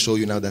I want to show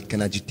you now that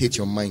can agitate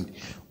your mind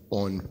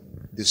on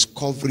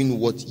discovering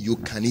what you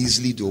can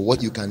easily do,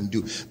 what you can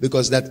do.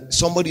 Because that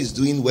somebody is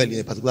doing well in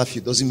a particular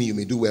field doesn't mean you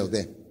may do well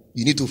there.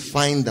 You need to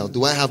find out,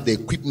 do I have the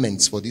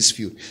equipment for this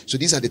field? So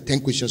these are the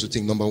 10 questions to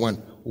think. Number 1,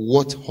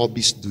 what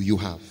hobbies do you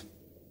have?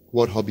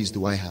 What hobbies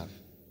do I have?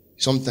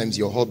 Sometimes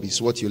your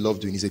hobbies, what you love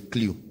doing, is a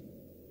clue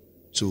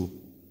to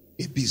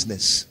a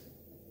business.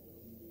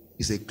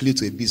 It's a clue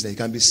to a business. It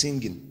can be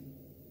singing.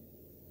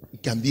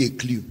 It can be a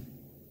clue.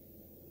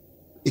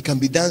 It can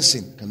be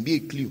dancing. It can be a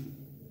clue.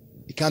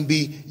 It can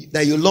be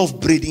that you love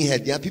braiding hair.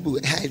 There are people,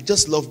 I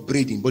just love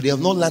braiding, but they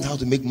have not learned how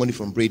to make money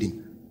from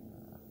braiding.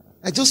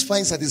 I just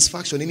find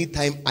satisfaction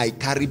anytime I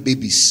carry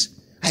babies.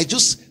 I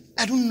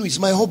don't know, it's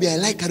my hobby. I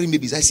like carrying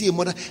babies. I see a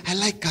mother, I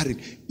like carrying.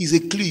 It's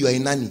a clue you are a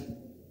nanny.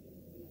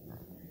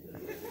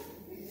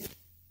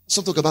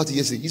 So talk about it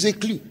yesterday. It's a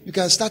clue. You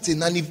can start a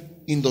nanny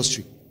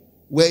industry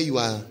where you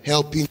are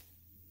helping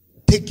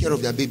take care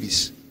of their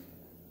babies.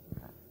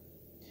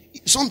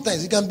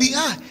 Sometimes it can be,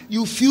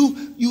 you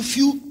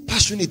feel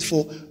passionate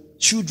for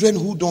children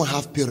who don't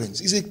have parents.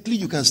 It's a clue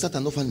you can start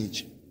an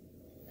orphanage.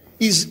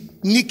 Is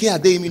Nike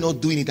Adeyemi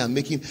not doing it and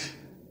making?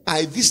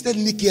 I visited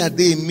Nike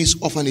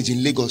Adeyemi's orphanage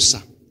in Lagos,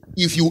 sir.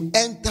 If you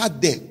enter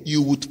there,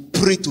 you would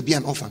pray to be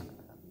an orphan.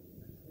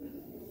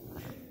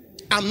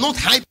 I'm not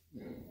hyping.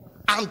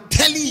 I'm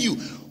telling you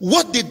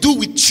what they do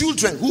with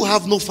children who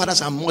have no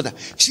fathers and mother.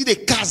 See the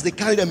cars, they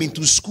carry them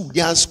into school.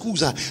 Their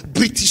schools are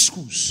British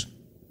schools.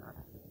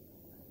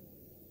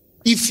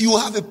 If you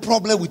have a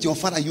problem with your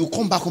father, you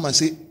come back home and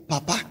say,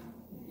 Papa,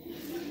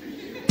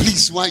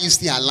 please, why are you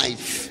still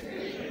alive?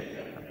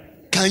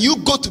 Can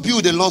you go to be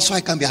with the Lord so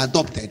I can be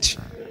adopted?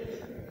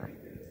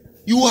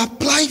 You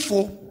apply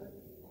for,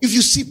 if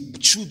you see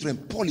children,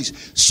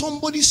 police,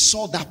 somebody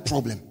saw that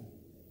problem.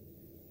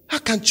 How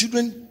can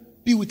children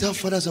be without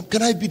fathers?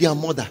 Can I be their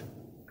mother?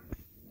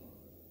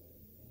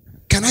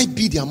 Can I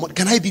be their mother?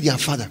 Can I be their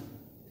father?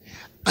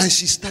 And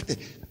she started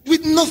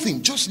with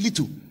nothing, just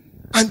little.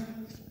 And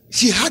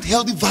she had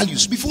healthy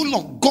values. Before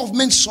long,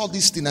 government saw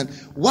this thing and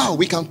wow,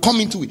 we can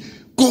come into it.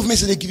 Government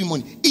said they give you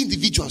money.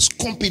 Individuals,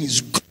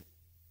 companies,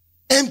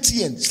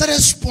 MTN started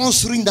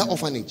sponsoring that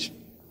orphanage.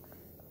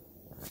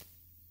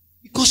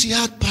 Because he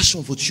had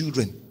passion for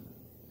children.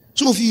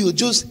 Some of you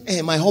just,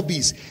 my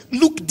hobbies.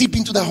 Look deep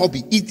into that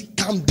hobby. It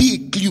can be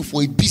a clue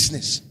for a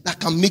business that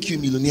can make you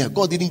a millionaire.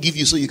 God didn't give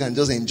you so you can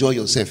just enjoy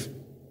yourself.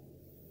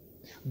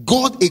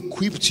 God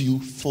equipped you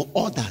for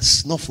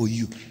others, not for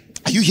you.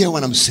 Are you hearing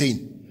what I'm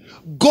saying?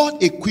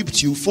 God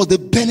equipped you for the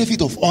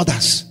benefit of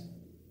others.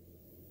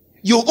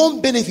 Your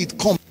own benefit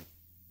comes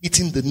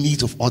meeting the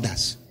needs of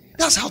others.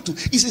 That's how to,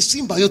 it's a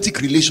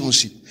symbiotic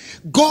relationship.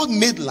 God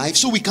made life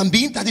so we can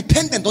be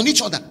interdependent on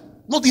each other,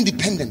 not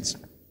independent.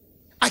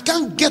 I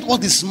can't get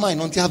what is mine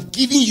until I've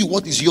given you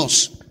what is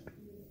yours.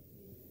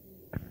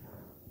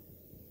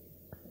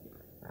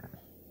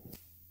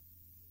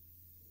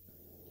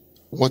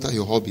 What are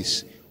your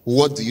hobbies?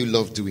 What do you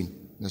love doing?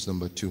 That's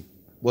number 2.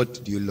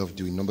 What do you love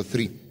doing? Number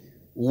 3.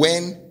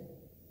 When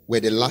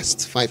were the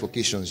last 5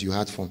 occasions you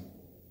had fun?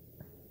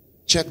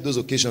 Check those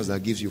occasions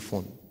that gives you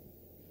fun.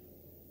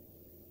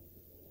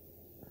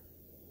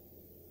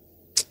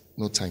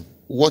 No time.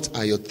 What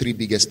are your 3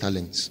 biggest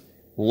talents?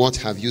 What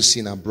have you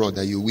seen abroad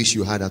that you wish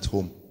you had at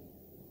home?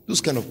 Those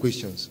kind of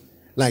questions.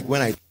 Like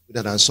when I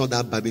that I saw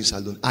that barbing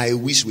salon, I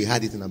wish we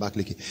had it in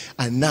Abakaliki.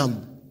 And now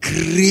I'm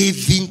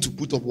craving to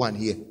put up one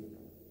here.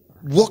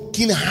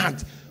 Working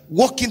hard,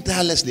 working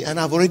tirelessly, and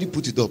I've already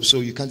put it up, so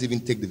you can't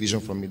even take the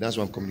vision from me. That's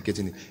why I'm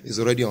communicating it. It's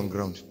already on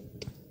ground.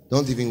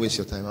 Don't even waste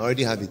your time. I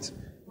already have it.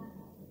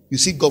 You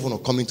see governor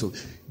coming to.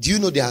 Do you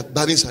know there are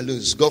barbing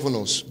salons,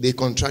 governors, they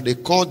call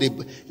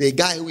the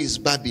guy who is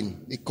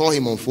barbing, they call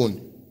him on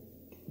phone.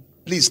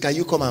 Please, can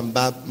you come and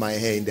barb my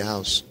hair in the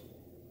house?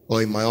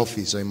 Or in my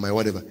office, or in my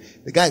whatever.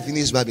 The guy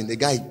finishes barbing, the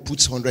guy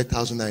puts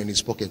 100,000 naira in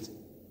his pocket.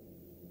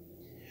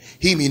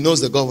 He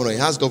knows the governor, he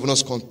has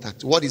governor's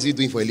contact. What is he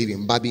doing for a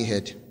living? Barbing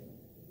head.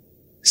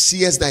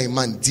 Seest thou a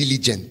man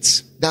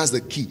diligent? That's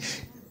the key.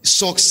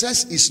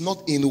 Success is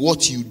not in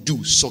what you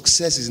do,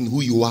 success is in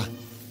who you are.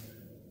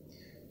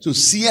 So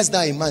seest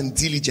thou a man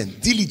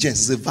diligent?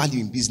 Diligence is a value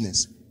in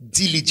business.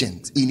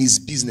 Diligent in his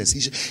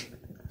business.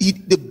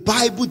 The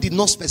Bible did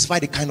not specify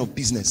the kind of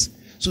business.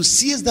 So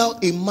seest thou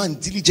a man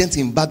diligent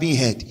in barbing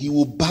head? He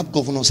will barb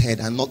governor's head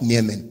and not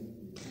mere men.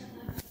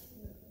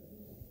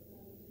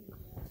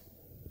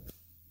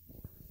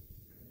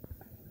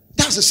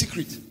 That's the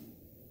secret.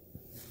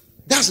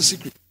 That's the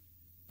secret.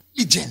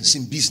 Diligence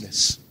in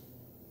business.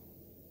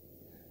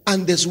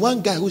 And there's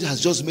one guy who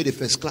has just made a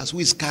first class who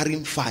is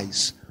carrying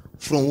files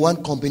from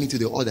one company to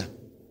the other.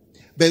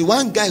 But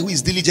one guy who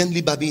is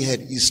diligently barbing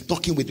head is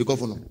talking with the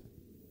governor.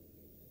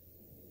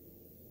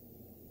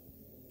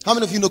 How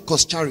many of you know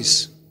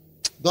Coscharis?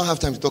 Don't have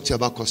time to talk to you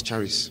about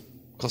Coscharis.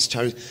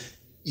 Coscharis.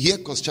 Here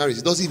Coscharis.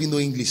 He doesn't even know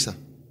English, sir.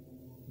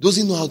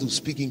 Doesn't know how to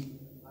speak English.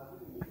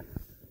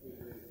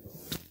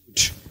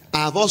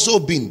 I have also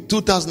been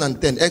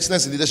 2010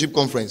 Excellence in Leadership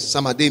Conference,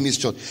 Samade Miss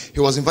Church. He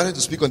was invited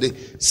to speak on the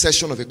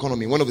session of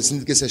economy, one of the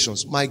syndicate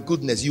sessions. My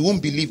goodness, you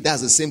won't believe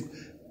that's the same.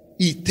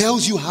 He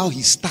tells you how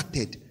he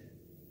started.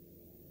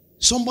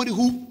 Somebody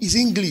who is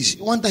English.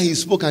 One time he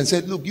spoke and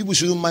said, look, people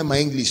shouldn't mind my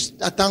English.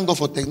 I thank God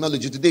for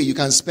technology. Today you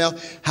can spell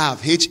have,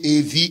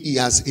 H-A-V-E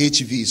as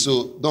H-V.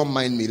 So don't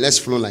mind me. Let's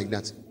flow like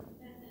that.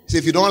 So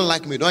if you don't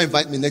like me, don't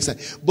invite me next time.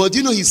 But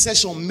you know his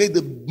session made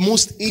the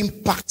most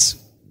impact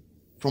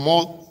from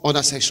all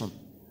other sessions.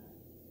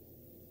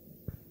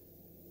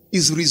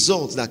 It's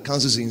results that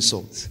cancels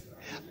insult.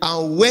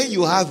 And when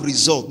you have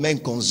result, men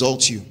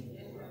consult you.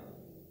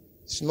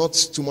 It's not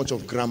too much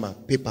of grammar,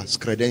 papers,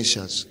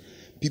 credentials.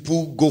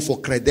 People go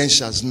for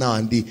credentials now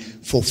and they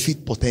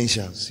forfeit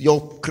potentials.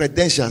 Your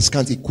credentials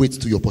can't equate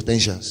to your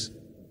potentials.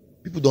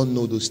 People don't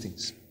know those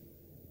things.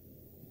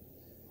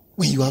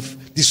 When you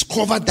have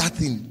discovered that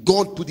thing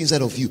God put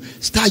inside of you,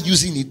 start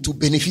using it to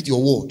benefit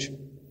your world.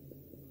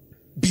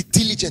 Be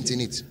diligent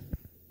in it.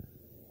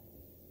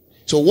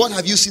 So what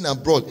have you seen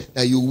abroad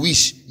that you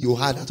wish you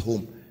had at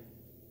home?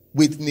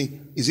 Whitney,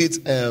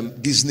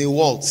 Disney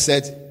World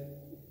said,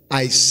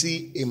 I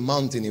see a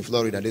mountain in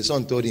Florida. The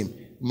son told him,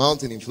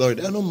 mountain in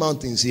Florida. There are no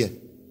mountains here.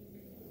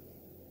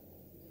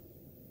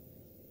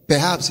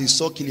 Perhaps he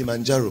saw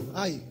Kilimanjaro.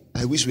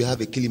 I wish we have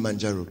a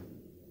Kilimanjaro.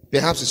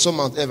 Perhaps he saw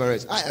Mount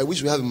Everest. I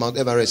wish we have a Mount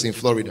Everest in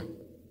Florida.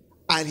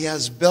 And he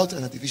has built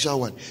an artificial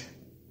one.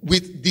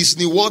 With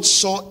Disney World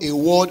saw a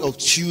world of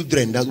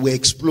children that were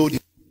exploding.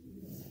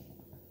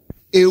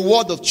 A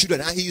world of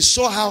children. And he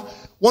saw how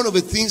one of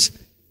the things,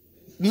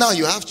 now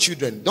you have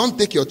children. Don't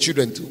take your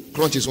children to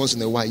crunches once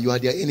in a while. You are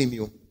their enemy.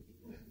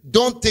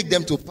 Don't take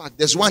them to park.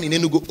 There's one in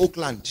Enugu,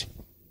 Oakland.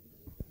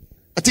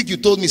 I think you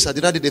told me, sir,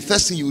 that the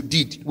first thing you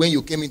did when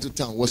you came into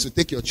town was to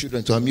take your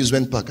children to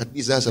amusement park. At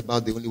least that's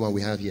about the only one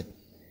we have here.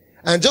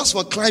 And just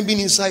for climbing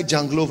inside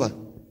Janglova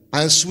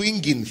and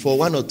swinging for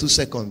 1 or 2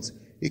 seconds,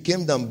 he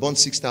came down, burnt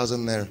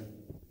 6,000 naira.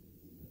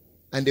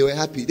 And they were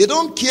happy. They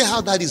don't care how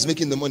that is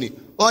making the money.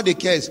 All they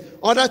care is,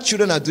 other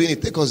children are doing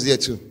it. Take us there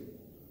too.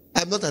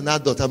 I'm not an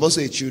adult. I'm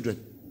also a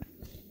children.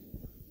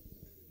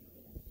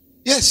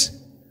 Yes.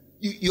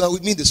 You are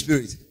with me in the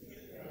spirit.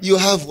 You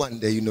have one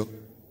there, you know.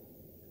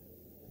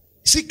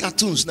 See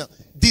cartoons now.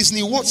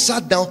 Disney World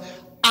sat down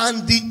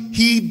and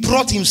he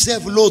brought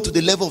himself low to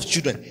the level of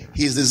children.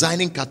 He is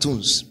designing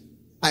cartoons.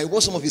 I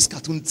watched some of his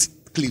cartoon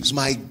clips.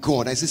 My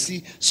God. I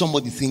see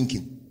somebody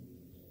thinking.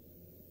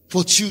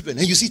 For children.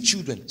 And you see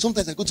children.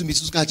 Sometimes I go to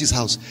Mrs. Kachi's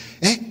house.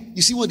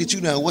 You see what the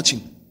children are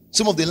watching.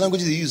 Some of the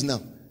languages they use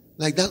now.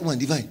 Like that one,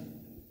 divine.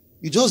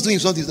 You just doing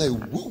something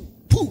like, whoa,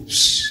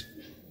 poops.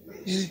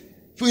 Yeah.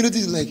 You know,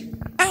 this is like,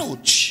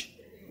 ouch.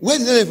 Where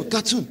did they have a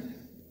cartoon?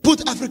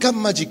 Put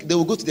African magic, they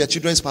will go to their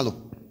children's parlor.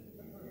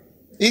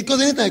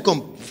 Because anytime I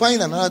come,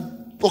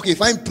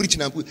 find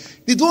preaching and put.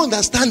 They don't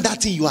understand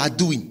that thing you are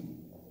doing.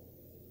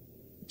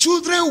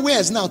 Children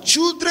wears now,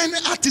 children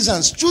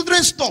artisans,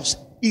 children stuffs.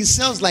 It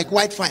sells like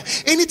white fire.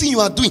 Anything you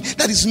are doing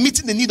that is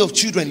meeting the need of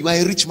children, you are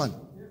a rich man.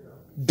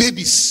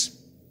 Babies.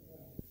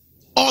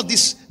 All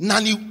these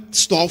nanny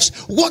stuffs,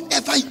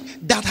 whatever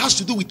that has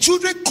to do with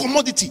children,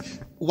 commodity,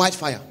 white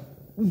fire.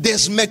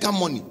 There's mega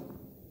money.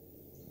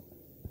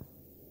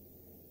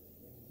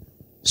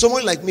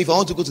 Someone like me, if I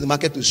want to go to the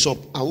market to shop,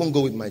 I won't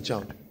go with my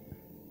child.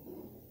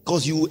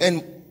 Because you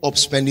end up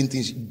spending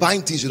things,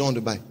 buying things you don't want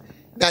to buy.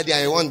 Daddy,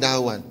 I want that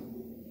one.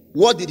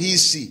 What did he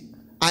see?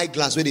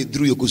 Eyeglass when they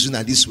drew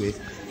Yokozuna this way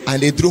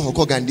and they drew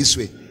Hokogan this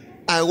way.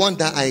 I want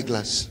that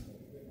eyeglass.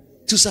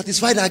 To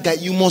satisfy that guy,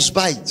 you must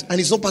buy it. And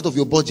it's not part of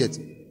your budget.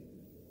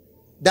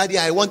 Daddy,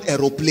 I want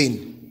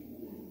aeroplane.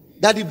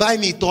 Daddy, buy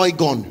me toy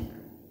gun.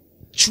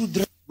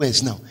 Children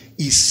wears now.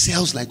 It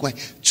sells like why?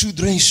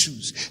 Children's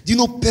shoes. Do you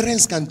know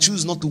parents can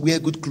choose not to wear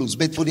good clothes,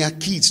 but for their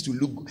kids to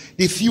look good,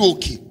 they feel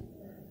okay.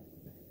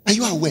 Are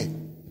you aware?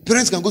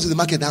 Parents can go to the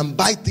market and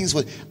buy things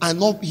for and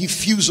not he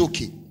feels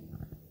okay.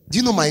 Do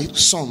you know my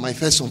son, my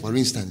first son, for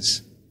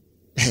instance?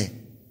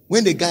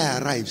 When the guy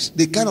arrives,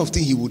 the kind of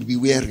thing he would be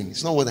wearing,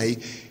 it's not what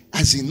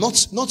as in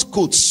not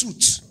coat,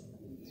 suit.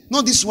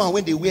 Not this one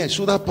when they wear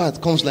shoulder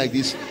part comes like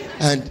this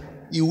and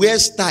he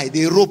wears tie,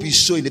 the rope is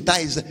showing, the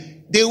tie is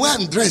they wear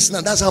and dress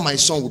now. That's how my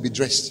son will be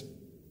dressed.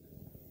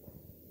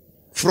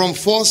 From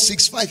 4,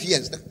 6, 5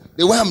 years.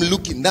 The way I'm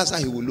looking, that's how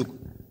he will look.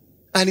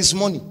 And it's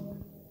money.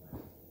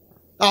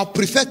 I'll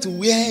prefer to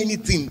wear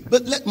anything.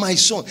 But let my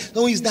son,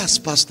 no, he's that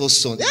pastor's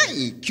son.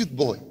 Hey, cute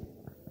boy.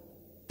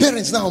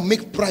 Parents now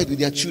make pride with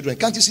their children.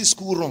 Can't you see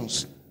school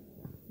runs?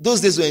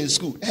 Those days when in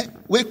school. Hey,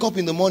 wake up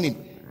in the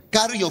morning,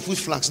 carry your food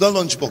flask, not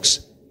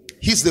lunchbox.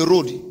 Hit the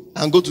road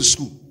and go to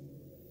school.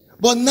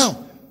 But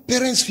now,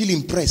 parents feel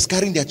impressed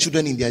carrying their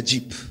children in their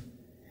jeep.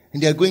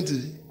 And they are going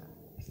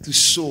to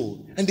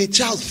school. And the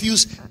child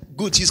feels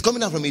good. She's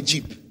coming out from a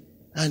jeep.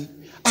 And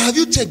have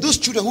you checked those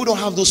children who don't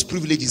have those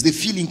privileges? They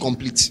feel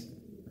incomplete.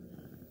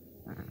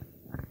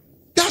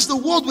 That's the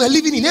world we're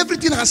living in.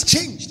 Everything has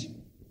changed.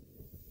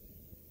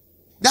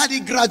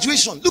 Daddy,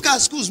 graduation. Look at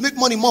schools make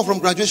money more from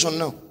graduation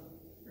now.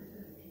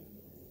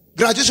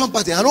 Graduation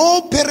party. And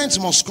all parents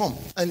must come.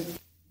 And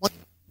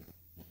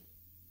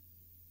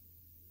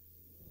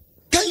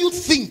can you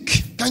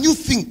think? Can you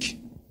think?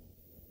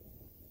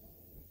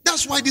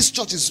 That's why this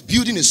church is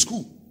building a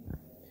school.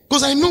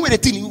 Because I know where the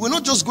thing, we're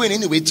not just going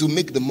anyway to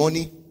make the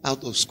money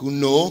out of school.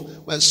 No,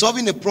 we're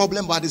solving a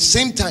problem, but at the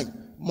same time,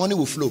 money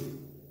will flow.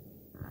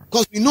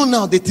 Because we know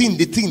now the thing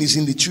is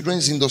in the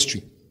children's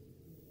industry.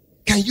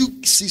 Can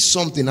you see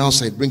something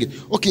outside? Bring it.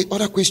 Okay,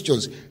 other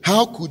questions.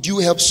 How could you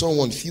help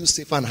someone feel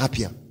safer and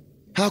happier?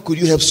 How could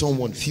you help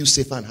someone feel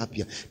safer and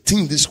happier?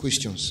 Think these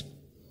questions.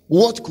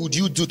 What could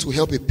you do to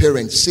help a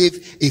parent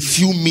save a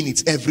few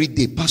minutes every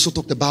day? Pastor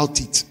talked about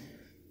it.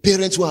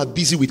 Parents who are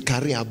busy with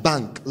career,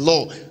 bank,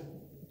 law,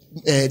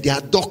 they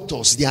are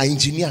doctors, they are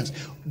engineers,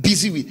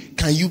 busy with,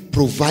 can you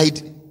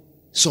provide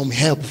some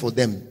help for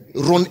them?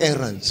 Run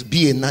errands,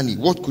 be a nanny.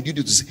 What could you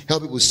do to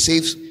help people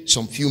save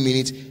some few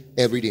minutes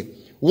every day?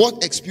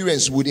 What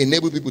experience would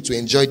enable people to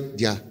enjoy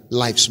their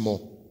lives more?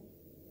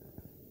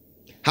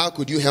 How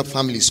could you help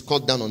families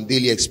cut down on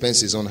daily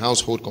expenses on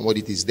household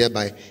commodities,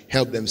 thereby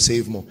help them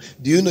save more?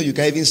 Do you know you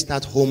can even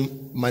start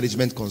home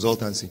management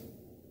consultancy?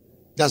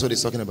 That's what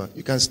it's talking about.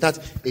 You can start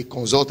a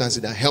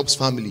consultancy that helps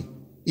family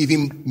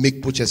even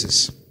make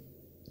purchases.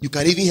 You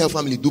can even help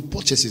family do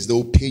purchases. They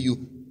will pay you,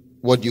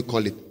 what do you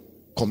call it?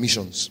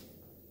 Commissions.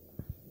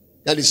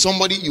 That is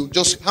somebody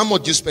how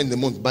much do you spend a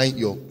month buying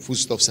your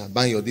foodstuffs and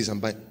buying your this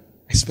and buying?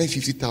 I spend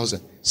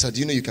 50,000. So do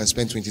you know you can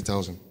spend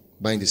 20,000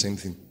 buying the same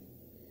thing?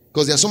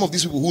 Because there are some of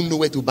these people who know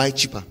where to buy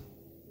cheaper.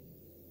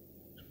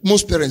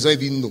 Most parents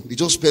don't even know. They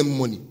just spend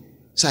money.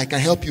 So I can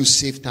help you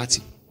save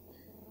 30.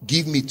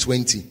 Give me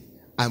 20.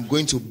 I'm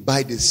going to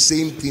buy the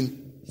same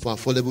thing for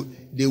affordable.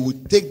 They will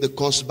take the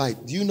cost by.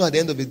 Do you know at the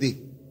end of the day?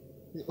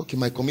 Okay,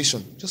 my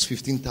commission, just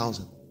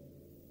 15,000.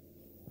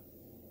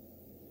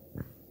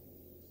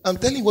 I'm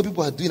telling you what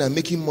people are doing and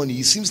making money.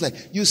 It seems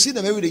like you see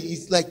them every day.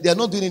 It's like they're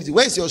not doing anything.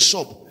 Where's your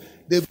shop?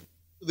 The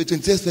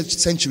 20th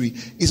century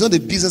is not the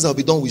business that will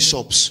be done with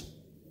shops.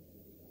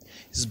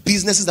 It's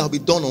businesses that will be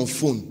done on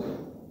phone.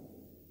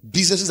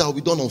 Businesses that will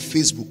be done on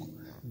Facebook.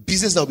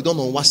 Businesses that will be done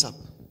on WhatsApp.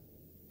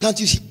 Can't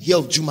you hear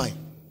of Jumai?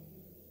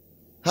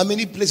 How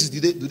many places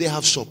do they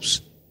have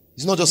shops?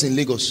 It's not just in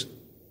Lagos.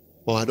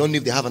 Or I don't know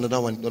if they have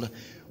another one.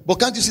 But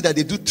can't you see that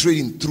they do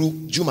trading through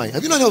Jumai?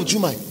 Have you not heard of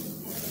Jumai?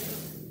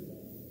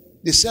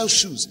 They sell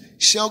shoes,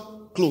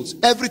 sell clothes,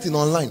 everything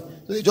online.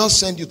 So they just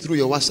send you through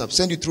your WhatsApp,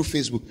 send you through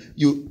Facebook.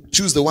 You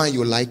choose the one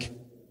you like.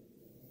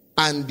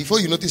 And before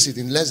you notice it,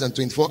 in less than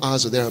 24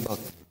 hours or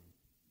thereabouts,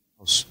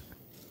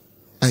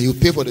 and you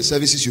pay for the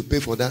services, you pay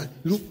for that.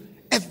 You know,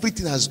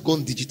 everything has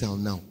gone digital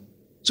now.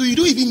 So you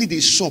don't even need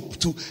a shop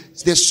to.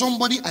 There's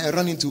somebody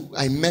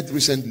I met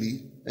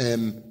recently,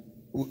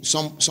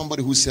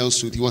 somebody who sells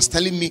suit. He was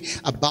telling me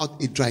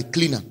about a dry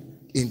cleaner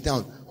in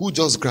town who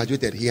just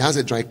graduated. He has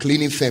a dry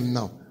cleaning firm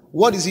now.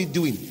 What is he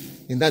doing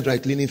in that dry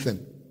cleaning firm?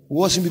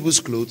 Washing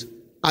people's clothes,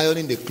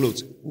 ironing the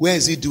clothes. Where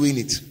is he doing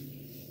it?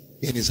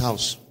 In his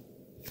house.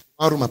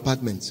 One-room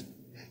apartment.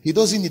 He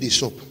doesn't need a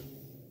shop.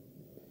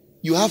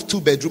 You have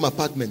 2-bedroom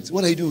apartments.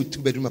 What are you doing with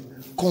 2-bedroom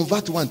apartments?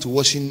 Convert one to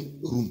washing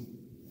room.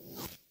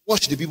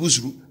 Wash the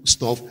people's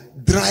stuff,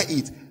 dry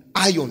it,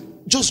 iron.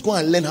 Just go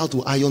and learn how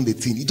to iron the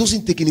thing. It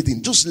doesn't take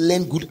anything. Just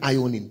learn good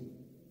ironing.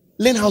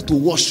 Learn how to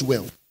wash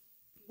well.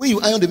 When you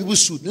iron the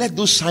people's suit, let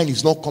those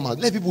shinies not come out.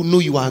 Let people know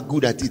you are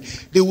good at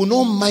it. They will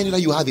not mind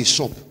that you have a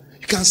shop.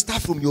 You can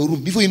start from your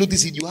room. Before you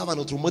notice it, you have an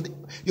automatic.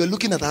 You're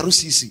looking at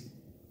RCC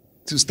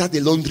to start a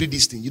laundry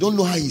this thing. You don't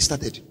know how he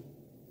started.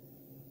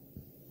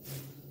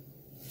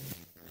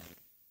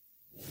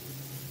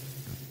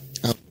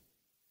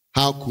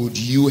 How could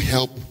you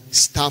help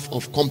staff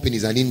of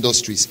companies and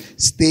industries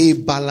stay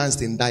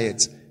balanced in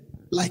diet?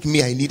 Like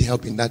me, I need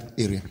help in that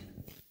area.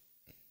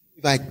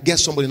 If I get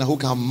somebody now who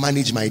can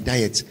manage my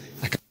diet,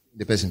 I can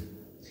the person.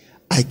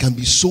 I can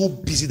be so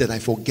busy that I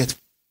forget.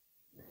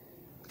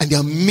 And there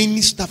are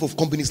many staff of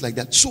companies like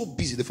that, so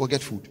busy they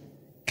forget food.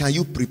 Can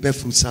you prepare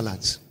fruit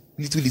salads?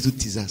 Little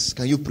teasers.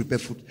 Can you prepare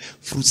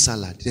fruit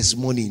salad? There's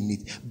money in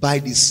it. Buy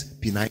this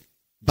peanut,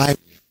 buy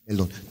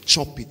melon,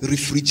 chop it,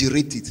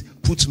 refrigerate it,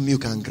 put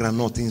milk and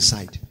granite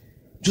inside.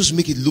 Just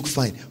make it look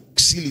fine.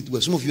 Seal it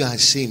well. Some of you are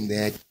ashamed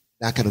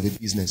that kind of a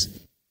business.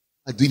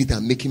 Are doing it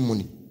and making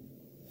money.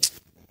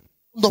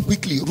 Up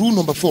quickly. Rule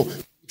number 4.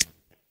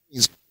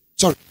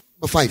 Sorry,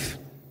 number 5.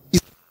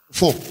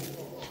 4.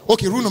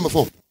 Okay, rule number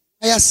 4.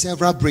 Hire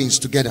several brains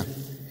together.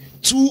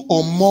 2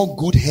 or more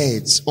good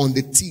heads on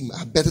the team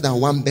are better than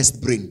one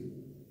best brain.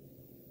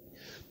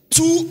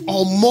 2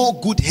 or more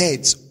good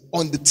heads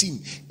on the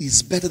team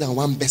is better than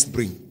one best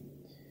brain.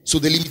 So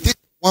the limitation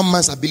of one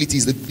man's ability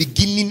is the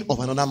beginning of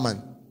another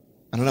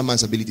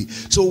man's ability.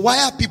 So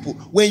why are people,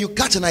 when you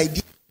catch an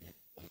idea,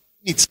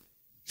 it's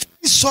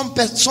some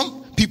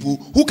people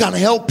who can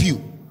help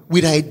you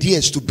with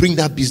ideas to bring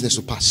that business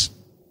to pass.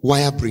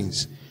 Wire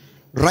brains.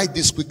 Write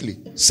this quickly.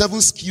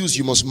 7 skills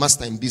you must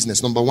master in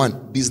business. Number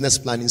 1, business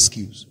planning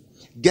skills.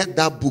 Get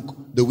that book,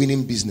 The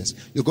Winning Business.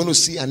 You're going to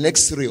see an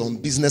X-ray on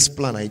business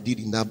plan I did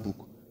in that book.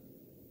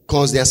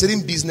 Because there are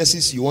certain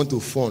businesses you want to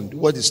fund.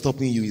 What is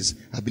stopping you is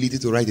ability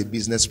to write a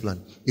business plan,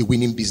 a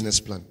winning business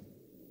plan.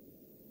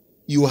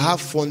 You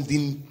have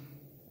funding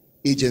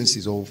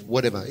agencies or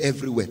whatever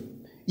everywhere.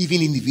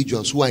 Even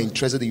individuals who are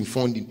interested in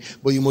funding.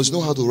 But you must know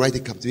how to write a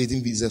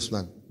captivating business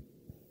plan.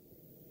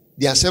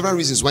 There are several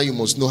reasons why you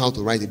must know how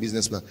to write a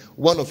business plan.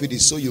 One of it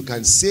is so you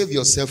can save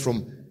yourself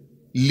from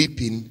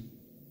leaping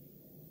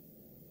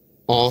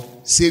or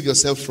save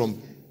yourself from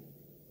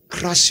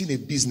crashing a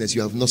business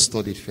you have not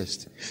studied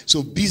first.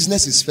 So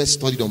business is first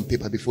studied on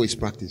paper before it's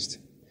practiced.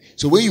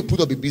 So when you put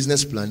up a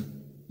business plan,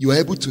 you are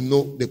able to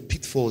know the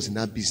pitfalls in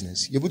that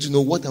business. You're able to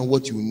know what and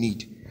what you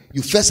need.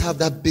 You first have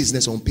that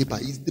business on paper.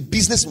 The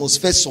business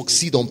must first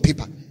succeed on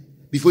paper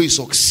before it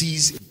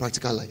succeeds in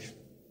practical life.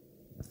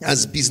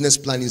 As business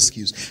planning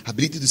skills,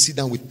 ability to sit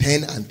down with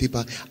pen and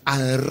paper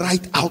and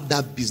write out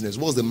that business.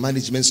 What's the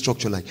management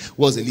structure like?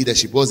 What's the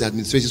leadership? What's the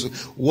administration?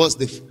 What's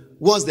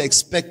the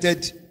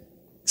expected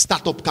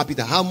startup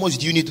capital? How much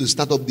do you need to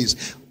start up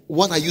this?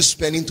 What are you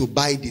spending to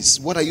buy this?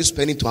 What are you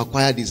spending to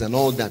acquire this and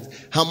all that?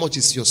 How much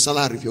is your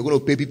salary if you're going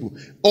to pay people?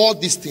 All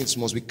these things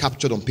must be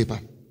captured on paper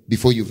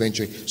before you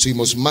venture. So you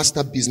must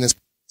master business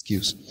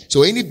skills.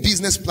 So any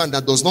business plan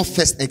that does not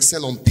first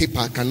excel on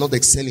paper cannot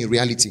excel in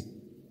reality.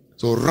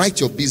 So write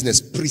your business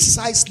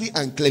precisely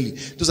and clearly.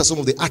 Those are some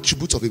of the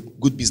attributes of a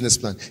good business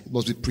plan. It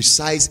must be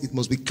precise, it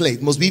must be clear,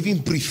 it must be even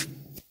brief.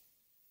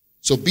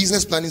 So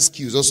business planning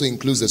skills also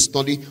includes the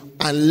study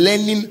and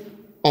learning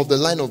of the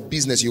line of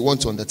business you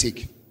want to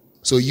undertake.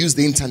 So use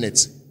the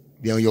internet.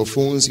 They're on your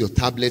phones, your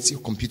tablets,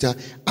 your computer,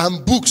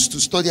 and books to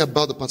study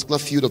about the particular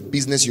field of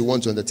business you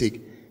want to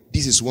undertake.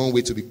 This is one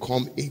way to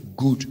become a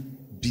good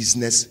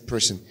business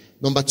person.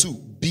 Number 2,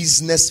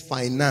 business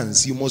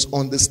finance. You must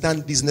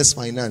understand business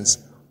finance.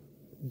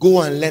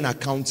 Go and learn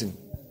accounting.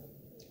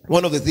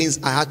 One of the things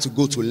I had to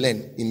go to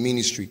learn in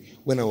ministry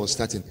when I was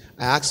starting,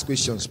 I asked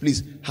questions.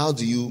 Please,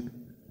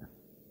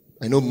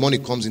 I know money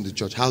comes into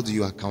church. How do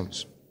you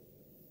account?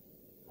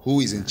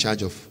 Who is in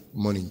charge of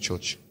money in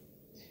church?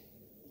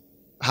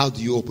 How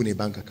do you open a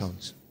bank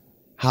account?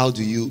 How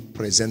do you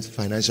present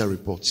financial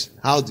reports?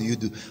 How do you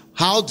do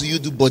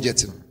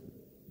budgeting?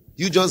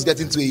 You just get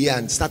into a year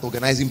and start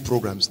organizing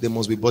programs. There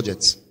must be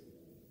budgets.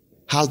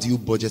 How do you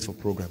budget for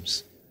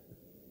programs?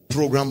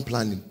 Program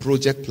planning,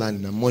 project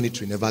planning, and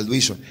monitoring,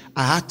 evaluation.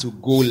 I had to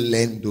go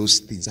learn those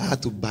things. I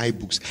had to buy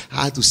books.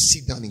 I had to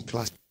sit down in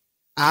class.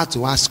 I had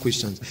to ask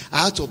questions.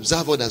 I had to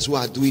observe others who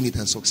are doing it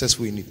and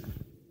successful in it.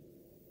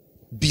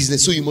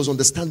 Business. So you must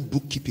understand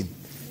bookkeeping.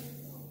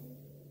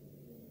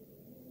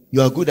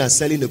 You are good at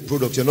selling the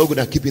product. You're not good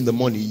at keeping the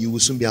money. You will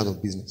soon be out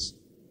of business.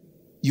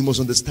 You must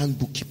understand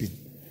bookkeeping.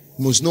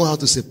 You must know how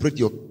to separate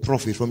your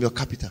profit from your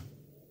capital.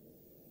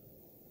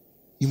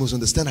 You must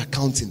understand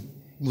accounting.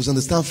 You must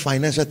understand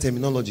financial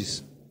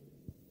terminologies.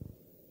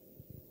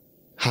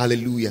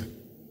 Hallelujah.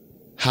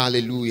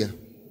 Hallelujah.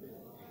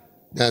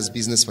 That's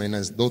business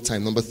finance. No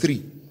time. Number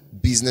 3,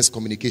 business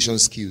communication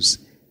skills.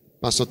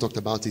 Pastor talked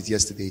about it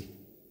yesterday.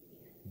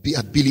 The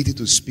ability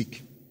to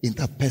speak.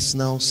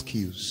 Interpersonal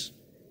skills.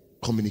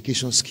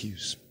 Communication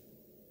skills.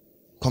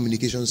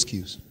 Communication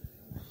skills.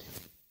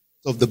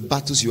 Of the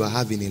battles you are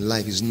having in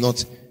life is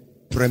not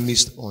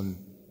premised on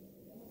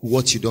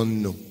what you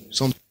don't know.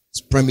 Some it's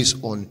premised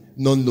on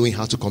not knowing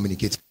how to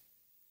communicate.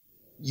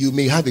 You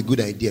may have a good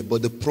idea,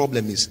 but the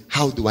problem is,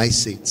 how do I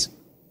say it?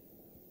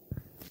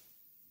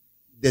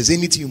 There's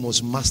anything you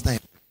must master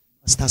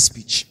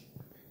speech.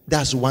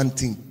 That's one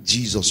thing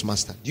Jesus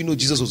mastered. Do you know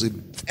Jesus was a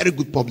very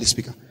good public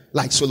speaker,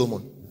 like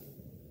Solomon?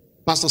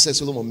 Pastor said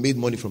Solomon made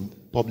money from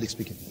public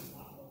speaking.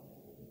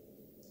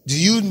 Do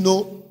you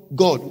know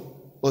God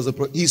was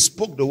he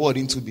spoke the word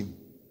into being?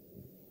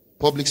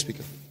 Public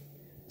speaker.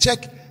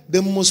 Check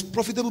the most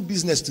profitable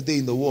business today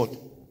in the world.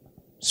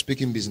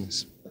 Speaking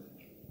business.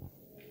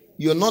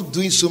 You're not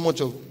doing so much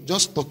of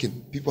just talking.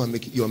 People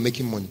are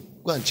making money.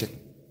 Go and check.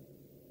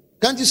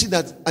 Can't you see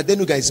that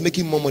Adenuga is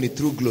making more money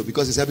through Glow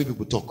because he's helping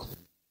people talk?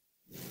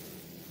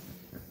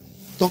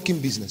 Talking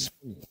business.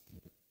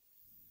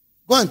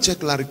 Go and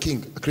check Larry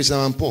King, Christian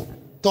and Paul.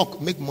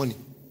 Talk, make money.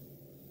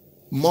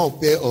 More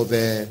pair of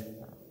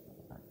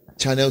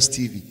Channels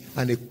TV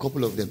and a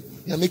couple of them.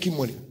 They are making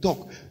money.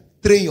 Talk.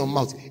 Train your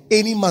mouth.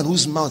 Any man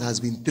whose mouth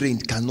has been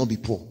trained cannot be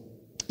poor.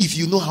 If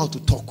you know how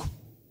to talk.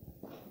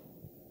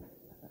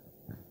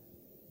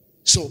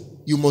 So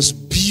you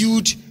must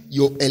build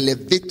your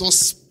elevator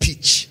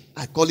speech.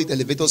 I call it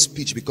elevator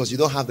speech because you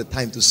don't have the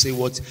time to say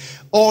what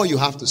all you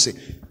have to say.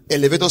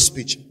 Elevator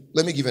speech.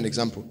 Let me give an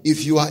example.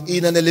 If you are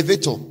in an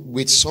elevator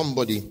with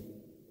somebody,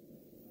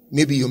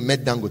 maybe you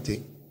met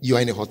Dangote, you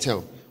are in a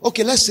hotel.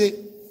 Okay, let's say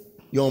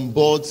you're on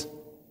board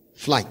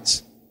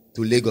flight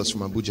to Lagos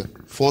from Abuja,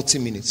 40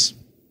 minutes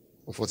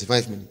or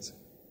 45 minutes.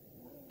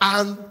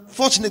 And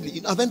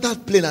fortunately, I've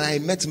entered plane and I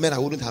met men I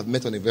wouldn't have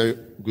met on a very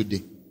good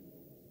day.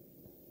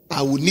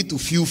 I would need to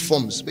fill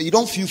forms. But you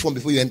don't fill form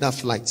before you enter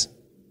flight.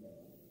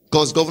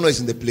 Because governor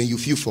is in the plane, you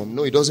fill form.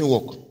 No, it doesn't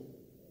work.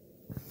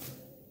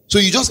 So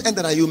you just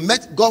entered and you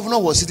met, governor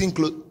was sitting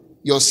close.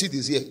 Your seat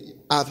is here.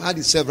 I've had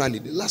it severally.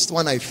 The last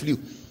one I flew,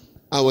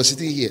 I was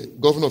sitting here.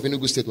 Governor of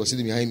Enugu State was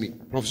sitting behind me.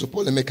 Professor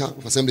Paul Emeka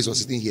of Assemblies was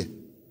sitting here.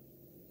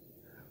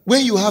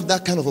 When you have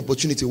that kind of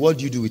opportunity, what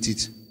do you do with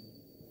it?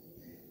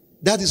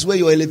 That is where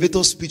your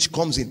elevator speech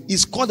comes in.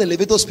 It's called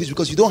elevator speech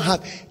because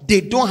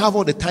they don't have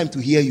all the time to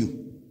hear you.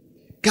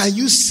 Can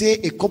you say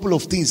a couple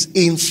of things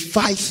in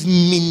 5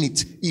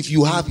 minutes if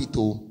you have it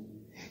all?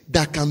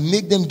 That can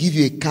make them give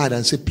you a card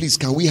and say, please,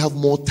 can we have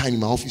more time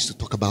in my office to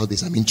talk about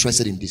this? I'm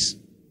interested in this.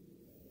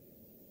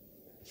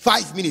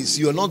 5 minutes.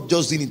 You're not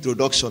just doing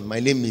introduction.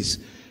 My name is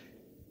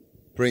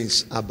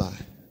Prince Abba.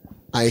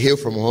 I hail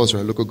from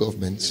Ohosra local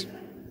government.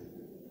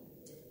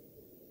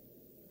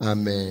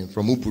 I'm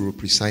from Upuru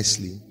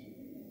precisely.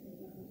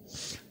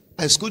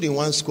 I schooled in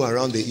one school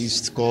around the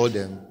east called,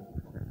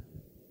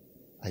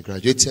 I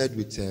graduated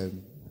with,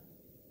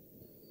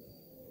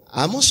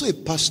 I'm also a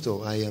pastor.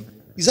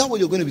 Is that what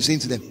you're going to be saying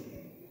to them?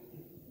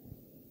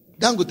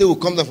 Dangote will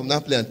come down from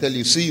that plane and tell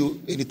you, see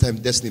you anytime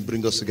destiny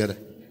bring us together.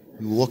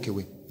 You will walk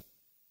away.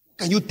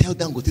 Can you tell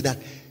Dangote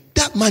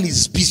that man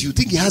is busy? You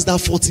think he has that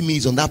 40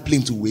 minutes on that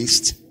plane to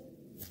waste?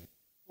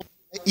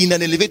 In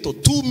an elevator,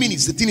 2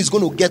 minutes, the thing is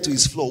going to get to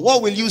his floor.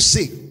 What will you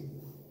say?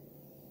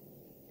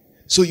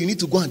 So you need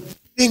to go and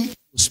train your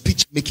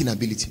speech making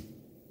ability.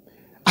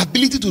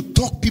 Ability to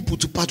talk people,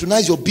 to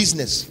patronize your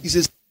business. It's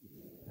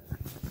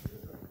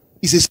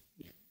a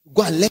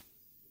go and learn.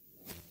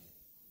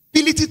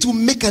 Ability to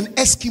make an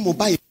Eskimo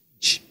buy a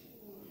fish.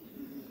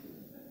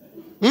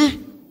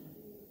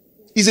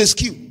 Is a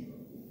skill.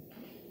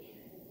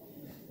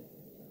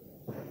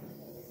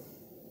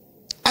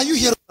 Are you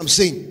hearing what I'm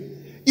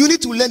saying? You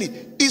need to learn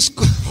it.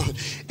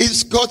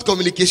 It's called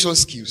communication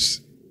skills.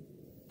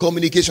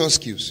 Communication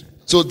skills.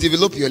 So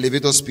develop your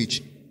elevator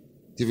speech.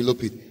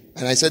 Develop it.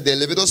 And I said the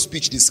elevator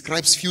speech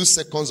describes few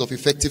seconds of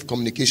effective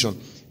communication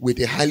with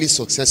a highly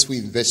successful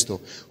investor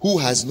who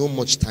has no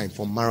much time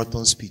for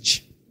marathon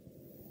speech.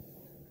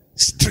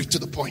 Straight to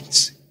the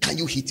point. Can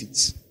you hit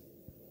it?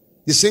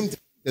 The same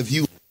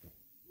interview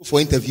for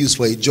interviews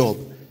for a job.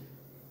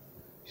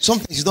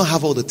 Sometimes you don't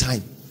have all the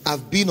time.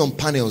 I've been on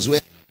panels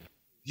where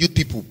you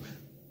people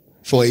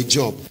for a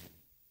job.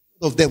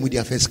 All of them with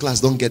their first class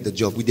don't get the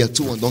job. With their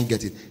 2-1 don't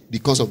get it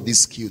because of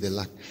this skill they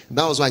lack. And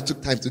that was why I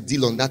took time to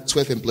deal on that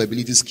 12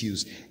 employability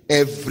skills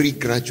every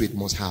graduate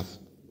must have.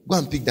 Go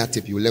and pick that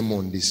tip. You will learn more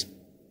on this.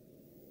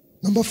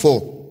 Number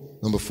four,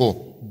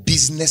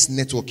 business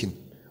networking.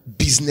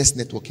 Business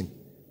networking.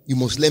 You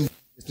must learn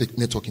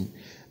networking.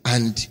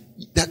 And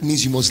that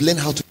means you must learn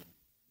how to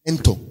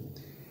enter.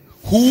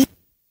 Who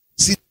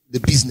is the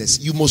business?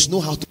 You must know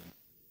how to.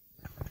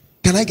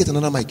 Can I get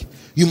another mic?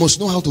 You must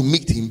know how to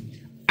meet him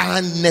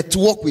and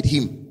network with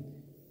him.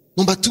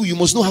 Number 2, you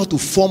must know how to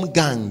form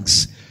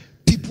gangs.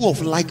 People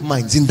of like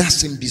minds in that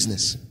same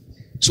business.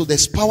 So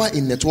there's power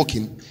in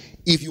networking.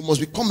 If you must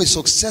become a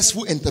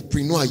successful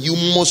entrepreneur, you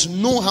must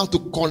know how to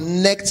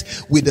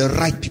connect with the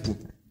right people.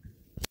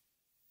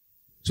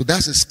 So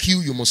that's a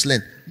skill you must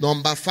learn.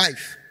 Number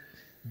 5,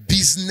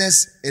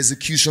 business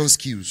execution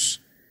skills.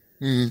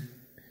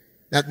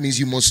 That means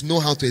you must know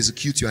how to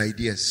execute your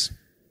ideas.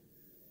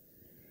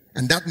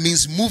 And that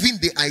means moving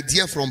the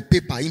idea from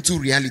paper into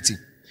reality.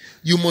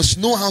 You must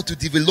know how to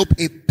develop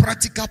a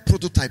practical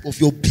prototype of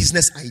your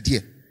business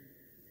idea.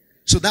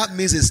 So that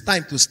means it's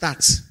time to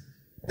start.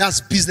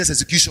 That's business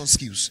execution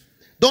skills.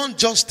 Don't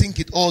just think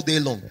it all day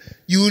long.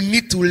 You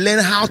need to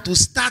learn how to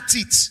start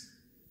it.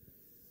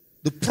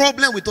 The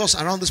problem with us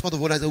around this part of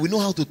the world is that we know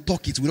how to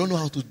talk it. We don't know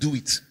how to do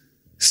it.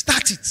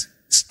 Start it.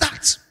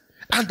 Start.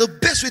 And the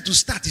best way to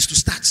start is to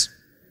start.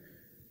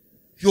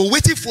 If you're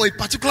waiting for a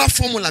particular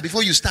formula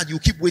before you start, you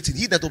keep waiting.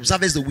 He that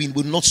observes the wind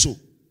will not sow.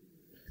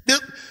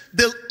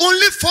 The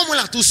only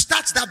formula to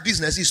start that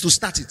business is to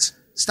start it.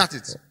 Start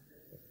it.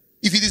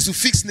 If it is to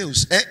fix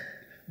nails,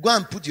 go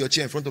and put your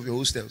chair in front of your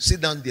hostel.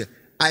 Sit down there.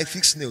 I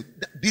fix nails.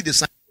 Be the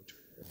signboard.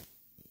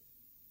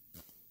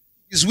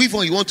 It's weave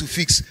on you want to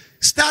fix.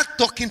 Start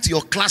talking to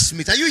your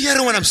classmates. Are you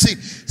hearing what I'm saying?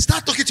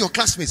 Start talking to your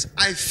classmates.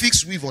 I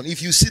fix weave on.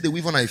 If you see the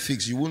weave on I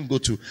fix, you won't go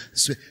to.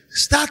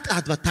 Start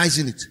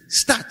advertising it.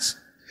 Start.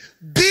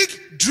 Big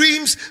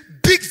dreams,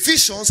 big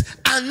visions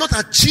are not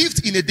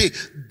achieved in a day.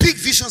 Big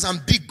visions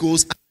and big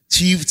goals are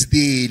achieved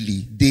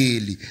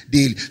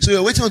daily. So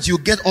you're waiting until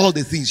you get all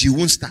the things. You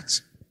won't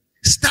start.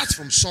 Start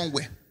from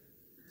somewhere.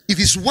 If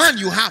it's one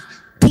you have,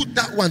 put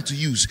that one to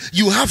use.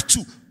 You have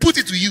two, put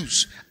it to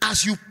use.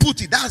 As you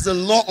put it, that's the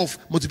law of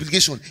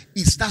multiplication.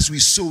 It starts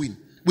with sowing.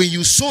 When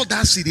you sow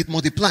that seed, it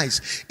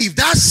multiplies. If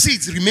that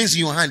seed remains in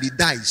your hand, it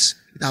dies.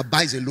 It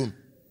abides alone.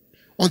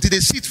 Until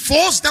the seed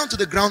falls down to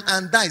the ground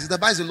and dies, it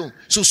abides alone.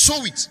 So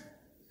sow it.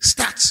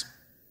 Start.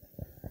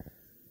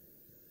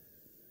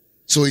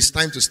 So it's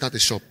time to start a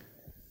shop.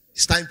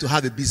 It's time to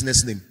have a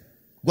business name.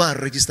 Go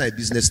and register a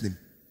business name.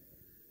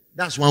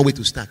 That's one way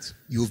to start.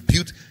 You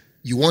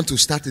want to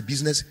start a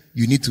business,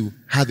 you need to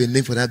have a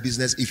name for that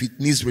business. If it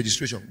needs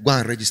registration, go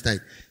and register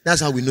it.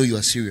 That's how we know you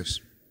are serious.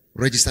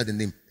 Register the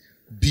name.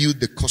 Build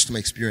the customer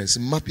experience.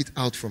 Map it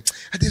out from.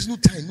 There's no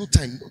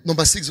time.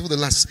 Number 6, over the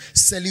last,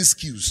 selling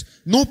skills.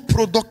 No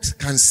product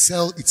can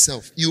sell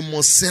itself. You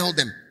must sell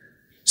them.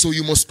 So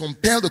you must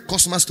compel the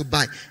customers to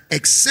buy.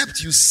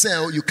 Except you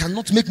sell, you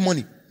cannot make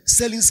money.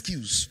 Selling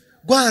skills.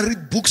 Go and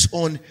read books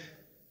on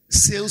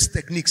sales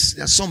techniques.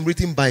 There are some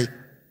written by,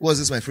 what is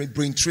this, my friend?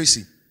 Brian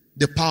Tracy.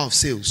 The Power of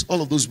Sales.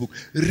 All of those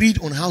books. Read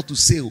on how to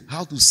sell,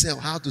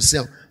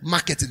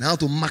 marketing, how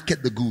to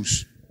market the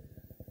goods.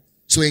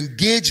 So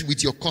engage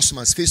with your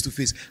customers face to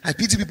face. I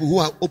pity people who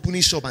are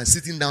opening shop and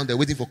sitting down there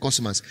waiting for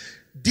customers.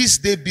 This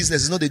day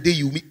business is not the day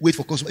you wait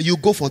for customers. You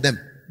go for them.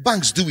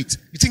 Banks do it.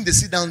 You think they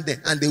sit down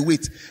there and they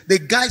wait. The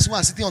guys who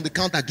are sitting on the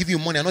counter giving you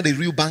money are not the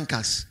real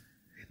bankers.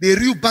 The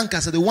real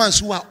bankers are the ones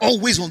who are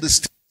always on the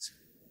street.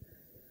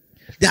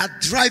 They are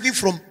driving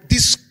from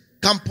this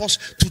campus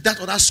to that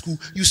other school.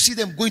 You see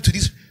them going to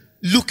this,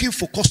 looking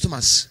for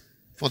customers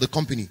for the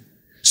company.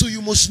 So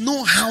you must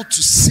know how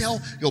to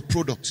sell your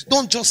product.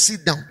 Don't just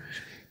sit down.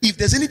 If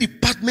there's any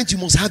department you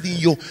must have in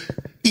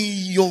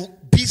your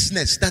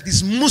business that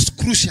is most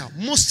crucial,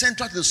 most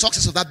central to the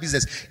success of that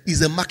business, is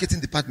the marketing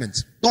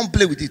department. Don't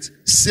play with it.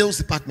 Sales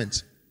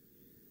department.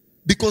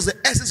 Because the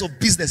essence of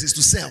business is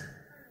to sell.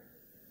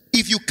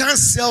 If you can't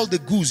sell the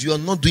goods, you are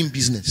not doing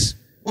business.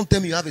 Don't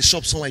tell me you have a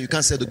shop somewhere you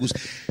can't sell the goods.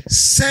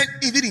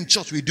 Even in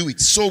church we do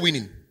it. Soul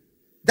winning.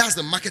 That's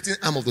the marketing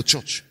arm of the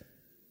church.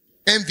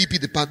 MVP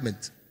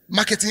department.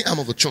 Marketing arm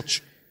of the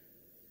church.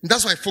 And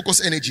that's why I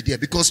focus energy there.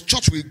 Because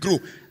church will grow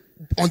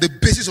on the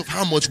basis of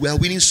how much we are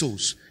winning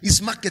souls.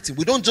 It's marketing.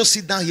 We don't just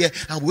sit down here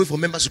and wait for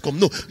members to come.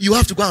 No, you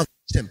have to go and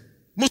reach them.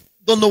 Most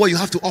people don't know what you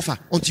have to offer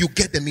until you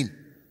get them in.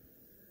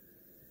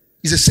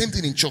 It's the same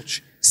thing in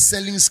church.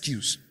 Selling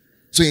skills.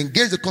 So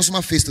engage the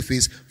customer face to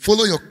face.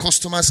 Follow your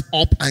customers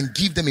up and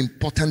give them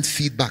important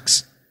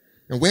feedbacks.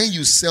 And when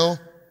you sell,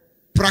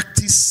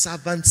 practice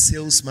servant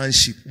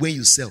salesmanship. When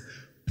you sell,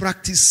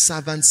 practice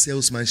servant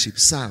salesmanship.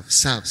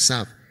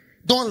 Serve.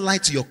 Don't lie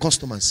to your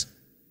customers.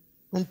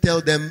 Don't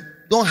tell them,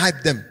 don't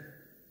hype them.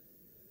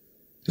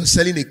 You're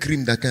selling a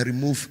cream that can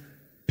remove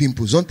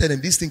pimples. Don't tell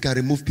them this thing can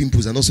remove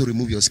pimples and also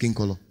remove your skin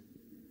color.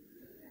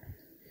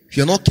 If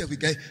you're not careful,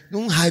 guys,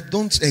 don't hype,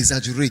 don't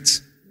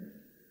exaggerate.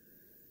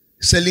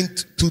 Selling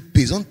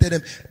toothpaste. Don't tell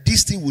them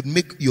this thing would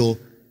make your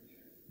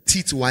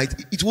teeth white.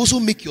 It will also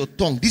make your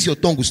tongue. Your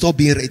tongue will stop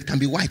being red. It can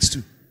be white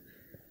too.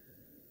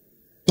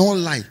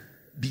 Don't lie.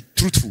 Be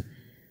truthful.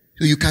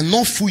 So you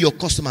cannot fool your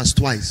customers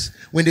twice.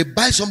 When they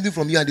buy something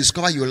from you and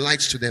discover you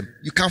lied to them,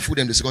 you can't fool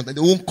them the second time.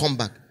 They won't come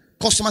back.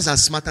 Customers are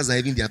smarter than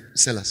even the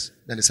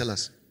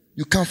sellers.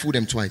 You can't fool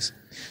them twice.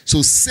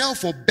 So sell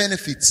for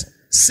benefits.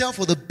 Sell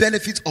for the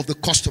benefit of the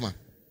customer.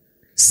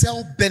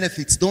 Sell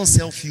benefits. Don't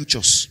sell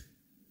futures.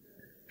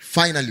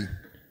 Finally,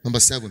 number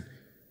 7,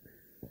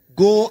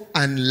 go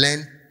and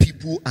learn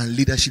people and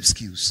leadership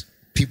skills.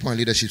 People and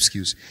leadership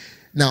skills.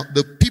 Now,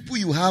 the people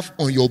you have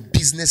on your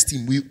business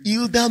team will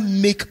either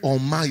make or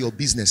mar your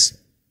business.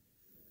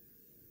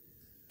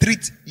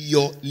 Treat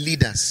your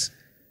leaders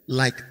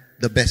like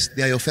the best.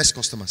 They are your first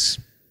customers.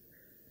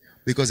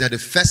 Because they are the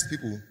first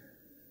people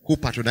who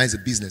patronize the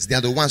business. They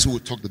are the ones who will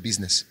talk the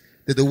business.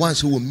 They're the ones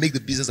who will make the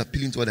business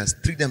appealing to others.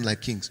 Treat them like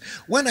kings.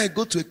 When I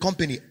go to a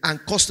company and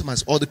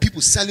customers or the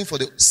people selling for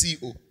the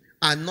CEO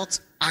are not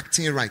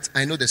acting right,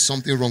 I know there's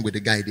something wrong with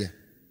the guy there.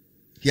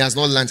 He has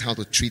not learned how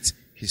to treat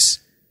his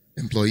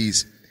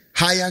employees.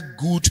 Hire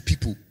good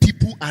people.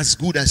 People as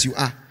good as you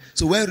are.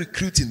 So when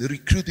recruiting,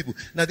 recruit people.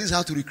 Now this is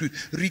how to recruit.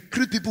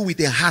 Recruit people with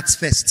their hearts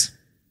first.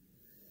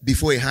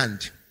 Before a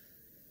hand.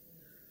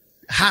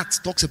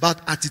 Heart talks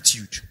about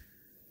attitude.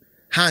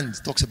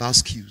 Hand talks about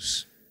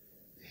skills.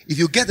 If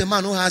you get a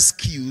man who has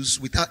skills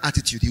without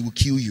attitude, he will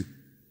kill you.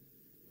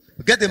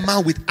 Get a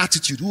man with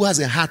attitude who has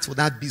a heart for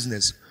that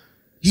business.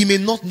 He may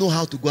not know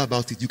how to go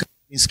about it. You can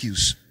train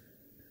skills.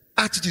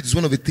 Attitude is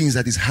one of the things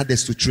that is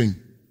hardest to train.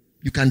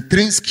 You can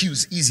train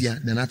skills easier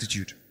than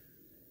attitude.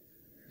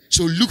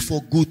 So look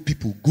for good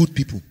people.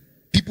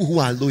 People who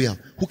are loyal,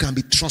 who can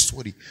be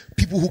trustworthy,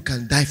 people who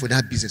can die for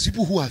that business,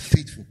 people who are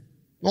faithful.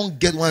 Don't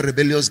get one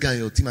rebellious guy in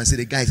your team and say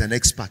the guy is an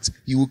expert.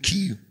 He will kill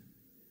you.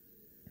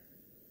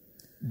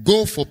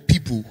 Go for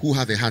people who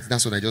have a heart.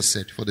 That's what I just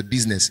said for the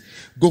business.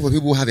 Go for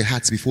people who have a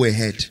heart before a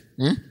head.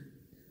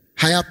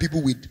 Hire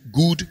people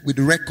with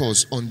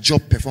records on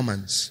job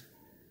performance.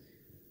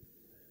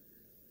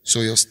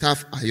 So your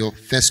staff are your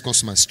first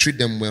customers. Treat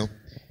them well.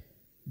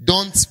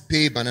 Don't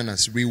pay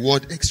bananas.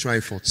 Reward extra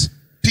efforts.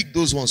 Pick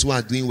those ones who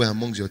are doing well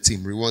amongst your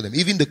team. Reward them.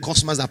 Even the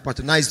customers that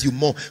patronized you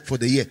more for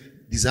the year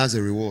deserves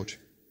a reward.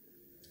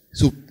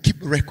 So keep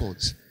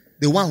records.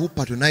 The one who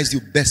patronized you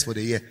best for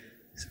the year,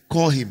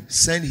 call him.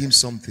 Send him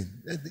something.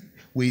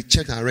 We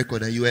checked our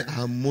record and you were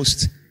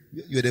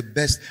you're the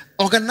best.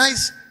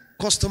 Organize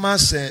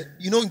customers.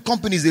 In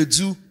companies they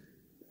do,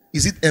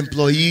 is it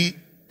employee,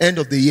 end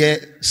of the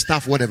year,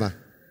 staff, whatever.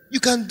 You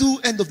can do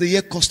end of the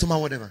year customer,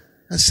 whatever.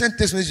 And send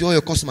text messages to all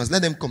your customers.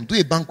 Let them come. Do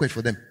a banquet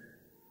for them.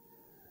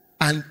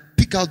 And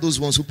pick out those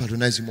ones who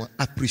patronize you more.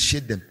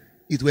 Appreciate them.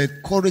 It will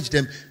encourage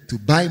them to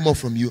buy more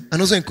from you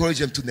and also encourage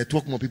them to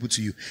network more people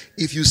to you.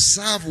 If you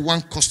serve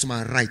one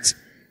customer right,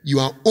 you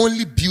are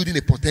only building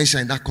a potential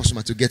in that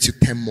customer to get you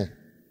 10 more.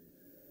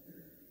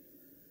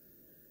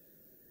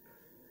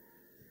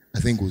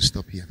 I think we'll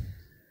stop here.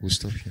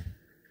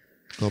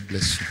 God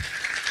bless you.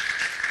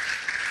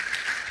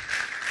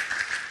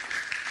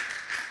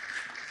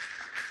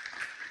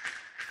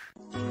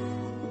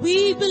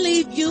 We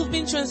believe you've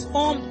been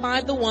transformed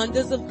by the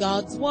wonders of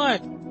God's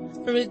Word.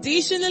 For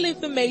additional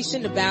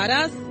information about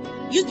us,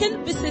 you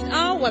can visit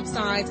our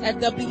website at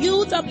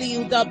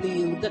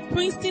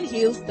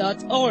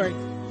www.princetonhills.org.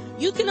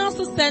 You can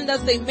also send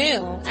us a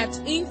mail at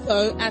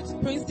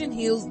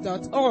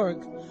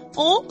info@princetonhills.org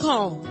or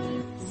call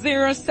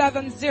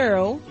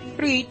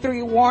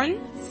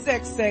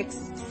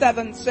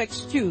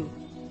 070-331-66762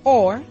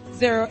 or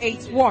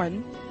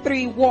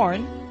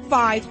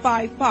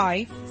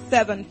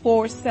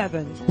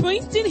 081-31-555-747.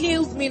 Princeton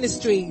Hills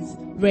Ministries,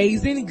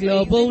 raising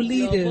global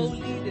leaders.